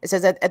 Like it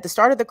says that at the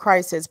start of the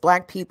crisis,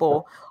 Black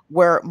people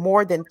were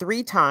more than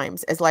 3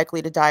 times as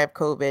likely to die of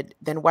COVID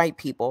than white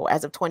people.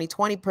 As of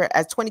 2020,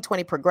 as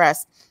 2020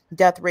 progressed,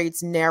 death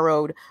rates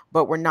narrowed,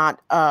 but were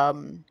not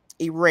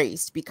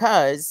erased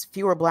because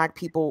fewer Black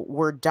people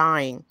were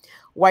dying.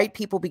 White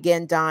people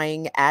began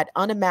dying at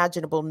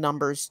unimaginable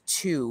numbers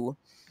too.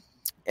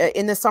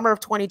 In the summer of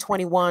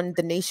 2021,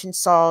 the nation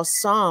saw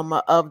some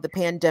of the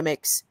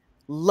pandemic's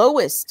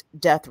lowest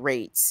death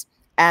rates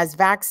as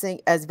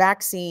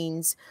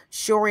vaccines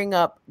shoring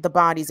up the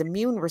body's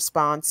immune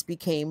response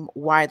became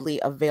widely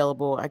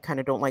available. I kind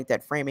of don't like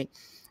that framing.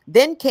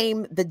 Then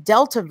came the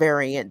Delta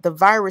variant. The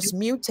virus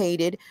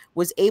mutated,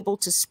 was able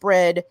to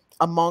spread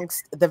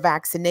amongst the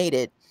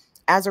vaccinated.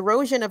 As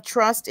erosion of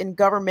trust in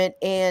government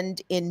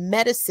and in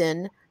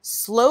medicine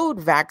slowed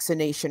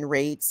vaccination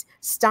rates,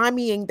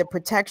 stymieing the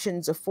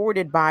protections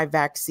afforded by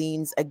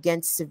vaccines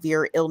against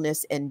severe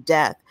illness and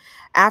death.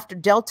 After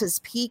Delta's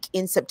peak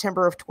in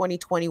September of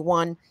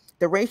 2021,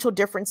 the racial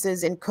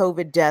differences in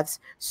COVID deaths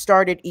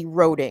started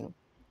eroding.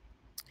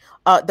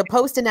 The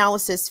Post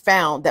analysis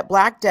found that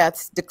Black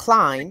deaths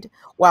declined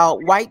while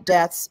white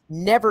deaths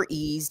never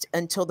eased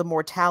until the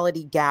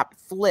mortality gap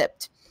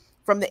flipped.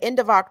 From the end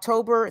of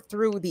October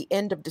through the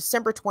end of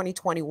December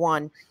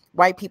 2021,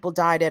 white people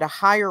died at a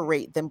higher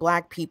rate than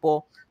Black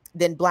people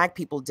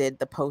did,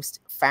 the Post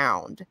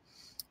found.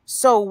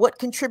 So what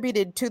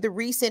contributed to the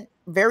recent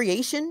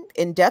variation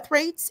in death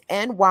rates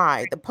and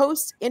why? The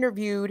Post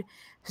interviewed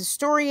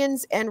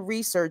historians and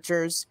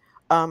researchers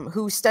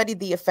who studied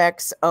the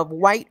effects of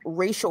white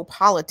racial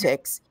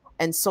politics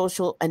and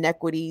social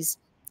inequities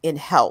in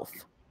health.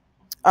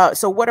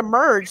 So what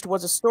emerged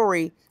was a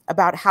story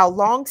about how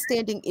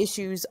long-standing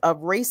issues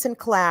of race and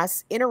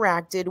class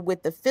interacted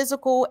with the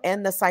physical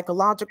and the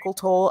psychological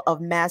toll of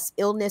mass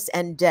illness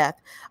and death,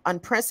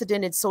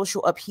 unprecedented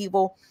social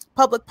upheaval,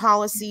 public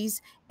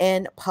policies,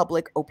 and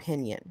public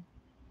opinion.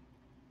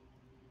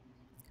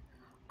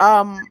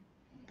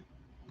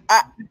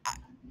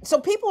 So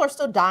people are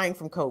still dying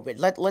from COVID.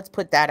 Let's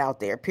put that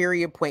out there,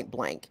 period, point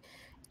blank.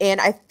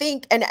 And I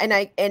think, and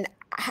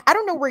I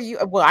don't know where you,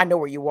 well, I know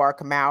where you are,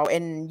 Kamau,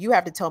 and you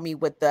have to tell me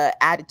what the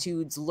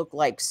attitudes look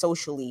like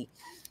socially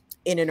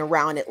in and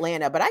around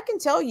Atlanta. But I can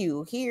tell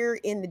you here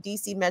in the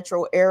DC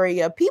metro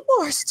area, people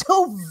are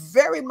still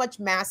very much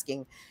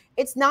masking.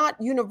 It's not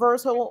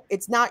universal.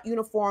 It's not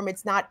uniform.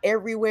 It's not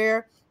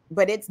everywhere,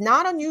 but it's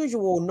not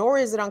unusual, nor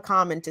is it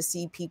uncommon to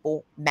see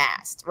people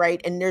masked, right?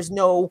 And there's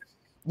no,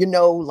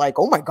 like,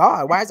 oh my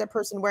God, why is that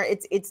person wearing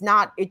it's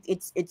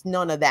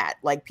none of that.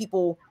 Like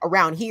people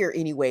around here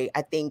anyway,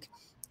 I think,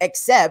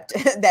 except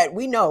that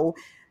we know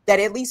that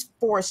at least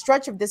for a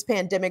stretch of this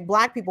pandemic,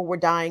 Black people were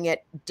dying at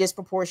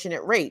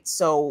disproportionate rates.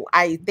 So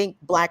I think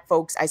Black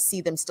folks, I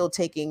see them still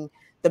taking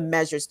the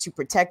measures to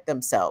protect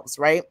themselves,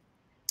 right?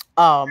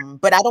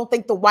 But I don't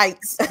think the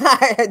whites,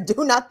 I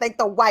do not think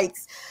the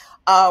whites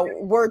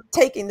were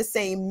taking the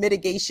same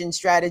mitigation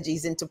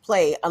strategies into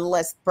play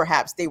unless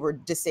perhaps they were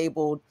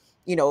disabled,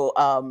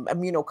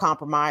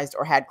 immunocompromised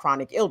or had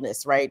chronic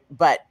illness, right?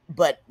 But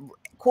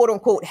quote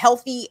unquote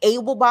healthy,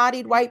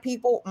 able-bodied white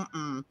people,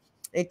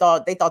 they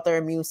thought their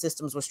immune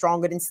systems were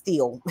stronger than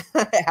steel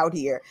out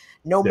here.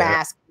 No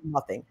mask,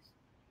 nothing.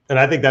 And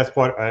I think that's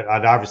part,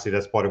 and obviously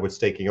that's part of what's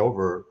taking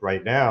over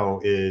right now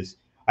is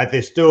I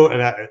think still,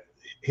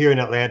 here in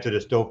Atlanta,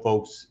 there's still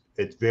folks,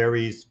 it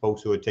varies,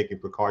 folks who are taking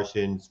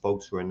precautions,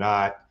 folks who are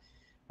not.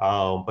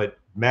 But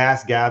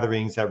mass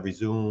gatherings have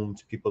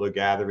resumed. People are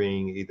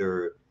gathering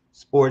either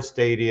sports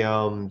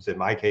stadiums, in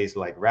my case,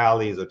 like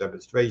rallies or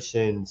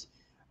demonstrations.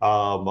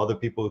 Other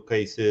people's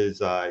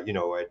cases, at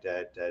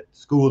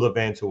school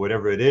events or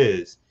whatever it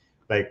is,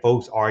 like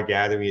folks are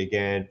gathering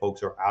again.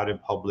 Folks are out in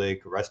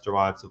public.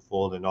 Restaurants are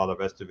full and all the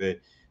rest of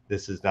it.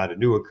 This is not a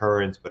new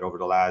occurrence, but over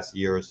the last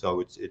year or so,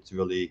 it's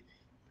really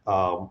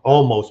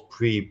almost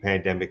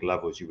pre-pandemic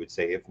levels, you would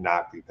say, if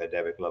not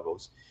pre-pandemic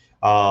levels.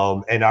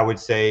 And I would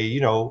say,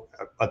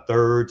 a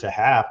third to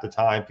half the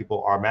time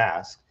people are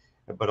masked,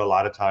 but a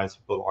lot of times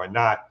people are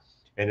not.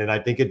 And then I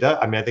think it does.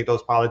 I mean, I think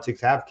those politics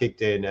have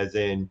kicked in, as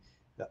in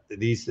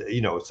these,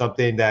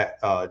 something that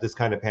this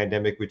kind of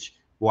pandemic, which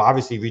will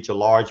obviously reach a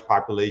large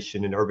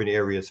population in urban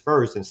areas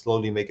first and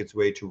slowly make its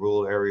way to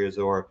rural areas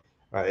or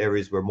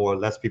areas where more or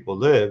less people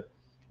live,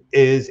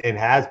 is and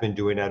has been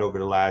doing that over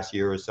the last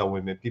year or so.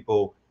 When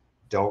people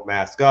don't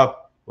mask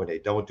up, when they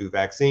don't do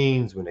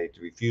vaccines, when they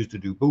refuse to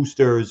do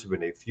boosters, when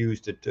they refuse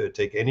to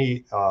take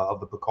any of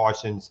the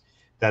precautions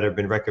that have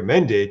been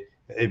recommended,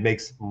 it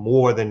makes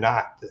more than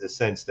not the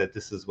sense that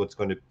this is what's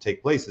going to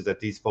take place, is that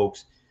these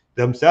folks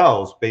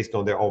themselves, based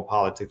on their own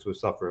politics, will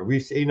suffer. And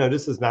we've seen,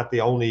 this is not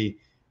the only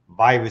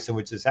virus in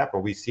which this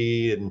happened. We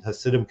see in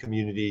Hasidim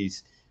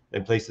communities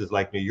in places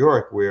like New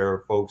York where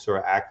folks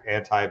are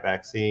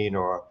anti-vaccine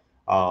or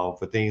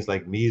for things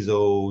like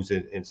measles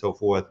and so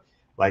forth.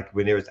 Like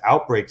when there's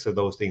outbreaks of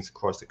those things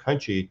across the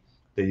country,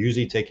 they're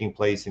usually taking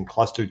place in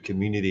clustered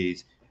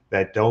communities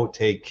that don't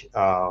take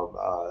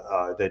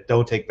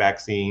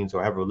vaccines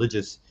or have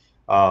religious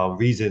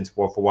reasons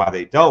for why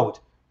they don't,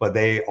 but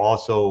they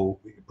also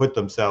put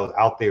themselves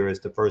out there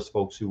as the first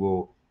folks who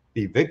will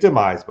be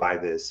victimized by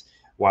this,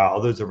 while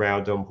others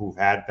around them who've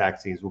had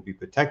vaccines will be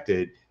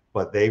protected,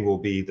 but they will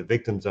be the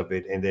victims of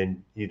it. And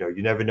then, you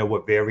never know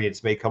what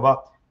variants may come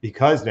up,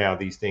 because now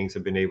these things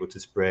have been able to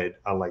spread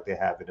unlike they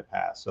have in the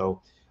past.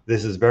 So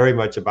this is very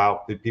much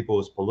about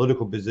people's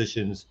political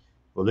positions,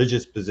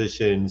 religious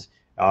positions,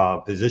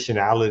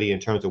 positionality in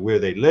terms of where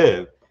they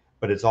live,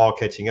 but it's all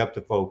catching up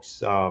to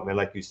folks. And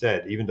like you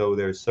said, even though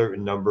there's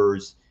certain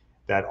numbers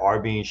that are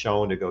being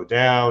shown to go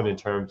down in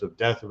terms of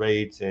death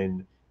rates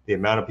and the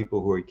amount of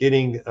people who are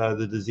getting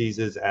the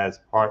diseases,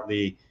 as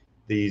partly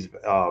these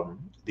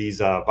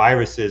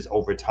viruses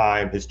over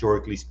time,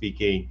 historically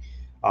speaking,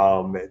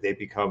 they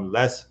become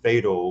less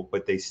fatal,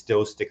 but they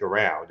still stick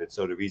around. And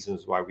so the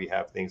reasons why we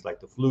have things like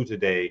the flu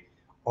today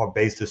are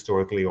based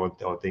historically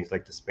on things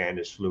like the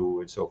Spanish flu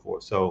and so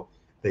forth. So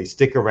they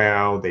stick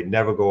around, they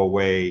never go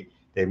away.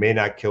 They may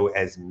not kill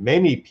as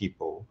many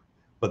people,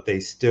 but they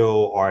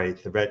still are a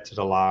threat to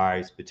the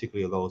lives,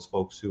 particularly of those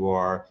folks who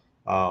are,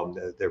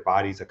 their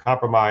bodies are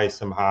compromised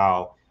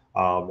somehow.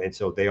 And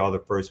so they are the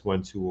first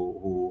ones who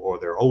or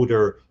they're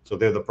older. So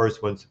they're the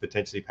first ones to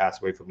potentially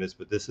pass away from this.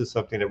 But this is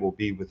something that will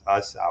be with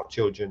us, our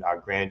children, our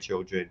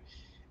grandchildren.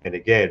 And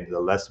again, the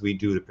less we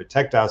do to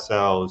protect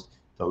ourselves,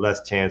 the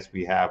less chance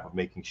we have of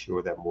making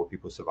sure that more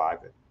people survive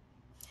it.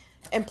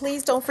 And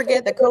please don't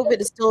forget that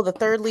COVID is still the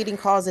third leading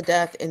cause of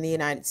death in the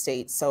United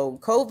States. So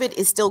COVID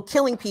is still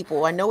killing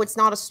people. I know it's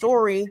not a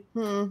story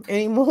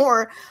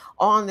anymore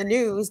on the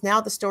news.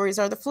 Now the stories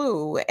are the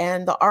flu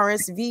and the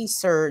RSV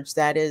surge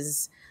that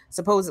is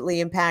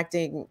supposedly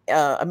impacting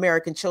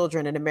American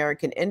children and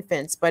American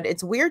infants. But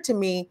it's weird to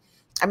me.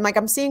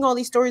 I'm seeing all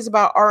these stories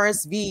about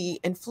RSV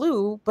and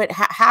flu, but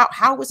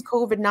how is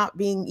COVID not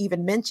being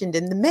even mentioned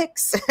in the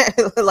mix?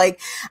 Like,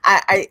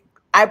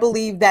 I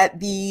believe that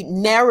the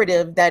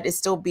narrative that is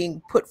still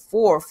being put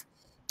forth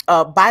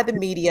by the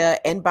media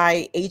and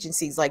by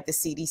agencies like the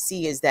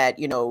CDC is that,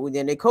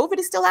 COVID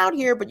is still out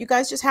here, but you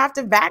guys just have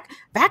to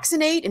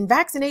vaccinate and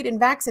vaccinate and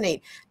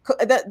vaccinate.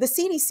 The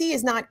CDC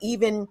is not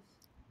even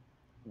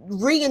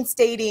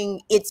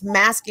reinstating its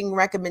masking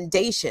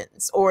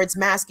recommendations or its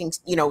masking,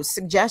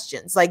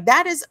 suggestions. Like,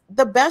 that is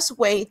the best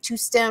way to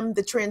stem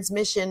the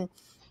transmission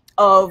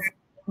of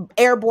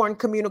airborne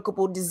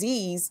communicable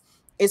disease,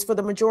 is for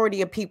the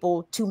majority of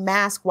people to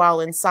mask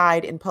while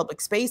inside in public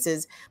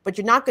spaces. But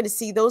you're not going to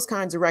see those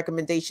kinds of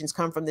recommendations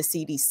come from the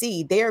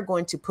CDC. They are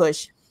going to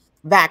push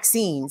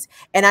vaccines.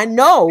 And I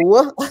know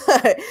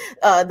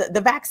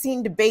the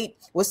vaccine debate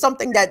was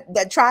something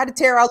that tried to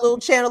tear our little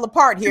channel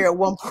apart here at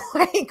one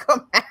point.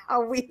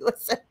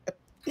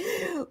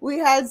 We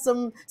had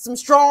some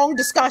strong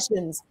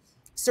discussions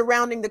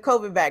surrounding the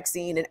COVID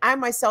vaccine. And I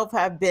myself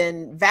have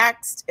been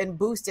vaxxed and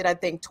boosted, I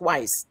think,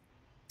 twice.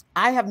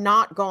 I have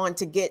not gone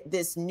to get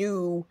this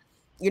new,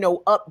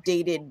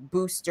 updated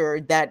booster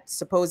that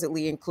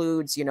supposedly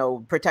includes,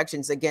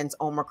 protections against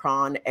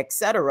Omicron,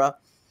 etc.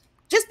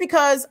 Just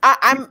because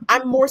I'm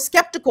more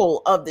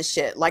skeptical of the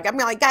shit. Like,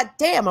 God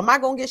damn, am I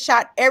gonna get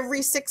shot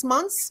every 6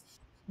 months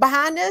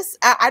behind this?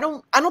 I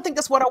don't think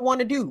that's what I want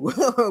to do.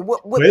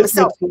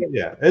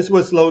 It's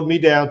what slowed me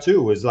down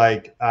too. Was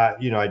like,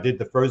 I did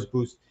the first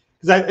boost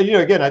because I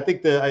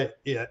think that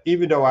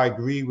even though I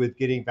agree with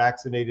getting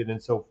vaccinated and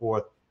so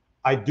forth,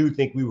 I do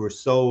think we were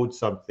sold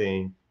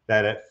something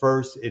that at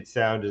first it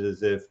sounded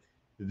as if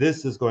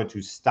this is going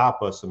to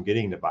stop us from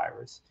getting the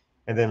virus.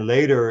 And then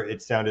later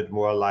it sounded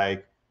more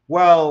like,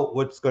 well,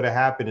 what's going to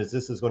happen is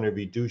this is going to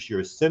reduce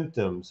your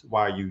symptoms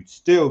while you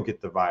still get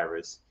the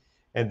virus.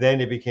 And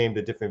then it became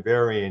the different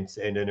variants.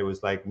 And then it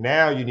was like,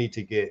 now you need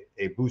to get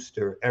a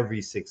booster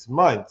every 6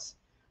 months.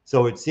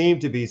 So it seemed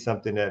to be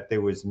something that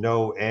there was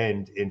no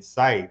end in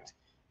sight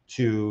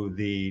to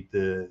the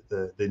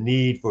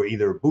need for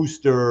either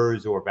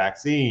boosters or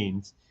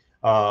vaccines,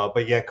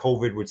 but yet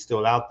COVID was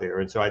still out there.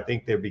 And so I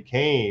think there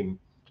became,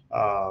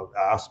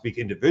 I'll speak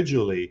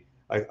individually,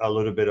 a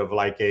little bit of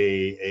like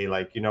I've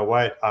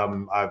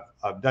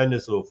done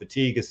this, little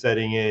fatigue is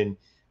setting in.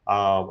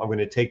 I'm going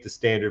to take the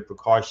standard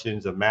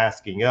precautions of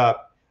masking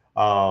up.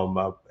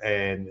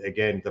 And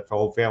again, the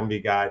whole family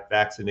got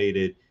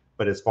vaccinated.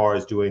 But as far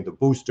as doing the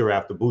booster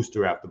after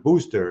booster after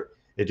booster,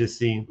 it just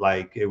seemed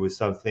like it was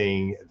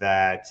something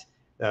that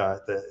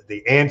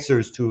the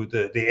answers to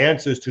the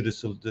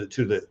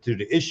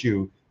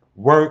issue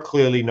weren't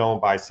clearly known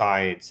by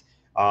science,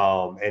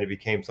 and it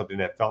became something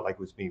that felt like it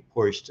was being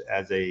pushed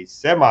as a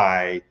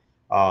semi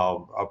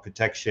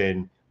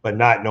protection, but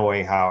not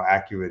knowing how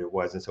accurate it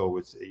was. And so it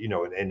was,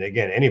 and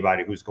again,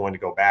 anybody who's going to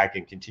go back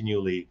and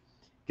continually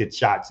get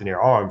shots in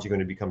their arms, you're going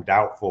to become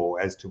doubtful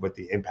as to what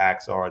the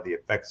impacts are, the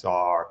effects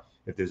are,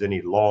 if there's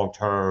any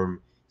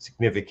long-term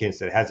significance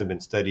that hasn't been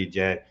studied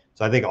yet.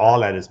 So I think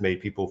all that has made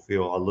people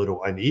feel a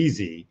little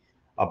uneasy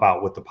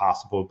about what the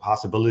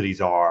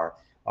possibilities are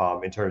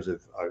in terms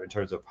of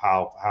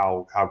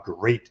how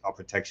great a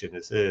protection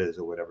this is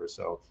or whatever.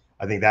 So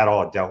I think that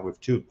all dealt with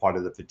too, part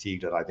of the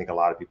fatigue that I think a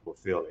lot of people are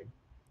feeling,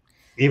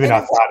 even And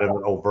outside of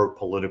an overt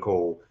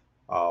political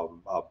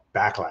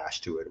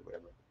backlash to it or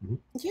whatever.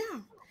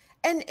 yeah.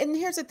 And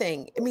here's the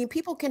thing. I mean,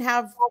 people can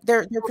have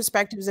their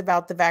perspectives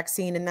about the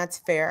vaccine, and that's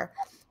fair.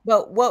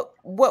 But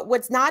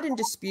what's not in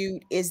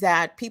dispute is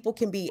that people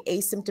can be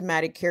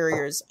asymptomatic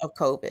carriers of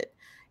COVID,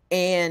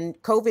 and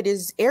COVID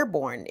is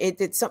airborne.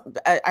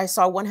 I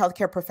saw one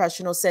healthcare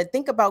professional said,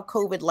 think about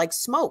COVID like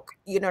smoke.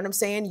 You know what I'm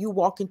saying? You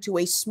walk into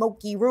a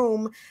smoky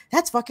room,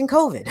 that's fucking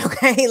COVID.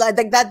 Okay,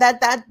 like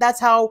that's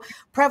how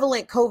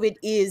prevalent COVID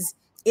is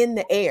in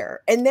the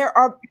air. And there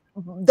are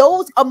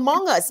those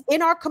among us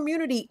in our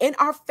community, in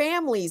our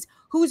families,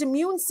 whose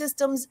immune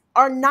systems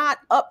are not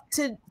up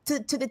to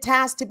the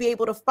task to be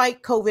able to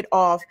fight COVID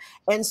off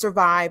and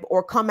survive,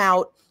 or come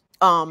out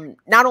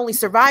not only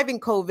surviving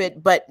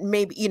COVID, but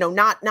maybe, you know,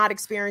 not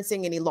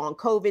experiencing any long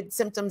COVID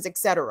symptoms,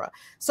 etc.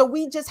 So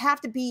we just have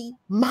to be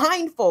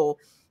mindful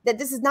that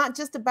this is not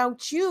just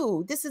about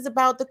you. This is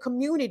about the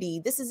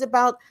community. This is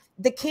about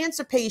the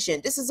cancer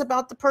patient. This is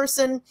about the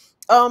person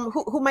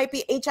who might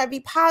be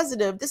HIV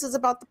positive. This is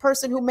about the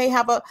person who may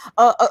have a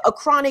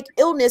chronic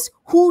illness,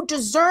 who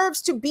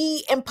deserves to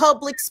be in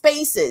public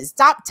spaces.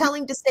 Stop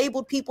telling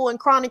disabled people and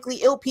chronically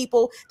ill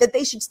people that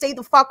they should stay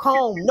the fuck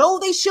home. No,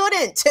 they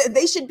shouldn't.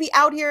 They should be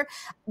out here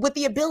with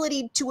the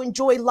ability to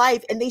enjoy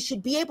life, and they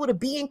should be able to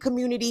be in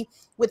community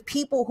with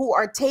people who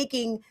are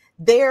taking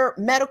their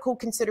medical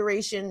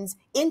considerations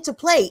into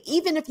play.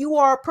 Even if you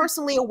are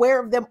personally aware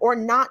of them or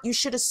not, you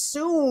should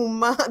assume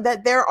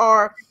that there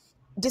are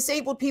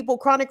disabled people,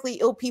 chronically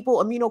ill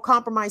people,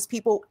 immunocompromised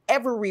people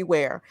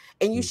everywhere.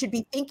 And you should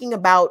be thinking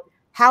about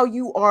how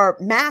you are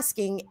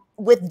masking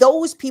with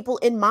those people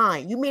in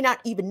mind. You may not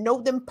even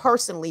know them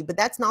personally, but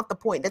that's not the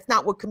point. That's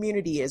not what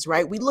community is,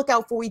 right? We look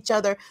out for each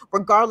other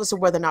regardless of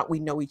whether or not we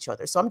know each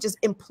other. So I'm just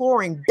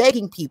imploring,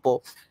 begging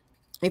people,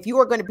 if you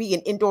are going to be in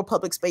indoor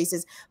public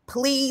spaces,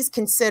 please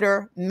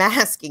consider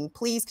masking.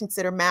 Please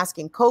consider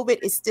masking. COVID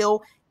is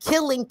still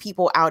killing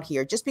people out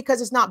here. Just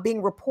because it's not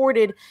being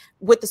reported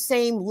with the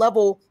same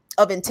level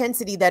of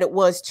intensity that it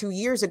was 2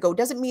 years ago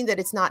doesn't mean that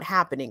it's not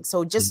happening.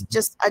 So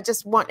I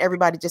just want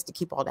everybody just to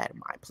keep all that in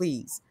mind,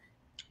 please.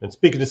 And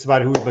speaking to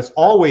somebody who must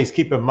always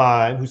keep in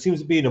mind, who seems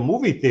to be in a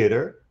movie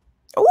theater.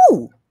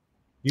 Ooh.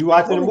 You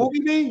watching a movie,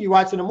 B? You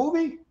watching a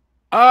movie?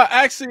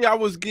 Actually,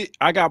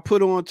 I got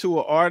put on to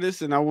an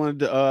artist, and I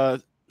wanted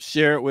to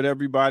share it with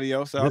everybody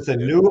else out It's there. a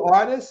new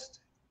artist?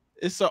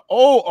 It's an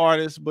old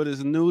artist, but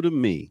it's new to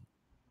me.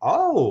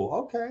 Oh,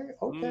 okay.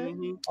 Okay.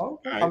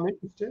 All right. I'm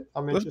interested.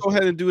 Let's go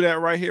ahead and do that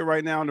right here,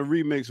 right now on the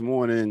Remix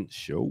Morning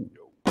Show.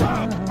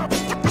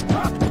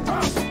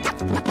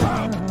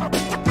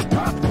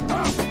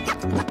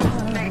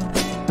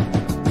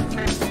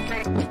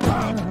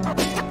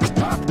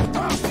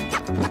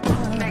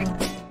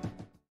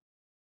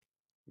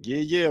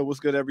 Yeah. What's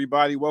good,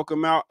 everybody?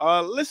 Welcome out.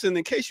 Listen,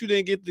 in case you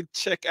didn't get to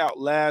check out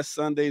last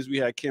Sundays, we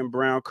had Kim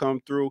Brown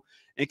come through,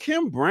 and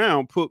Kim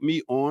Brown put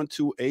me on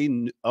to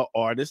a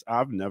artist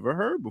I've never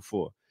heard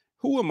before.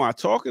 Who am I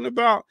talking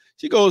about?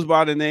 She goes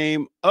by the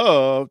name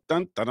of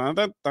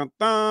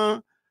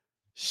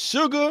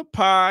Sugar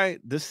Pie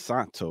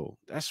DeSanto.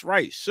 That's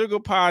right, Sugar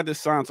Pie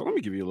DeSanto. Let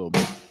me give you a little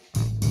bit.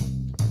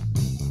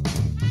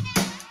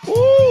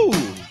 Ooh.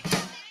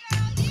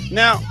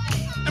 Now,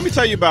 let me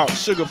tell you about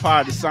Sugar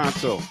Pie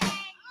DeSanto.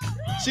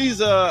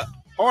 She's a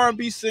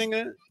R&B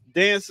singer,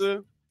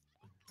 dancer,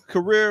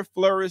 career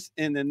flourished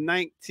in the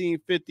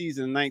 1950s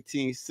and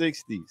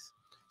 1960s.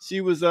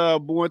 She was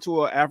born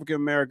to an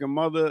African-American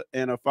mother,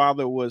 and her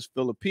father was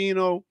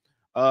Filipino.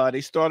 They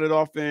started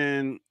off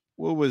in,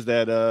 what was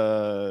that?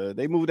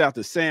 They moved out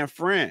to San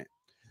Fran.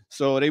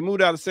 So they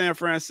moved out to San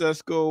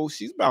Francisco.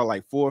 She's about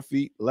like 4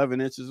 feet, 11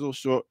 inches, a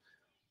little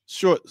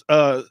short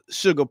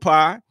Sugar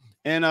Pie.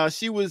 And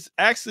she was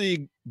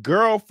actually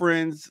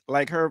girlfriends,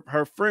 like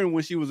her friend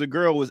when she was a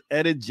girl was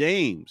Etta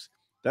James.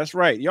 That's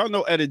right. Y'all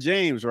know Etta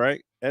James,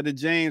 right? Etta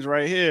James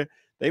right here.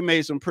 They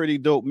made some pretty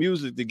dope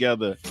music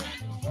together.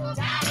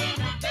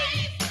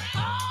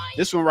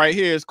 This one right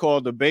here is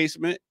called The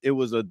Basement. It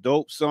was a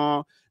dope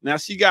song. Now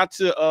she got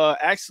to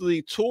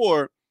actually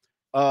tour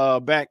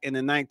back in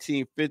the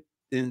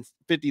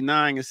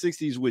 1959 and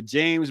 60s with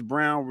James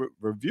Brown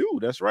Review.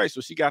 That's right. So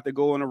she got to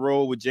go on the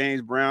road with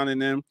James Brown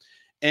and them.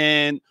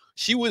 And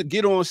she would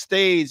get on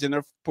stage, and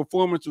her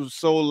performance was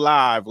so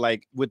live,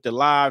 like with the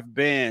live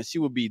band. She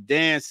would be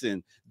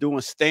dancing, doing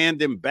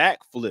standing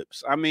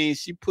backflips. I mean,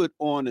 she put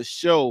on a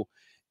show,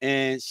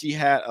 and she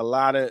had a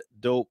lot of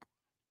dope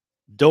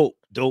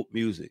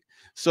music.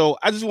 So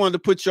I just wanted to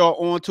put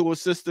y'all on to a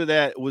sister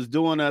that was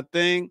doing her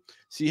thing.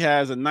 She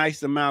has a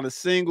nice amount of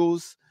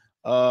singles.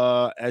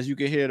 As you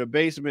can hear, The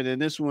Basement, and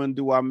this one,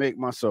 Do I Make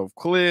Myself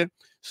Clear?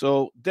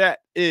 So that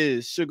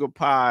is Sugar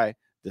Pie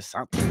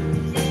DeSanto.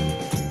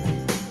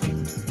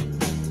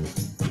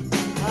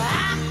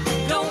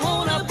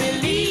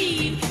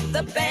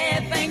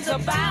 Bad things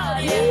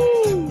about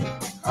you.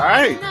 All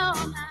right.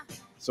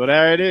 So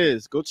there it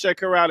is. Go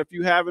check her out if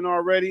you haven't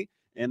already.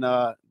 And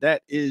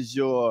that is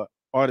your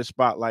artist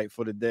spotlight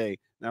for the day.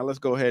 Now let's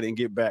go ahead and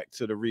get back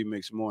to the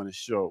Remix Morning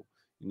Show.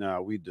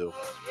 Now we do.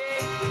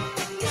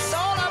 It's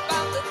all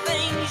about the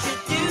things you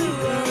do.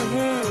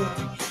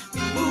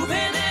 Moving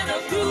and a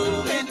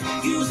grooving,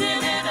 using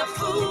and a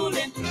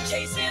fooling,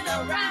 chasing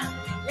around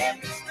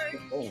every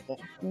street.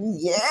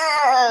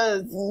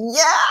 Yes,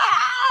 yes.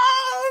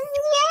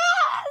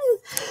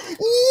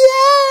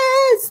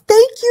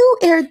 Thank you,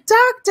 Air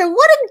Doctor.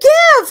 What a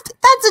gift.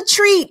 That's a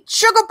treat.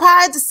 Sugar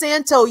Pie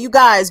DeSanto, you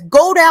guys,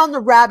 go down the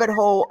rabbit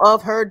hole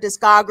of her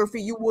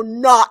discography. You will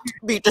not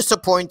be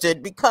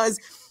disappointed, because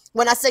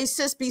when I say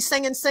sis be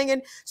singing,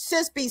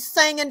 sis be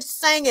singing.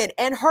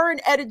 And her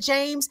and Etta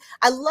James,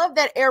 I love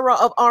that era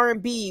of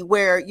R&B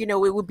where, you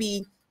know, it would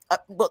be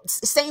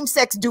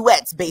same-sex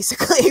duets,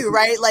 basically,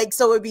 right? Like,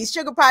 so it'd be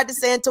Sugar Pie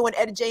DeSanto and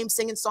Etta James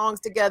singing songs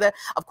together.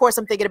 Of course,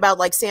 I'm thinking about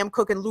like Sam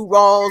Cooke and Lou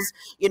Rawls,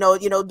 you know,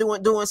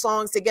 doing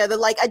songs together.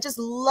 Like, I just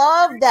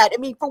love that. I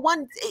mean, for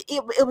one,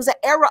 it was an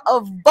era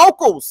of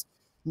vocals.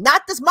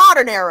 Not this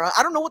modern era.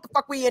 I don't know what the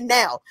fuck we in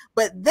now.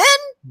 But then,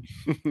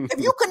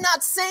 if you could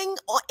not sing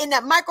in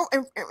that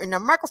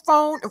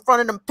microphone in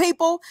front of them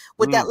people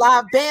with that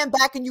live band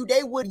backing you,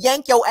 they would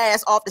yank your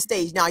ass off the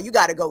stage. Now you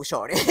got to go,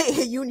 shorty.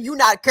 you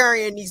not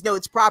carrying these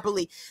notes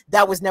properly.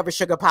 That was never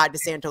Sugar Pie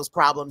DeSanto's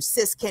problem.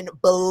 Sis can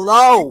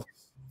blow.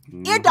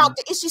 Ear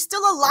Doctor, is she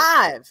still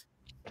alive?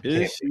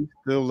 Is she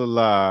still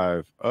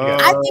alive?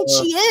 I think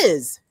she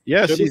is.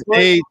 Yeah, she's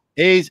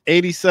age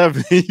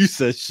 87. You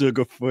said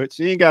Sugarfoot.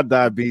 She ain't got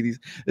diabetes.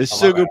 It's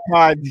Sugar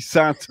Pie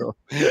DeSanto.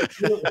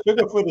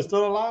 Sugarfoot is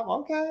still alive?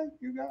 Okay,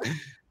 you got it.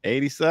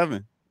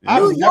 87.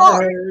 I've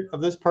never heard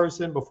of this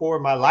person before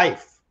in my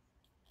life.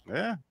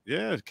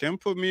 Yeah. Kim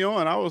put me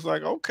on. I was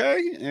like, okay.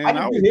 And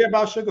How did you hear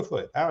about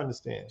Sugarfoot? I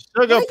understand.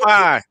 Sugar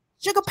Pie.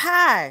 Sugar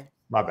Pie.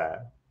 My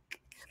bad.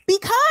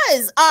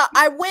 Because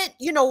I went,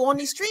 you know, on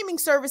these streaming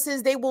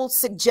services, they will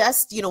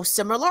suggest, you know,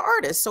 similar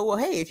artists. So, well,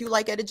 hey, if you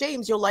like Etta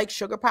James, you'll like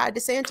Sugar Pie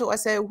DeSanto. I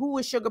said, who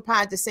is Sugar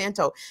Pie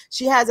DeSanto?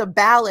 She has a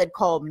ballad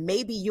called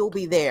Maybe You'll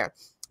Be There.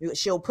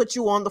 She'll put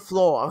you on the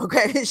floor,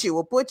 okay? She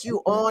will put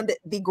you on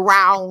the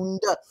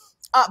ground.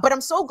 But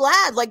I'm so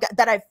glad, like,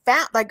 that I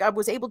found, like, I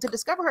was able to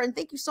discover her. And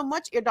thank you so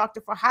much, Ear Doctor,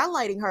 for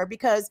highlighting her,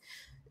 because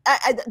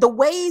the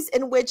ways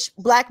in which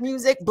Black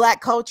music, Black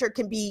culture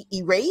can be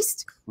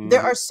erased,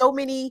 there are so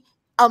many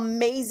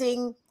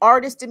amazing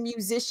artists and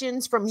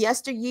musicians from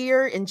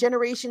yesteryear and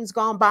generations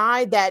gone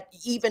by that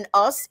even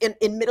us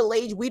in middle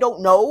age, we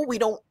don't know. We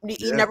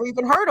never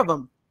even heard of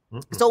them.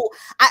 So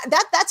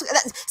that's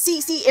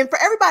see, and for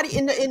everybody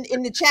in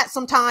the chat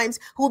sometimes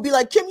who will be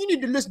like, Kim, you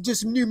need to listen to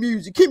some new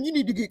music. Kim, you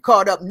need to get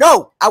caught up.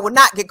 No, I will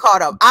not get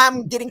caught up.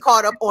 I'm getting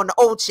caught up on the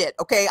old shit.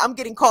 Okay, I'm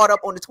getting caught up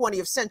on the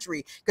 20th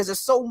century because there's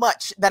so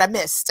much that I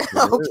missed.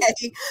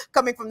 Okay,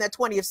 coming from that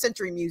 20th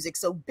century music.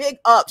 So big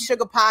up,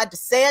 Sugar Pie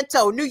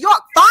DeSanto, New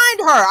York.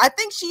 Find her. I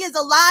think she is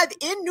alive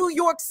in New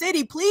York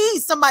City.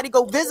 Please, somebody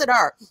go visit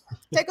her.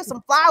 Take her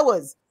some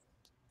flowers.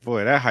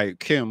 Boy, that hype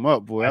Kim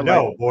up, boy. I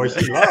know, boy.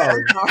 She loves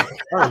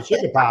her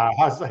Sugar Pie.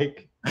 I was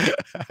like,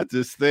 I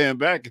just stand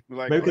back.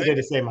 Like, maybe because they're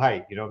the same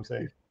height. You know what I'm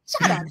saying?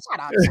 Shut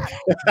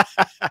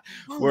up.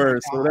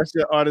 Word. So that's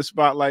your artist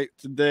spotlight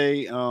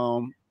today.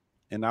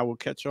 And I will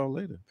catch y'all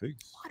later. Peace.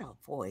 What a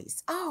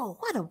voice. Oh,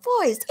 what a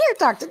voice. Ear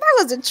Doctor, that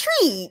was a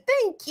treat.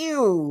 Thank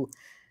you.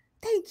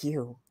 Thank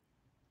you.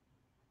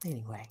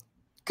 Anyway,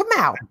 come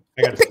out.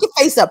 Pick your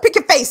face up. Pick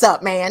your face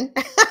up, man.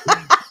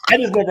 I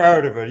just never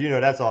heard of her. You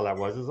know, that's all that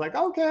was. It's like,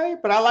 okay.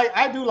 But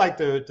I do like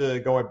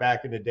to going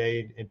back in the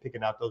day and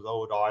picking out those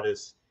old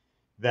artists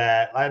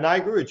that, and I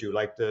agree with you,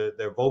 like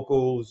their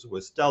vocals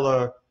was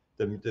stellar.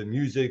 The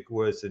music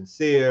was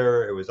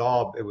sincere. It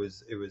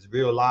was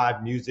real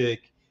live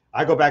music.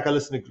 I go back, I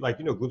listen to, like,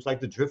 you know, groups like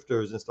the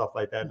Drifters and stuff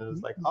like that. And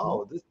it's like,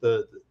 oh,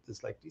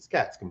 this like these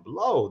cats can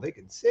blow, they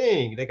can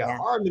sing, they got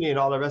harmony and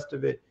all the rest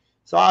of it.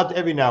 So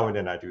every now and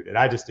then I do that.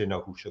 I just didn't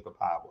know who Sugar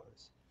Pie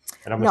was.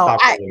 And I'm gonna stop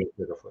calling it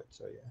Sugarfoot.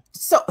 So yeah.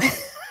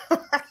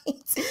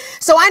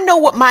 So I know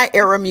what my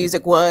era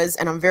music was,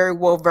 and I'm very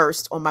well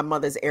versed on my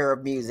mother's era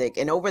of music.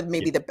 And over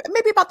maybe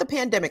about the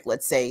pandemic,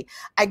 let's say,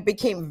 I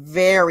became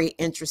very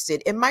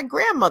interested in my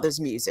grandmother's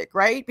music,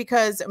 right?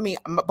 Because I mean,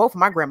 both of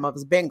my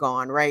grandmothers been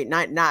gone, right?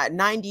 Not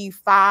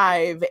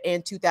 95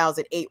 and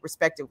 2008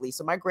 respectively.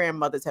 So my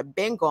grandmothers have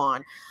been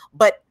gone,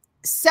 but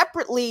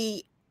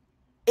separately,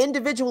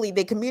 individually,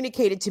 they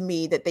communicated to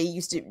me that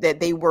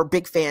they were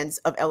big fans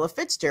of Ella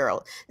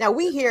Fitzgerald. Now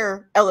we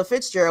hear Ella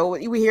Fitzgerald,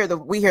 we hear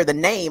the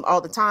name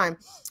all the time.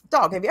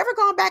 Dog, have you ever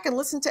gone back and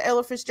listened to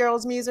Ella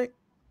Fitzgerald's music?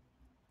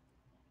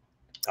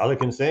 Ella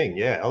can sing,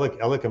 yeah.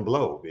 Ella can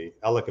blow, B.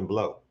 Ella can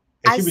blow.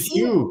 And she was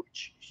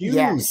huge in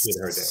her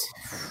day.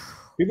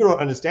 People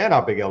don't understand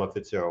how big Ella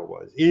Fitzgerald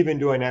was. Even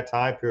during that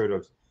time period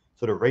of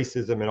sort of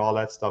racism and all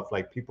that stuff,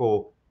 like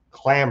people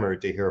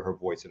clamored to hear her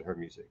voice and her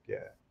music. Yeah.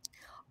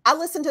 I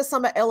listen to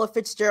some of Ella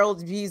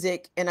Fitzgerald's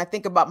music and I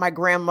think about my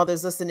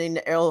grandmother's listening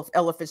to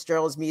Ella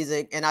Fitzgerald's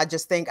music. And I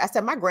just think, I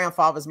said, my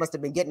grandfathers must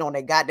have been getting on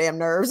their goddamn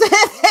nerves.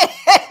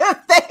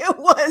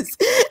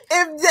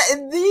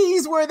 if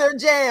these were their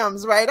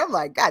jams, right? I'm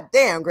like, God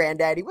damn,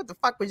 granddaddy, what the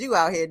fuck was you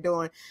out here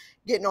doing?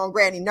 getting on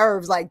Granny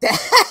nerves like that.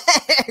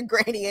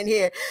 Granny in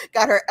here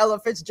got her Ella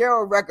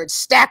Fitzgerald record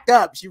stacked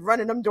up. She's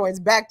running them joints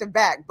back to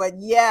back. But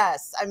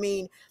yes, I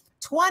mean,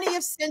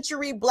 20th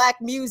century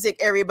Black music,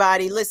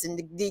 everybody. Listen,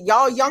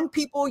 y'all young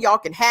people, y'all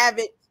can have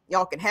it.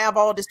 Y'all can have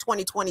all this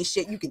 2020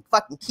 shit. You can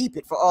fucking keep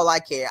it for all I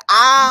care.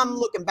 I'm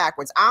looking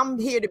backwards. I'm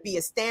here to be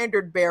a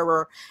standard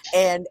bearer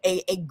and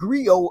a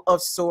griot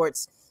of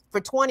sorts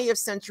for 20th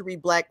century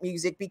Black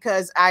music,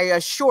 because I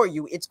assure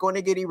you it's going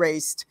to get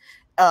erased.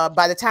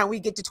 By the time we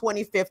get to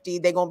 2050,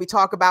 they're going to be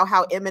talking about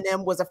how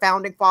Eminem was a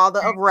founding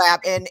father of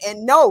rap. And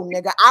no,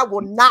 nigga, I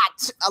will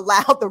not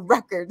allow the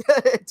record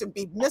to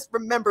be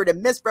misremembered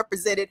and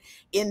misrepresented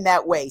in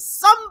that way.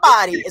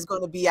 Somebody is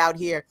going to be out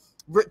here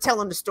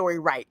telling the story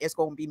right. It's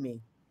going to be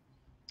me.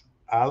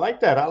 I like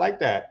that. I like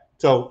that.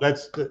 So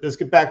let's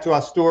get back to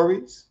our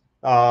stories.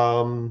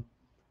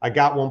 I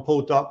got one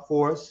pulled up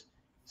for us.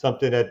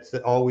 Something that's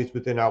always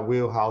within our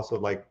wheelhouse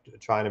of like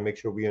trying to make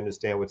sure we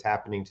understand what's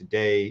happening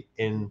today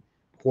in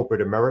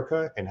corporate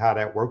America and how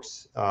that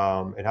works,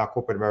 and how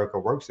corporate America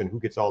works and who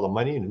gets all the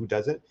money and who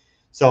doesn't.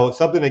 So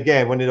something,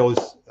 again, one of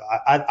those,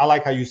 I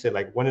like how you said,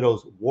 like one of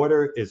those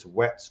water is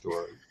wet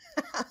stories.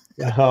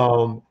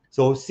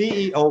 So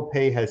CEO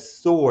pay has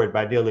soared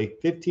by nearly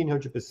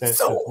 1,500% since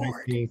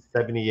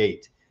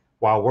 1978,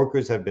 while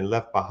workers have been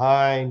left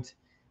behind.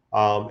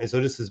 And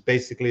so this is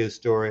basically a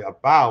story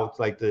about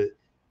like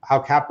how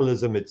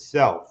capitalism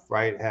itself,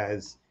 right,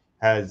 has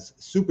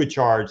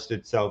supercharged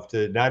itself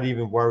to not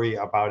even worry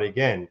about,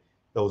 again,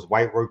 those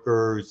white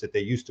workers that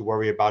they used to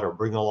worry about or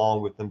bring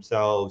along with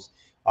themselves,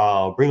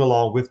 bring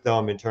along with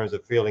them in terms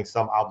of feeling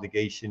some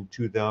obligation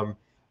to them,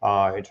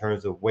 in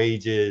terms of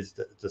wages,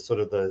 the sort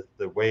of the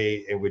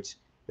way in which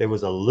it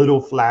was a little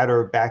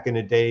flatter back in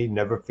the day,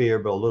 never fear,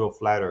 but a little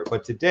flatter.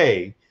 But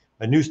today,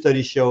 a new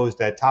study shows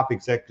that top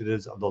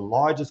executives of the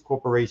largest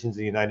corporations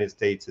in the United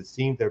States have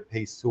seen their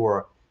pay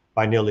soar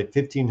by nearly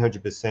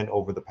 1,500%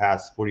 over the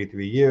past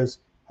 43 years,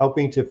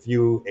 helping to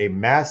fuel a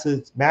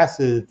massive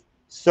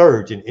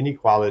surge in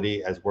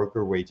inequality as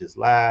worker wages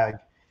lag.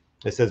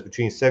 It says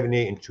between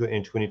 1978 and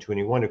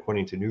 2021,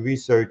 according to new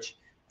research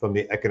from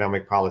the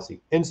Economic Policy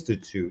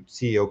Institute,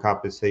 CEO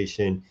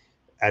compensation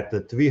at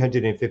the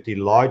 350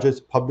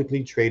 largest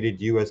publicly traded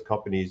U.S.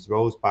 companies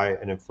rose by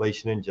an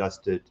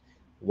inflation-adjusted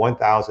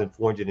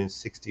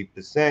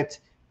 1,460%,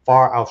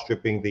 far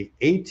outstripping the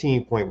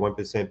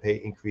 18.1% pay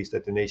increase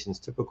that the nation's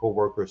typical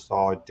worker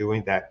saw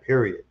during that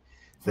period.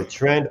 The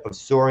trend of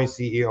soaring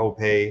CEO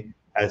pay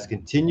has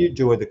continued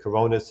during the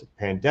corona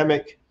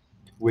pandemic,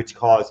 which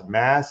caused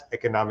mass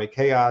economic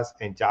chaos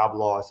and job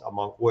loss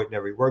among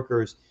ordinary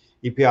workers.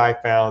 EPI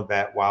found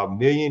that while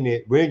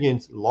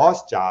millions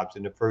lost jobs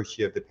in the first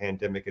year of the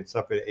pandemic and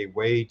suffered a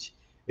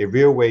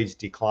real wage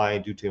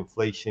decline due to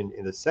inflation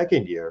in the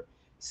second year,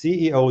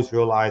 CEOs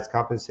realized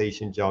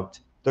compensation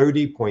jumped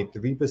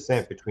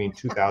 30.3% between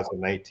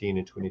 2019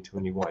 and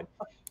 2021.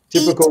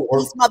 Typical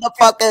these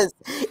motherfuckers.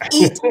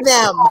 Eat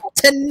them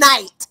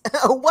tonight.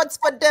 What's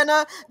for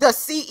dinner? The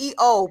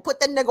CEO. Put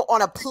the nigga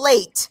on a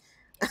plate.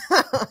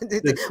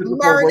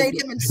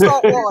 Marinate him in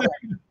salt water.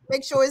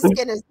 Make sure his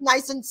skin is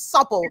nice and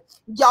supple.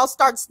 Y'all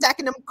start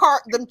stacking them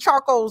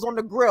charcoals on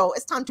the grill.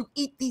 It's time to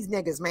eat these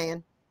niggas,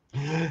 man.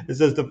 It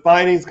says the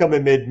findings come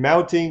amid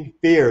mounting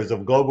fears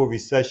of global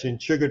recession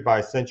triggered by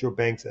central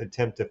banks'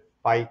 attempt to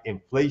fight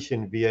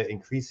inflation via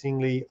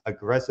increasingly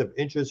aggressive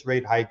interest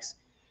rate hikes,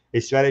 a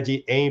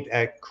strategy aimed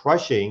at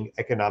crushing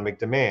economic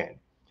demand.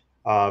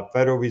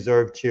 Federal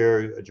Reserve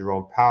Chair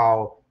Jerome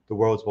Powell, the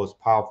world's most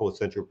powerful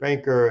central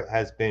banker,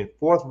 has been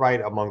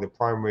forthright among the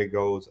primary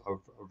goals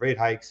of rate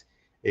hikes: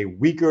 a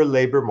weaker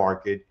labor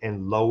market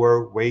and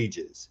lower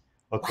wages.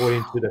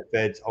 According to the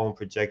Fed's own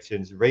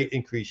projections, rate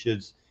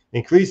increases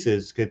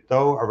could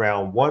throw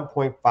around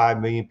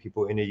 1.5 million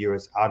people in the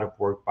U.S. out of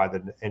work by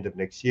the end of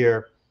next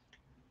year.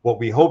 What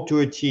we hope to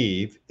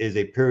achieve is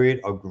a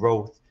period of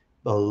growth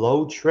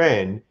below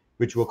trend,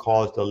 which will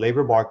cause the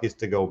labor markets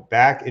to go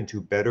back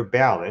into better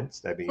balance.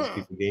 That means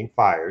people getting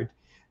fired.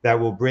 That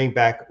will bring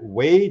back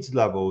wage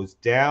levels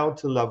down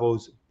to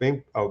levels,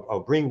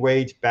 bring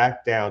wage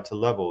back down to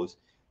levels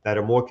that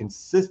are more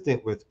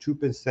consistent with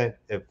 2%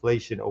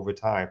 inflation over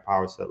time,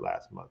 Powell said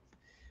last month.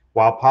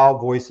 While Powell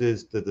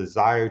voices the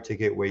desire to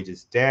get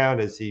wages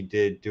down, as he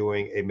did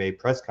during a May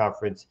press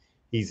conference,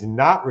 he's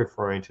not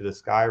referring to the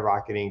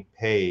skyrocketing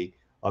pay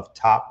of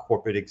top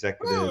corporate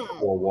executives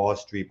or Wall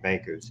Street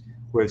bankers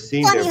who have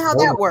seen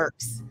that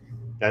works.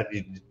 That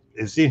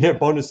have seen their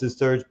bonuses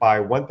surge by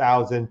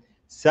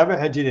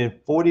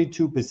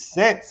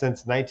 1,742%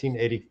 since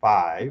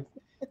 1985.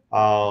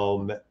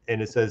 And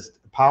it says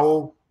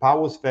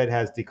Powell's Fed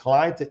has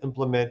declined to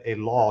implement a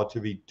law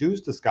to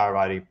reduce the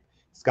skyrocketing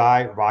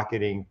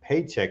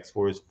paychecks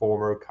for his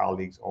former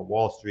colleagues on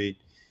Wall Street.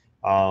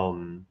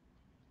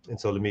 And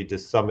so let me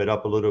just sum it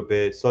up a little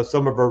bit. So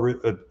some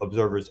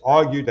observers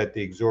argue that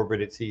the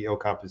exorbitant CEO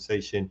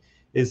compensation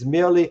is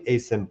merely a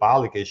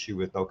symbolic issue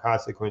with no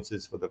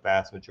consequences for the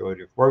vast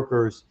majority of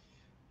workers.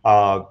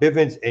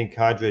 Bivens and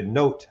Condra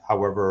note,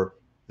 however,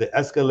 the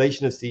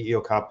escalation of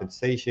CEO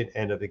compensation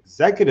and of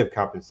executive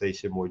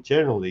compensation more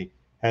generally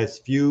has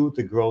fueled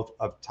the growth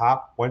of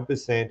top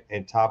 1%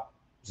 and top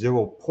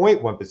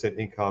 0.1%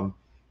 income,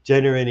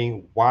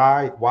 generating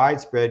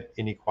widespread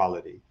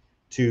inequality.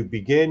 To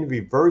begin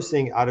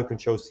reversing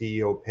out-of-control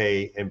CEO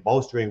pay and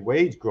bolstering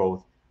wage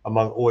growth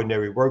among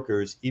ordinary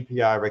workers,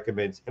 EPI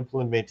recommends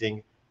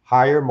implementing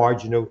higher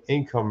marginal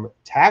income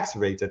tax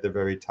rates at the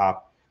very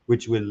top,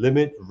 which would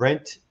limit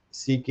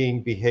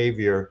rent-seeking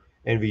behavior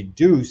and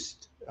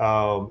reduce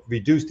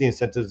the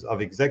incentives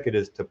of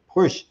executives to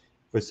push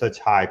for such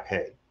high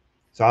pay.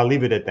 So I'll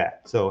leave it at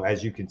that. So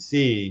as you can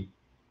see,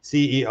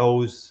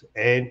 CEOs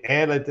and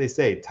like they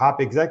say,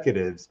 top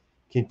executives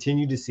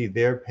continue to see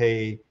their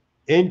pay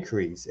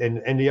increase.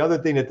 And the other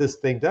thing that this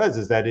thing does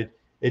is that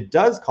it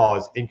does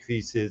cause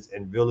increases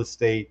in real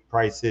estate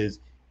prices,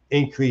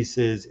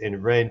 increases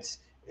in rents,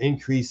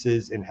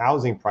 increases in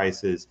housing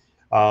prices.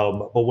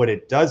 But what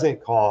it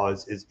doesn't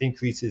cause is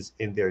increases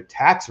in their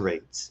tax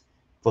rates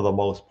for the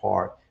most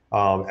part,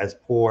 as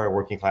poor and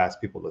working class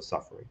people are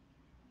suffering.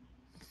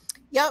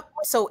 Yep.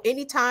 So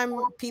anytime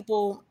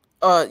people,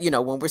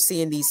 when we're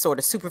seeing these sort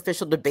of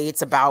superficial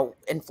debates about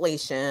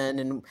inflation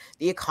and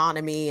the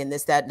economy and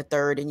this, that, and the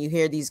third, and you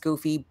hear these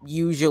goofy,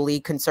 usually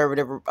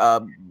conservative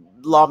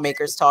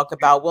lawmakers talk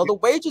about, well, the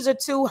wages are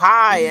too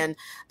high and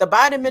the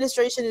Biden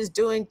administration is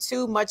doing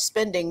too much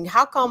spending.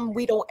 How come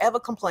we don't ever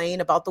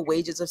complain about the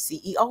wages of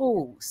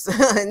CEOs?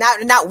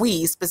 not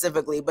we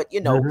specifically, but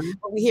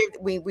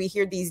when we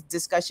hear these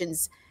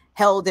discussions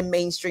held in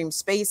mainstream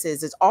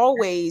spaces, it's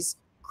always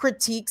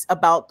critiques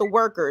about the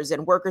workers,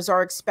 and workers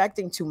are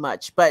expecting too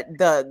much, but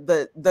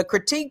the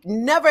critique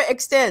never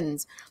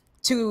extends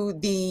to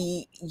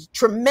the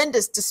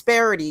tremendous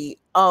disparity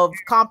of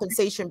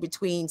compensation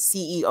between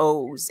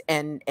CEOs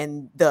and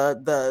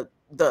the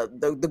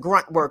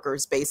grunt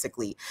workers.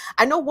 Basically,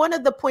 I know one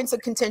of the points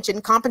of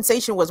contention,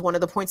 compensation was one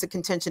of the points of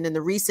contention in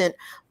the recent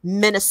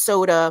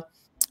Minnesota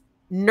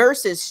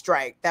nurses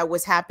strike that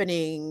was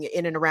happening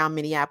in and around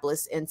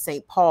Minneapolis and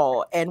St.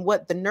 Paul. And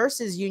what the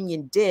nurses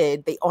union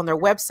did, they on their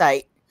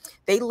website,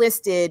 they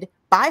listed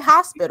by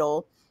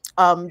hospital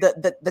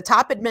the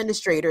top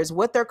administrators,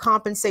 what their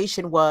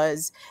compensation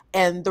was,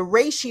 and the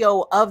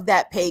ratio of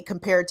that pay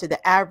compared to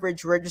the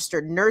average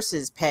registered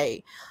nurse's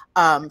pay.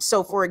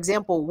 So for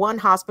example, one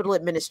hospital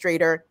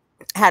administrator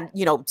had,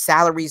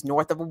 salaries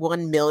north of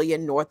 1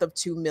 million, north of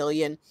 2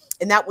 million.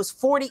 And that was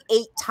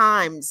 48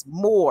 times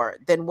more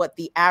than what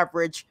the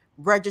average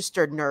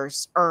registered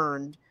nurse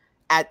earned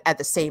at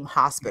the same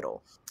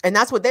hospital. And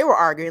that's what they were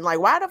arguing. Like,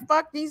 why the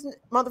fuck these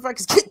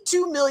motherfuckers get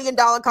 $2 million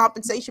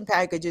compensation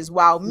packages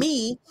while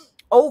me,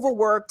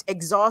 overworked,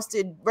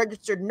 exhausted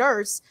registered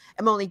nurse,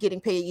 am only getting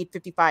paid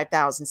 $55,000,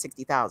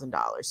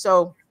 $60,000.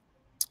 So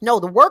no,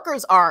 the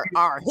workers are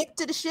hip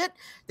to the shit.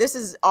 This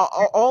is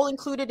all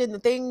included in the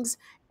things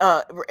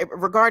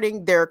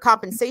regarding their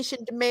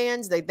compensation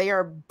demands. They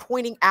are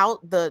pointing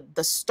out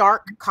the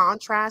stark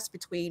contrast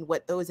between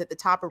what those at the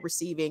top are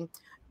receiving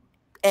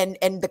and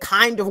the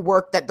kind of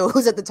work that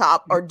those at the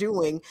top are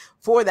doing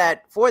for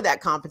that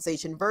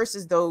compensation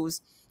versus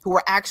those who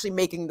are actually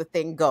making the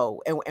thing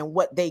go and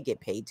what they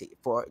get paid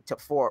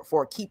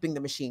for keeping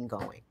the machine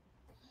going.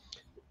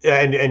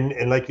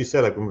 And like you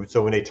said,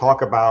 so when they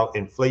talk about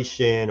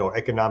inflation or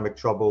economic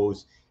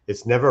troubles,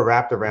 it's never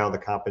wrapped around the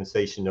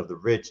compensation of the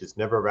rich. It's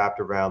never wrapped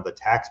around the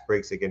tax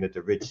breaks again that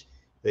the rich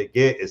they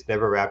get. It's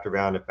never wrapped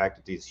around the fact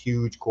that these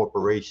huge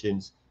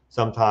corporations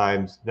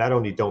sometimes not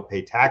only don't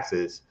pay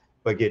taxes,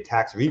 but get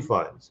tax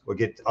refunds or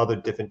get other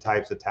different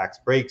types of tax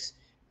breaks.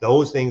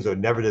 Those things are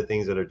never the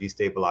things that are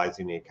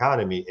destabilizing the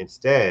economy.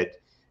 Instead,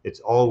 it's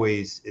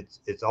always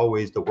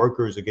the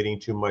workers are getting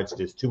too much.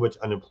 There's too much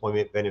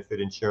unemployment benefit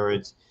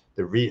insurance,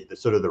 the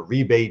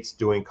rebates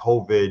during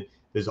COVID.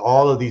 There's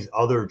all of these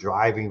other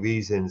driving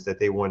reasons that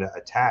they want to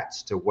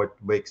attach to what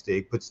puts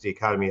the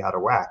economy out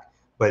of whack,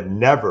 but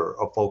never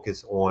a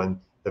focus on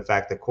the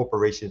fact that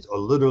corporations are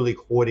literally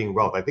hoarding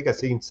wealth. I think I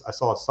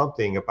saw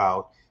something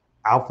about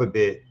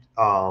Alphabet,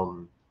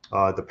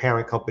 the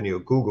parent company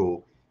of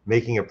Google,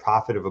 making a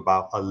profit of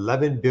about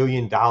 $11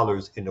 billion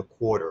in a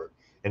quarter.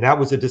 And that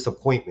was a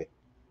disappointment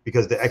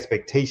because the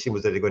expectation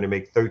was that they're going to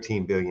make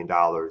 $13 billion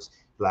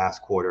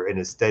last quarter. And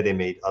instead they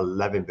made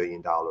 $11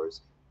 billion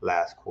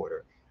last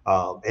quarter.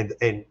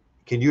 And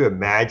can you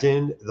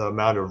imagine the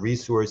amount of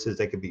resources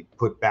that could be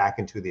put back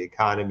into the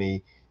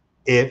economy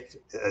if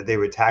they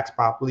were taxed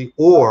properly,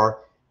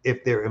 or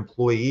if their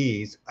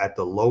employees at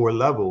the lower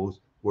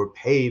levels were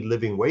paid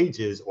living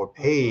wages or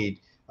paid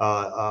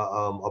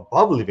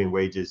above living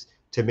wages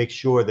to make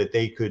sure that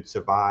they could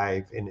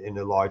survive in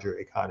a larger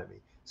economy?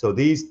 So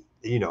these,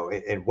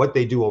 and what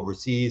they do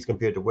overseas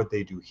compared to what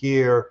they do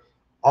here,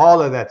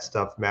 all of that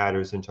stuff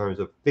matters in terms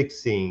of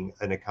fixing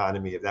an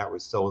economy if that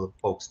was so the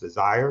folks'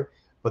 desire.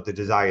 But the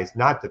desire is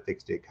not to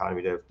fix the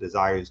economy. The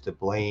desire is to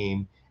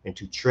blame and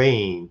to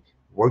train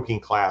working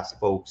class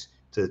folks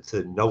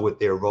to know what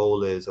their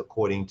role is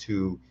according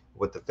to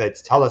what the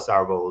feds tell us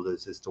our role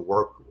is to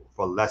work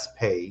for less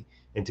pay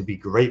and to be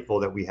grateful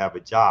that we have a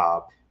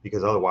job,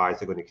 because otherwise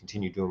they're going to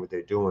continue doing what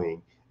they're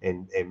doing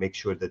and make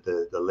sure that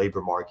the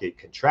labor market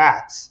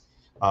contracts,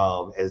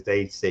 as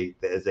they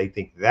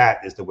think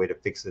that is the way to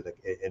fix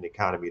an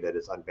economy that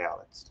is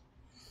unbalanced.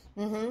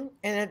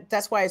 And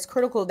that's why it's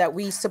critical that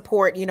we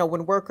support,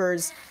 when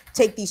workers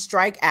take these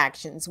strike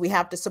actions, we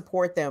have to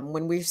support them.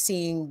 When we're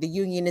seeing the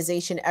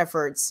unionization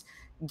efforts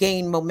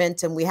gain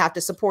momentum, we have to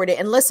support it.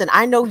 And listen,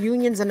 I know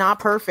unions are not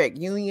perfect.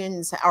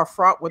 Unions are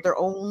fraught with their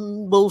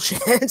own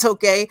bullshit,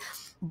 okay?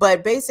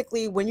 But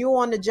basically, when you're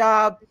on the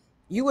job,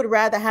 you would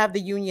rather have the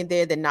union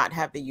there than not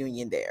have the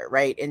union there,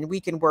 right? And we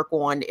can work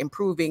on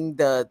improving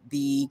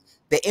the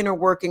inner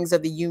workings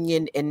of the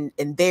union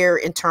and their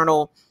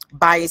internal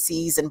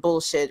biases and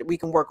bullshit. We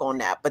can work on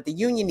that, but the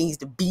union needs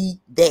to be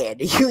there.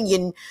 The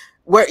union,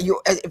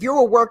 if you're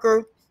a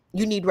worker,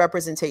 you need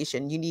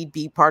representation. You need to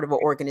be part of an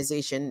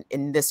organization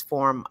in this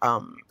form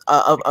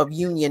of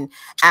union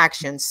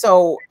action.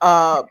 So,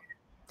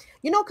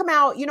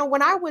 Kamau,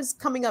 when I was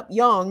coming up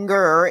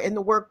younger in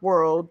the work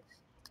world,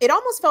 it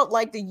almost felt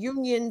like the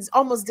unions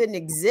almost didn't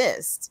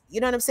exist.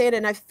 You know what I'm saying?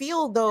 And I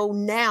feel though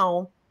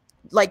now,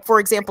 like, for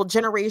example,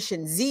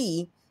 Generation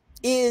Z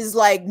is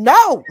like,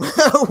 no,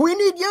 we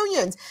need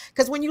unions.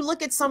 Because when you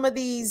look at some of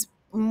these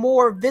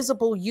more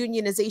visible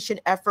unionization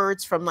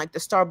efforts from like the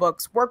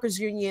Starbucks Workers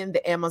Union,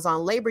 the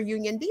Amazon Labor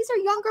Union, these are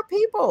younger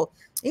people.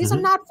 These are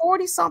not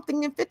 40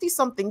 something and 50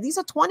 something. These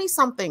are 20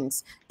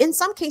 somethings. In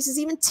some cases,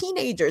 even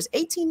teenagers,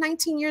 18,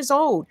 19 years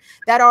old,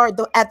 that are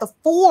at the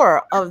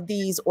fore of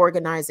these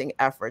organizing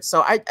efforts.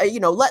 So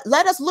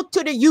let us look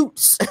to the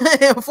youths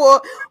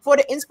for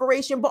the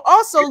inspiration, but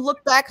also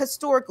look back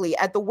historically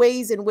at the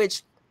ways in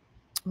which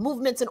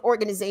movements and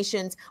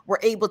organizations were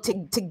able to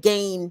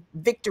gain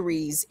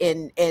victories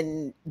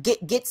and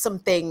get some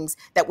things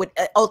that would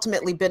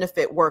ultimately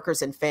benefit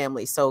workers and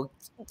families. So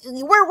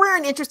we're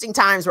in interesting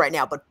times right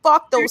now, but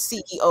fuck those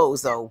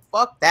CEOs though.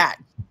 Fuck that.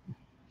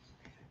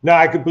 No,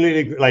 I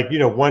completely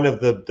agree. One of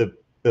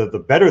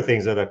the better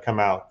things that have come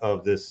out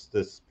of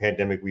this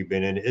pandemic we've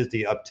been in is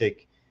the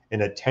uptick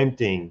in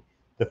attempting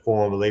to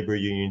form labor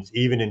unions,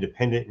 even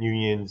independent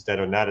unions that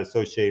are not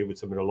associated with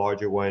some of the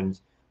larger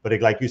ones. But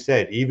like you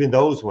said, even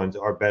those ones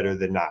are better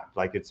than not.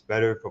 Like, it's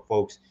better for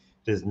folks.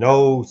 There's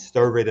no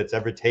survey that's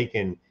ever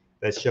taken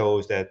that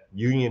shows that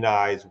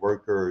unionized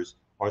workers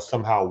are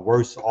somehow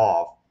worse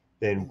off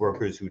than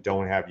workers who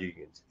don't have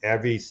unions.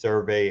 Every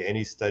survey,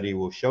 any study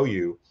will show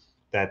you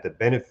that the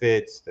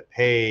benefits, the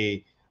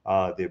pay,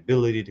 the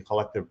ability to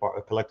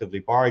collectively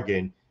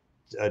bargain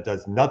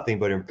does nothing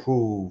but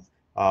improve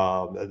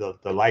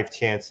the life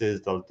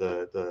chances,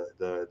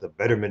 the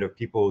betterment of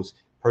people's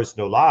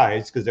personal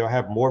lives, because they'll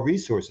have more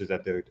resources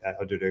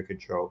under their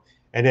control.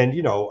 And then,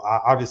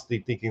 obviously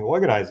thinking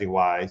organizing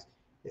wise,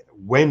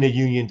 when the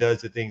union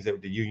does the things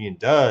that the union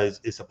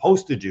is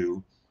supposed to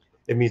do,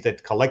 it means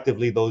that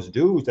collectively those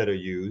dues that are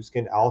used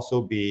can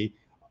also be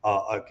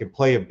can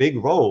play a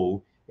big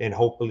role in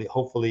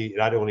hopefully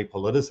not only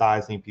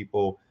politicizing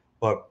people,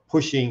 but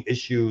pushing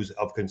issues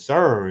of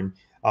concern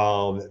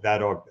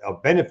that are a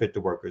benefit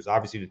to workers.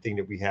 Obviously, the thing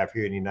that we have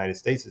here in the United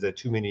States is that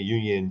too many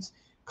unions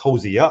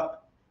cozy up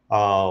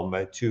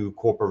to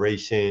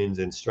corporations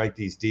and strike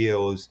these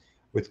deals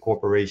with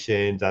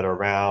corporations that are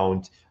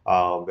around,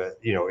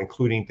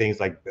 including things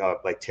like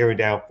tearing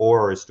down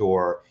forest,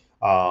 or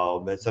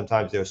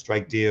sometimes there are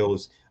strike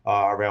deals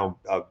around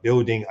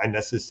building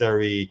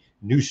unnecessary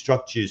new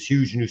structures,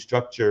 huge new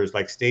structures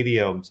like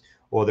stadiums,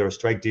 or there are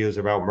strike deals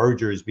around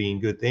mergers being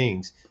good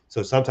things.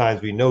 So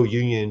sometimes we know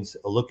unions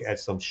look at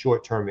some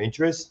short-term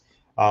interests,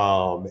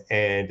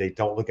 and they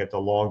don't look at the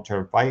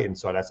long-term fight. And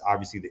so that's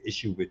obviously the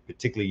issue with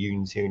particularly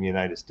unions here in the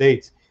United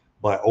States.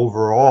 But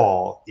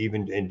overall,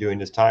 even during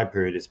this time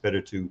period, it's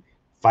better to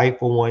fight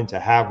for one, to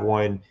have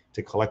one,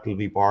 to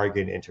collectively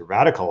bargain, and to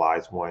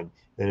radicalize one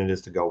than it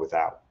is to go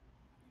without.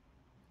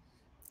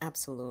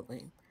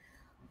 Absolutely.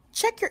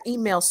 Check your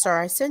email,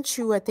 sir. I sent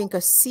you, I think, a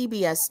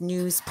CBS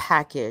News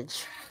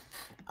package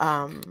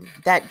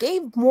that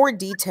gave more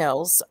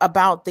details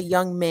about the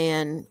young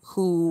man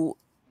who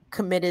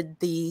committed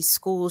the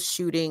school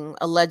shooting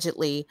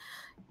allegedly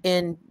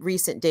in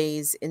recent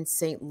days in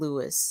St.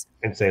 Louis.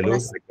 In St.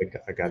 Louis,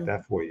 I got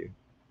that for you.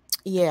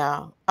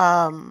 Yeah.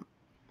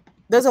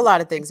 There's a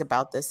lot of things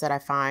about this that I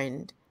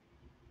find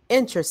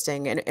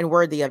interesting and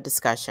worthy of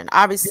discussion.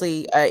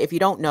 Obviously, if you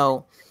don't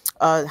know,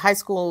 high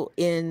school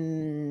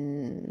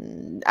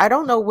I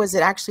don't know, was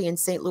it actually in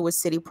St. Louis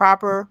City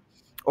proper,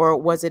 or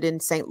was it in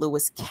St.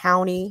 Louis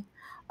County?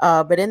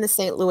 But in the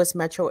St. Louis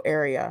metro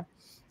area,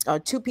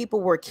 2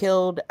 people were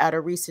killed at a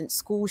recent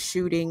school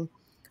shooting,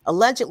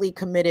 allegedly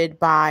committed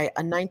by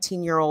a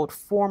 19-year-old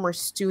former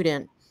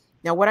student.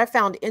 Now, what I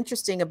found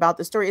interesting about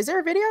the story, is there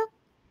a video?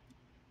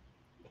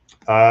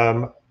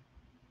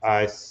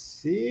 I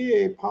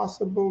see a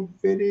possible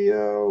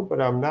video, but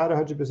I'm not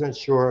 100%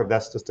 sure if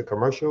that's just a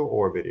commercial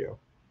or a video.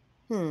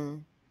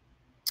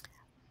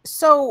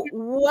 So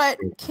what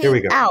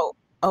came out?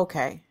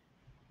 Okay.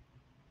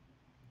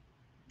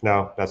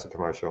 No, that's a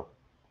commercial.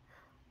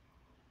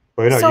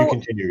 But no, you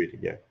continue reading,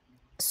 yeah.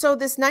 So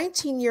this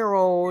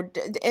 19-year-old,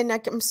 and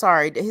I'm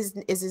sorry, is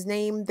his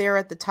name there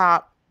at the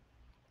top?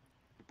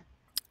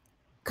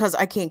 Because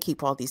I can't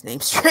keep all these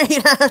names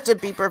straight. I have to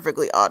be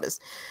perfectly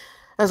honest.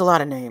 There's a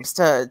lot of names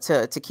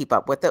to keep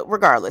up with.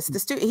 Regardless,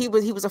 he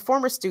was a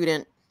former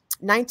student,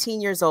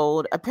 19 years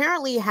old.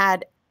 Apparently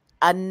had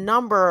a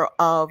number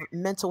of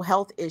mental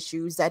health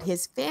issues that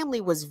his family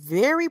was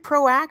very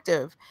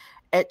proactive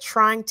at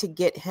trying to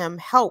get him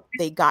help.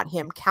 They got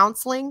him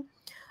counseling.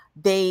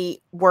 They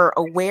were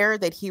aware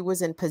that he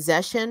was in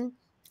possession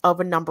of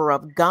a number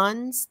of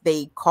guns.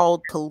 They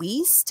called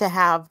police to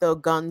have the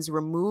guns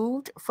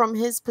removed from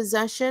his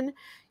possession.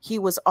 He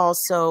was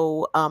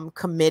also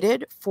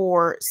committed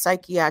for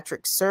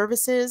psychiatric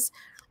services.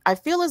 I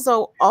feel as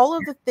though all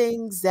of the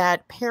things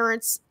that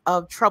parents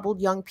of troubled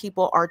young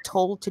people are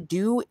told to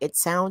do, it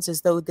sounds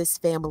as though this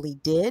family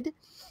did.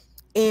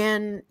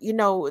 And, you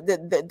know,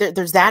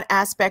 there's that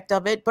aspect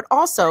of it, but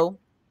also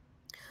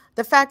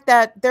the fact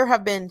that there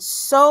have been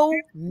so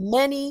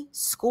many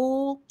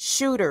school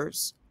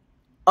shooters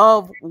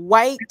of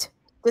white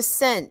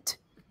descent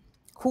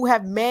who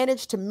have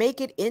managed to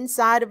make it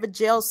inside of a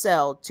jail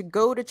cell to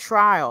go to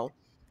trial.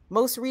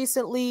 Most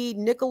recently,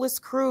 Nicholas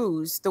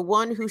Cruz, the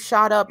one who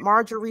shot up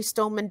Marjorie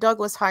Stoneman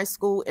Douglas High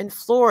School in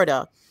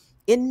Florida.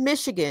 In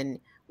Michigan,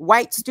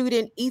 white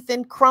student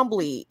Ethan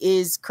Crumbley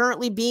is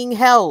currently being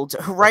held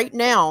right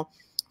now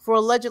for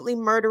allegedly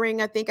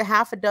murdering, I think, a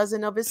half a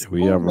dozen of his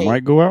schoolmates. We have a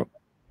mic go out?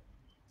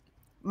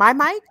 My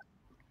mic?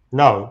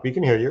 No, we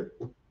can hear you.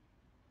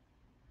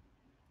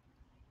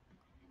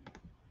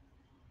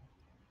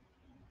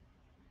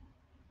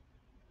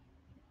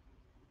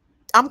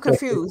 I'm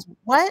confused.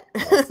 What?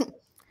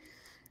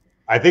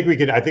 I think we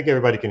can. I think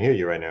everybody can hear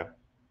you right now.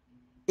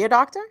 Ear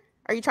doctor?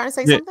 Are you trying to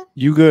say Yeah, something?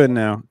 you good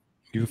now.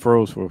 You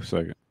froze for a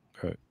second.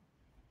 Good.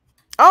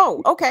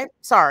 Oh, okay.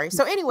 Sorry.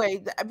 So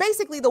anyway,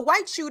 basically the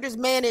white shooters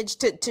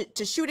managed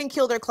to shoot and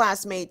kill their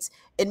classmates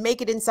and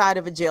make it inside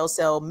of a jail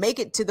cell, make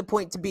it to the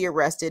point to be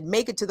arrested,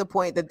 make it to the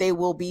point that they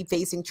will be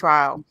facing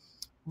trial.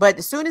 But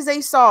as soon as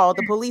they saw,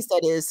 the police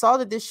that is, saw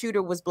that this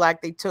shooter was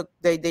black,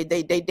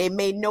 they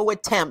made no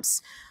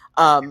attempts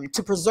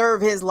to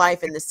preserve his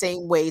life in the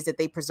same ways that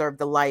they preserved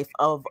the life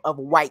of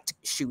white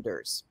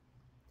shooters.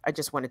 I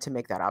just wanted to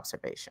make that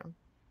observation.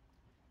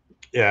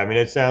 Yeah, I mean,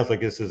 it sounds like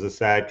this is a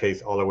sad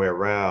case all the way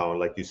around.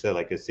 Like you said,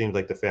 like it seems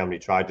like the family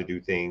tried to do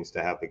things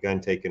to have the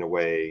gun taken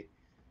away,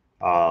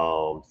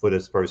 for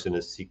this person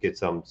to get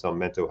some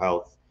mental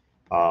health.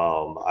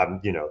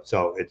 You know,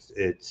 so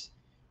it's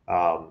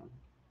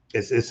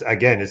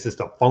again, it's just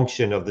a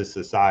function of this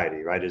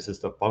society, right? It's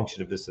just a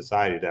function of this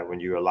society that when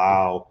you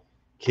allow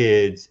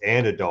kids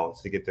and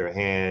adults to get their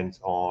hands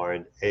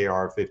on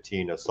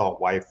AR-15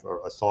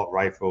 assault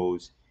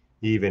rifles,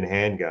 even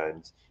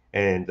handguns,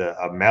 and the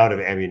amount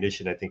of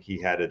ammunition I think he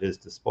had at his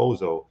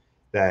disposal,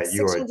 that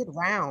 600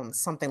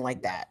 rounds, something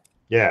like that.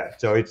 Yeah,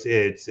 so it's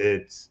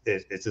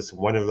just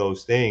one of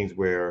those things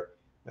where,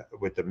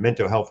 with the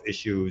mental health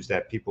issues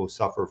that people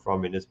suffer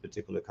from in this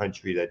particular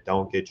country that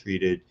don't get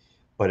treated,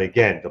 but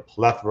again, the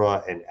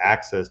plethora and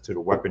access to the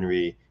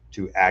weaponry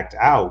to act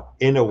out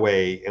in a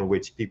way in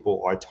which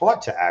people are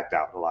taught to act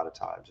out a lot of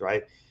times,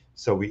 right?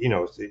 So we, you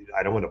know,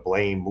 I don't want to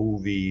blame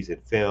movies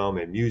and film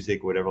and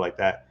music, whatever like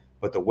that,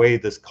 but the way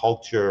this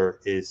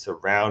culture is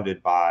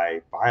surrounded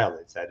by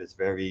violence, that is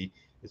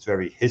it's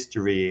very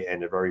history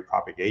and the very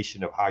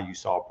propagation of how you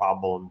solve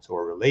problems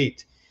or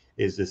relate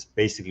is just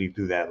basically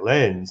through that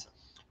lens,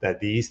 that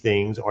these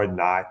things are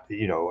not,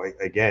 you know,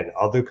 again,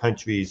 other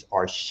countries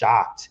are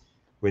shocked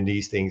when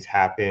these things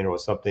happen or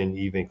something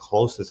even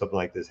close to something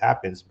like this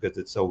happens because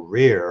it's so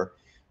rare.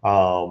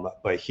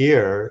 But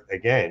here,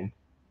 again,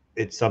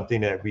 it's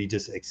something that we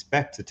just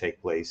expect to take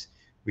place.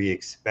 We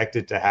expect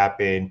it to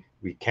happen.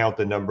 We count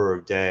the number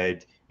of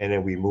dead, and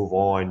then we move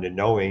on to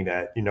knowing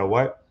that, you know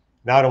what,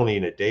 not only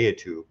in a day or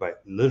two,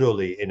 but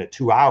literally in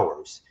 2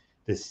 hours,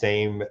 the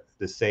same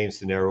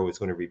scenario is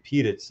going to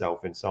repeat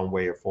itself in some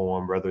way or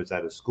form, whether it's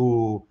at a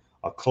school,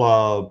 a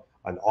club,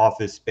 an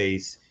office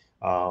space.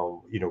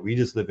 You know, we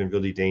just live in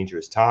really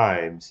dangerous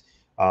times,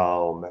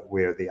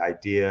 where the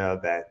idea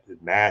that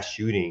mass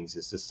shootings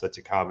is just such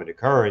a common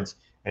occurrence,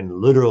 and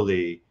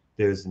literally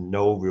there's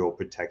no real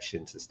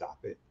protection to stop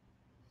it.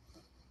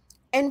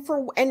 And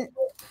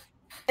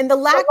the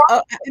lack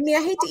of, I mean,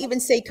 I hate to even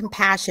say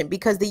compassion,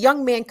 because the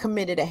young man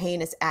committed a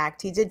heinous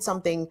act. He did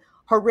something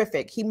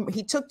horrific.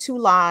 He took 2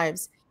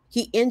 lives.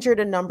 He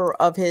injured a number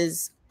of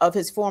his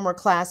former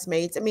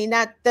classmates. I mean,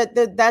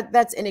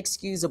 that's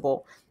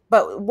inexcusable.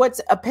 But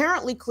what's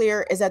apparently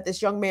clear is that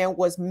this young man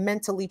was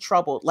mentally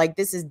troubled. Like,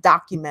 this is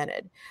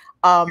documented.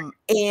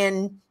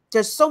 And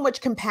there's so much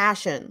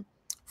compassion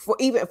for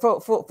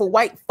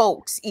white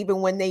folks,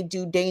 even when they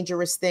do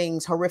dangerous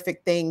things,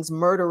 horrific things,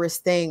 murderous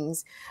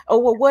things. Oh,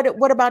 well,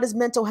 what about his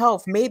mental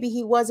health? Maybe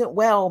he wasn't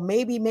well.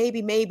 Maybe.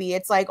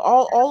 It's like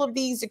all of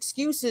these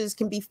excuses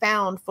can be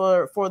found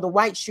for the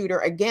white shooter,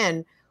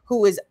 again,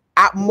 who is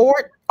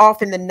more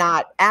often than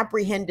not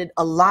apprehended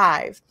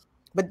alive.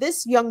 But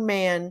this young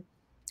man,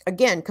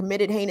 again,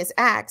 committed heinous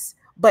acts,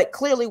 but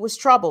clearly was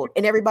troubled,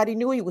 and everybody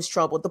knew he was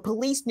troubled. The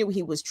police knew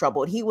he was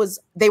troubled.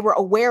 They were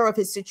aware of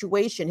his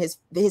situation. His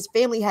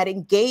family had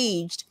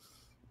engaged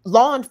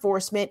law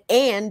enforcement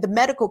and the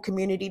medical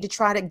community to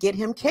try to get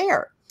him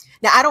care.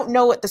 Now, I don't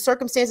know what the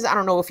circumstances. I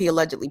don't know if he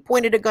allegedly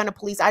pointed a gun at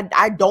police.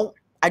 I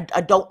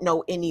don't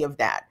know any of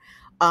that.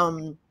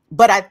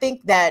 But I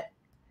think that,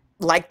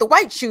 like the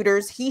white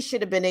shooters, he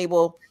should have been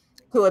able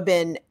to have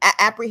been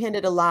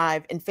apprehended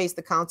alive and face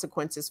the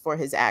consequences for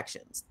his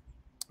actions.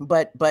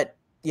 But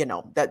you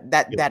know,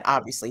 that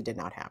obviously did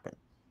not happen.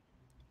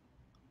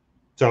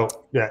 So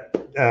yeah,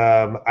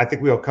 I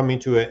think we are coming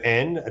to an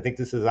end. I think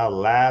this is our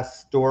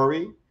last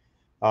story.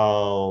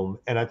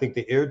 And I think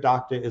the ear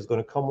doctor is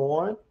going to come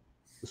on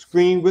the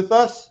screen with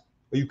us.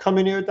 Are you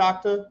coming, ear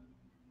doctor?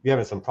 You're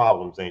having some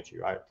problems, ain't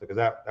you? Right? Because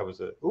that was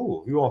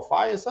ooh, you on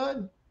fire,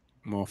 son?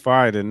 I'm on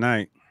fire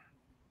tonight.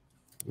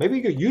 Maybe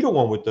you the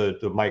one with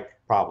the mic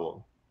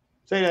problem.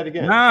 Say that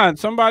again. Nah,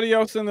 somebody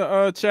else in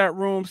the chat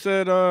room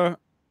said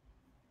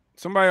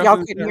somebody else Y'all in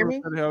the couldn't chat hear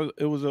room me? said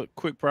it was a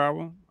quick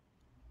problem.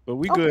 But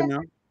we Okay. good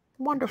now.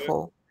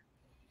 Wonderful.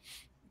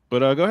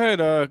 But go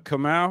ahead,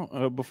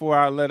 Kamal, before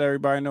I let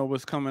everybody know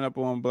what's coming up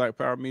on Black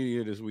Power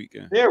Media this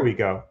weekend. There we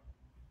go.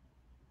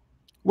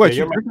 What,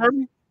 Yeah, you just heard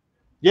me?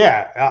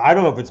 Yeah, I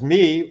don't know if it's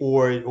me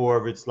or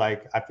if it's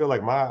like, I feel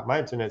like my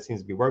internet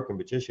seems to be working,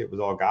 but your shit was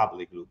all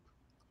gobbledygook.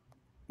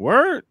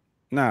 Word?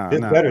 Nah.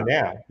 It's better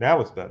now. Now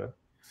it's better.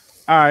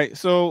 All right.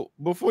 So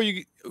before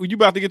you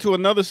about to get to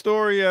another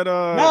story at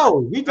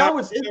No, we done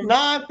with it's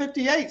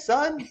 9:58,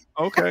 son.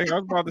 Okay, I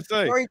was about to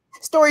say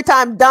Story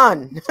time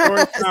done.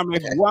 story time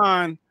is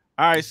one.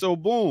 All right, so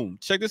boom,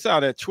 check this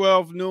out. At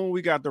 12 noon,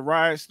 we got the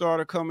Riot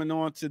Starter coming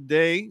on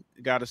today.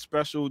 We got a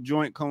special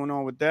joint coming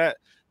on with that.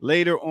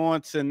 Later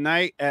on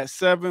tonight at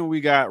 7,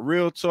 we got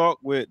Real Talk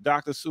with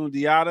Dr.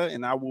 Sundiata,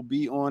 and I will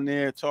be on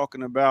there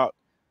talking about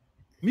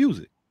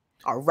music.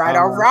 All right,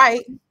 all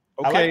right.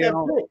 Okay, I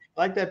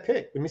like that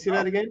pick. Let me see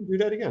that again. Do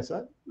that again,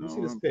 son. Let me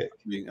see this pick.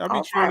 I'll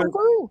be trying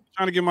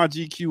to get my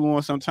GQ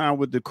on sometime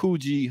with the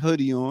Coogee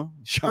hoodie on.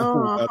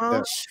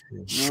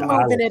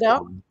 Moving it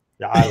up.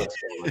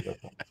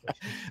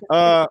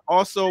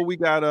 Also, we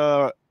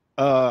got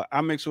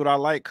I Mix What I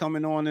Like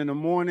coming on in the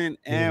morning,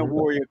 and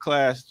Warrior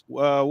Class.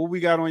 What we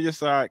got on your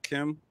side,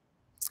 Kim?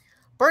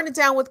 Burn It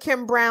Down with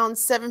Kim Brown,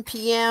 7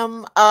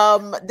 p.m.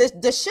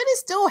 The shit is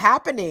still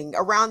happening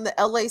around the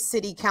LA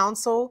City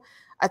Council.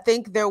 I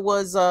think there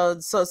was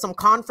some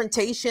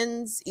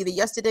confrontations either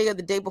yesterday or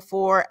the day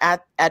before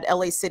at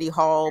LA City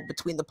Hall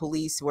between the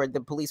police, where the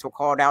police were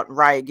called out in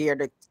riot gear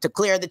to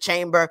clear the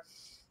chamber,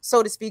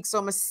 so to speak. So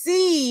I'm gonna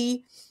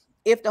see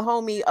if the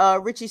homie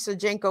Richie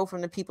Sergenko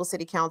from the People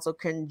City Council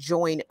can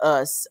join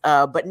us.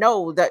 But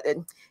no,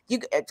 the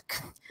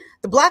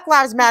Black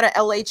Lives Matter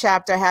LA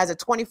chapter has a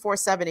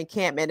 24/7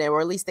 encampment, or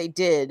at least they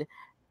did,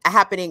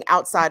 happening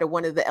outside of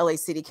one of the LA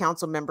City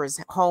Council members'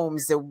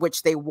 homes,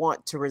 which they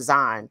want to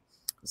resign.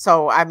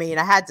 So I mean,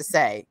 I had to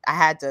say,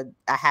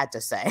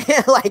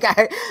 like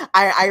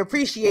I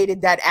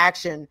appreciated that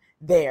action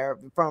there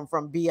from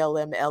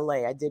BLM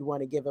LA. I did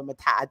want to give him a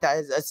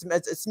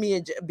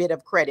smidge bit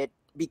of credit,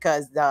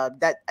 because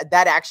that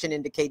action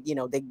indicate, you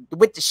know, they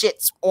with the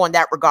shits on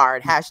that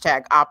regard.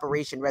 #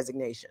 Operation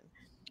Resignation.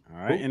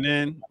 All right, and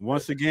then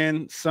once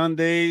again,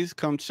 Sundays,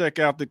 come to the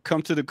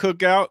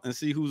cookout and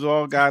see who's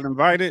all got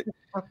invited.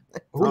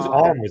 Whose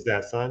arm was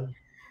that, son?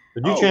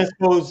 Did you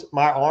transpose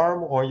my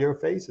arm on your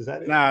face? Is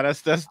that it? Nah,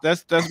 that's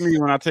me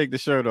when I take the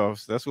shirt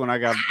off. That's when I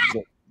got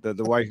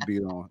the wife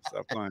beat on.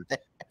 Stop playing.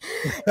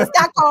 It's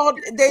not called.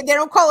 They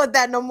don't call it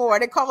that no more.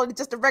 They call it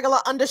just a regular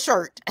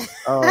undershirt.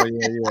 Oh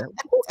yeah.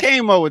 Who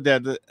came up with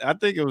that? I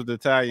think it was the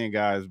Italian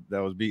guys that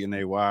was beating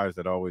their wives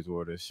that always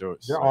wore their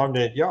shorts. Your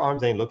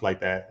arms ain't look like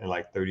that in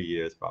like 30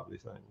 years, probably,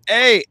 son.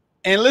 Hey,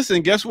 and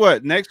listen, guess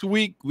what? Next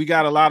week we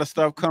got a lot of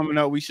stuff coming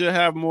up. We should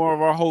have more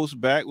of our hosts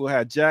back. We'll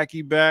have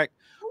Jackie back.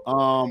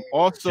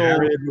 Also,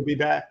 Jared will be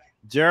back.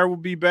 Jared will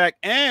be back,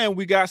 and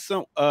we got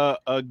some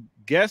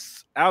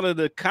guests out of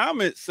the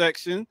comment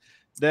section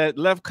that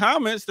left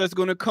comments that's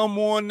going to come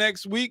on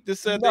next week to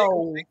say,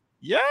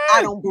 yeah,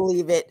 I don't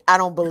believe it. I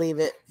don't believe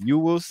it. You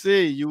will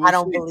see. I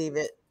don't believe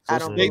it. So I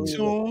don't stay believe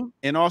tuned.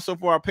 And also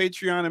for our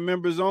Patreon and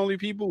members only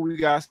people, we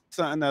got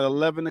something at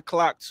 11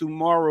 o'clock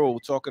tomorrow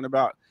talking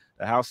about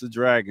the House of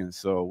Dragons.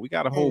 So we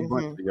got a whole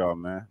bunch for y'all,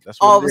 man. That's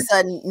what all of a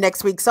sudden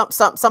next week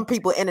some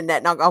people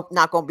internet not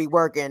gonna be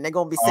working. They're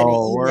gonna be sending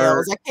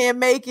emails. I can't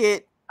make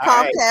it.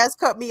 Comcast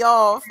cut me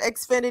off.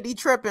 Xfinity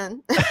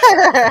tripping.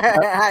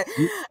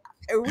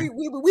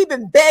 We've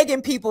been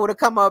begging people to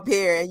come up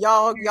here, and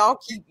y'all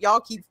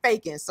keep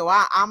faking. So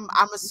I'm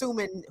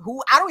assuming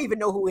I don't even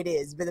know who it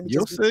is, but let me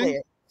just be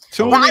clear.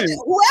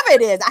 Whoever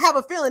it is, I have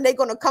a feeling they're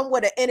gonna come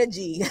with an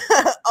energy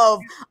of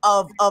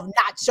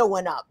not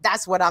showing up.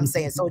 That's what I'm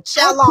saying. So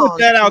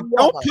challenge.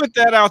 Don't put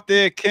that out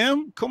there,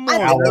 Kim. Come on.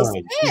 I think they're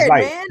scared,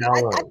 man.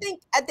 I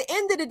think at the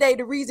end of the day,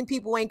 the reason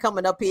people ain't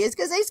coming up here is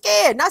because they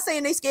scared. Not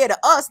saying they scared of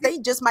us. They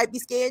just might be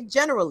scared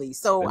generally.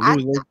 So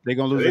they're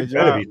gonna lose their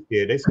job.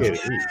 They scared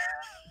of me.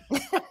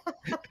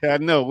 I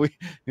know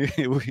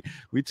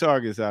we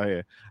targets out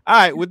here. All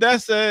right. With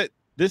that said,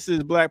 this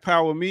is Black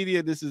Power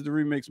Media. This is the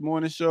Remix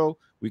Morning Show.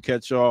 We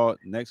catch y'all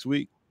next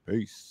week.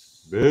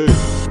 Peace.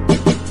 Peace.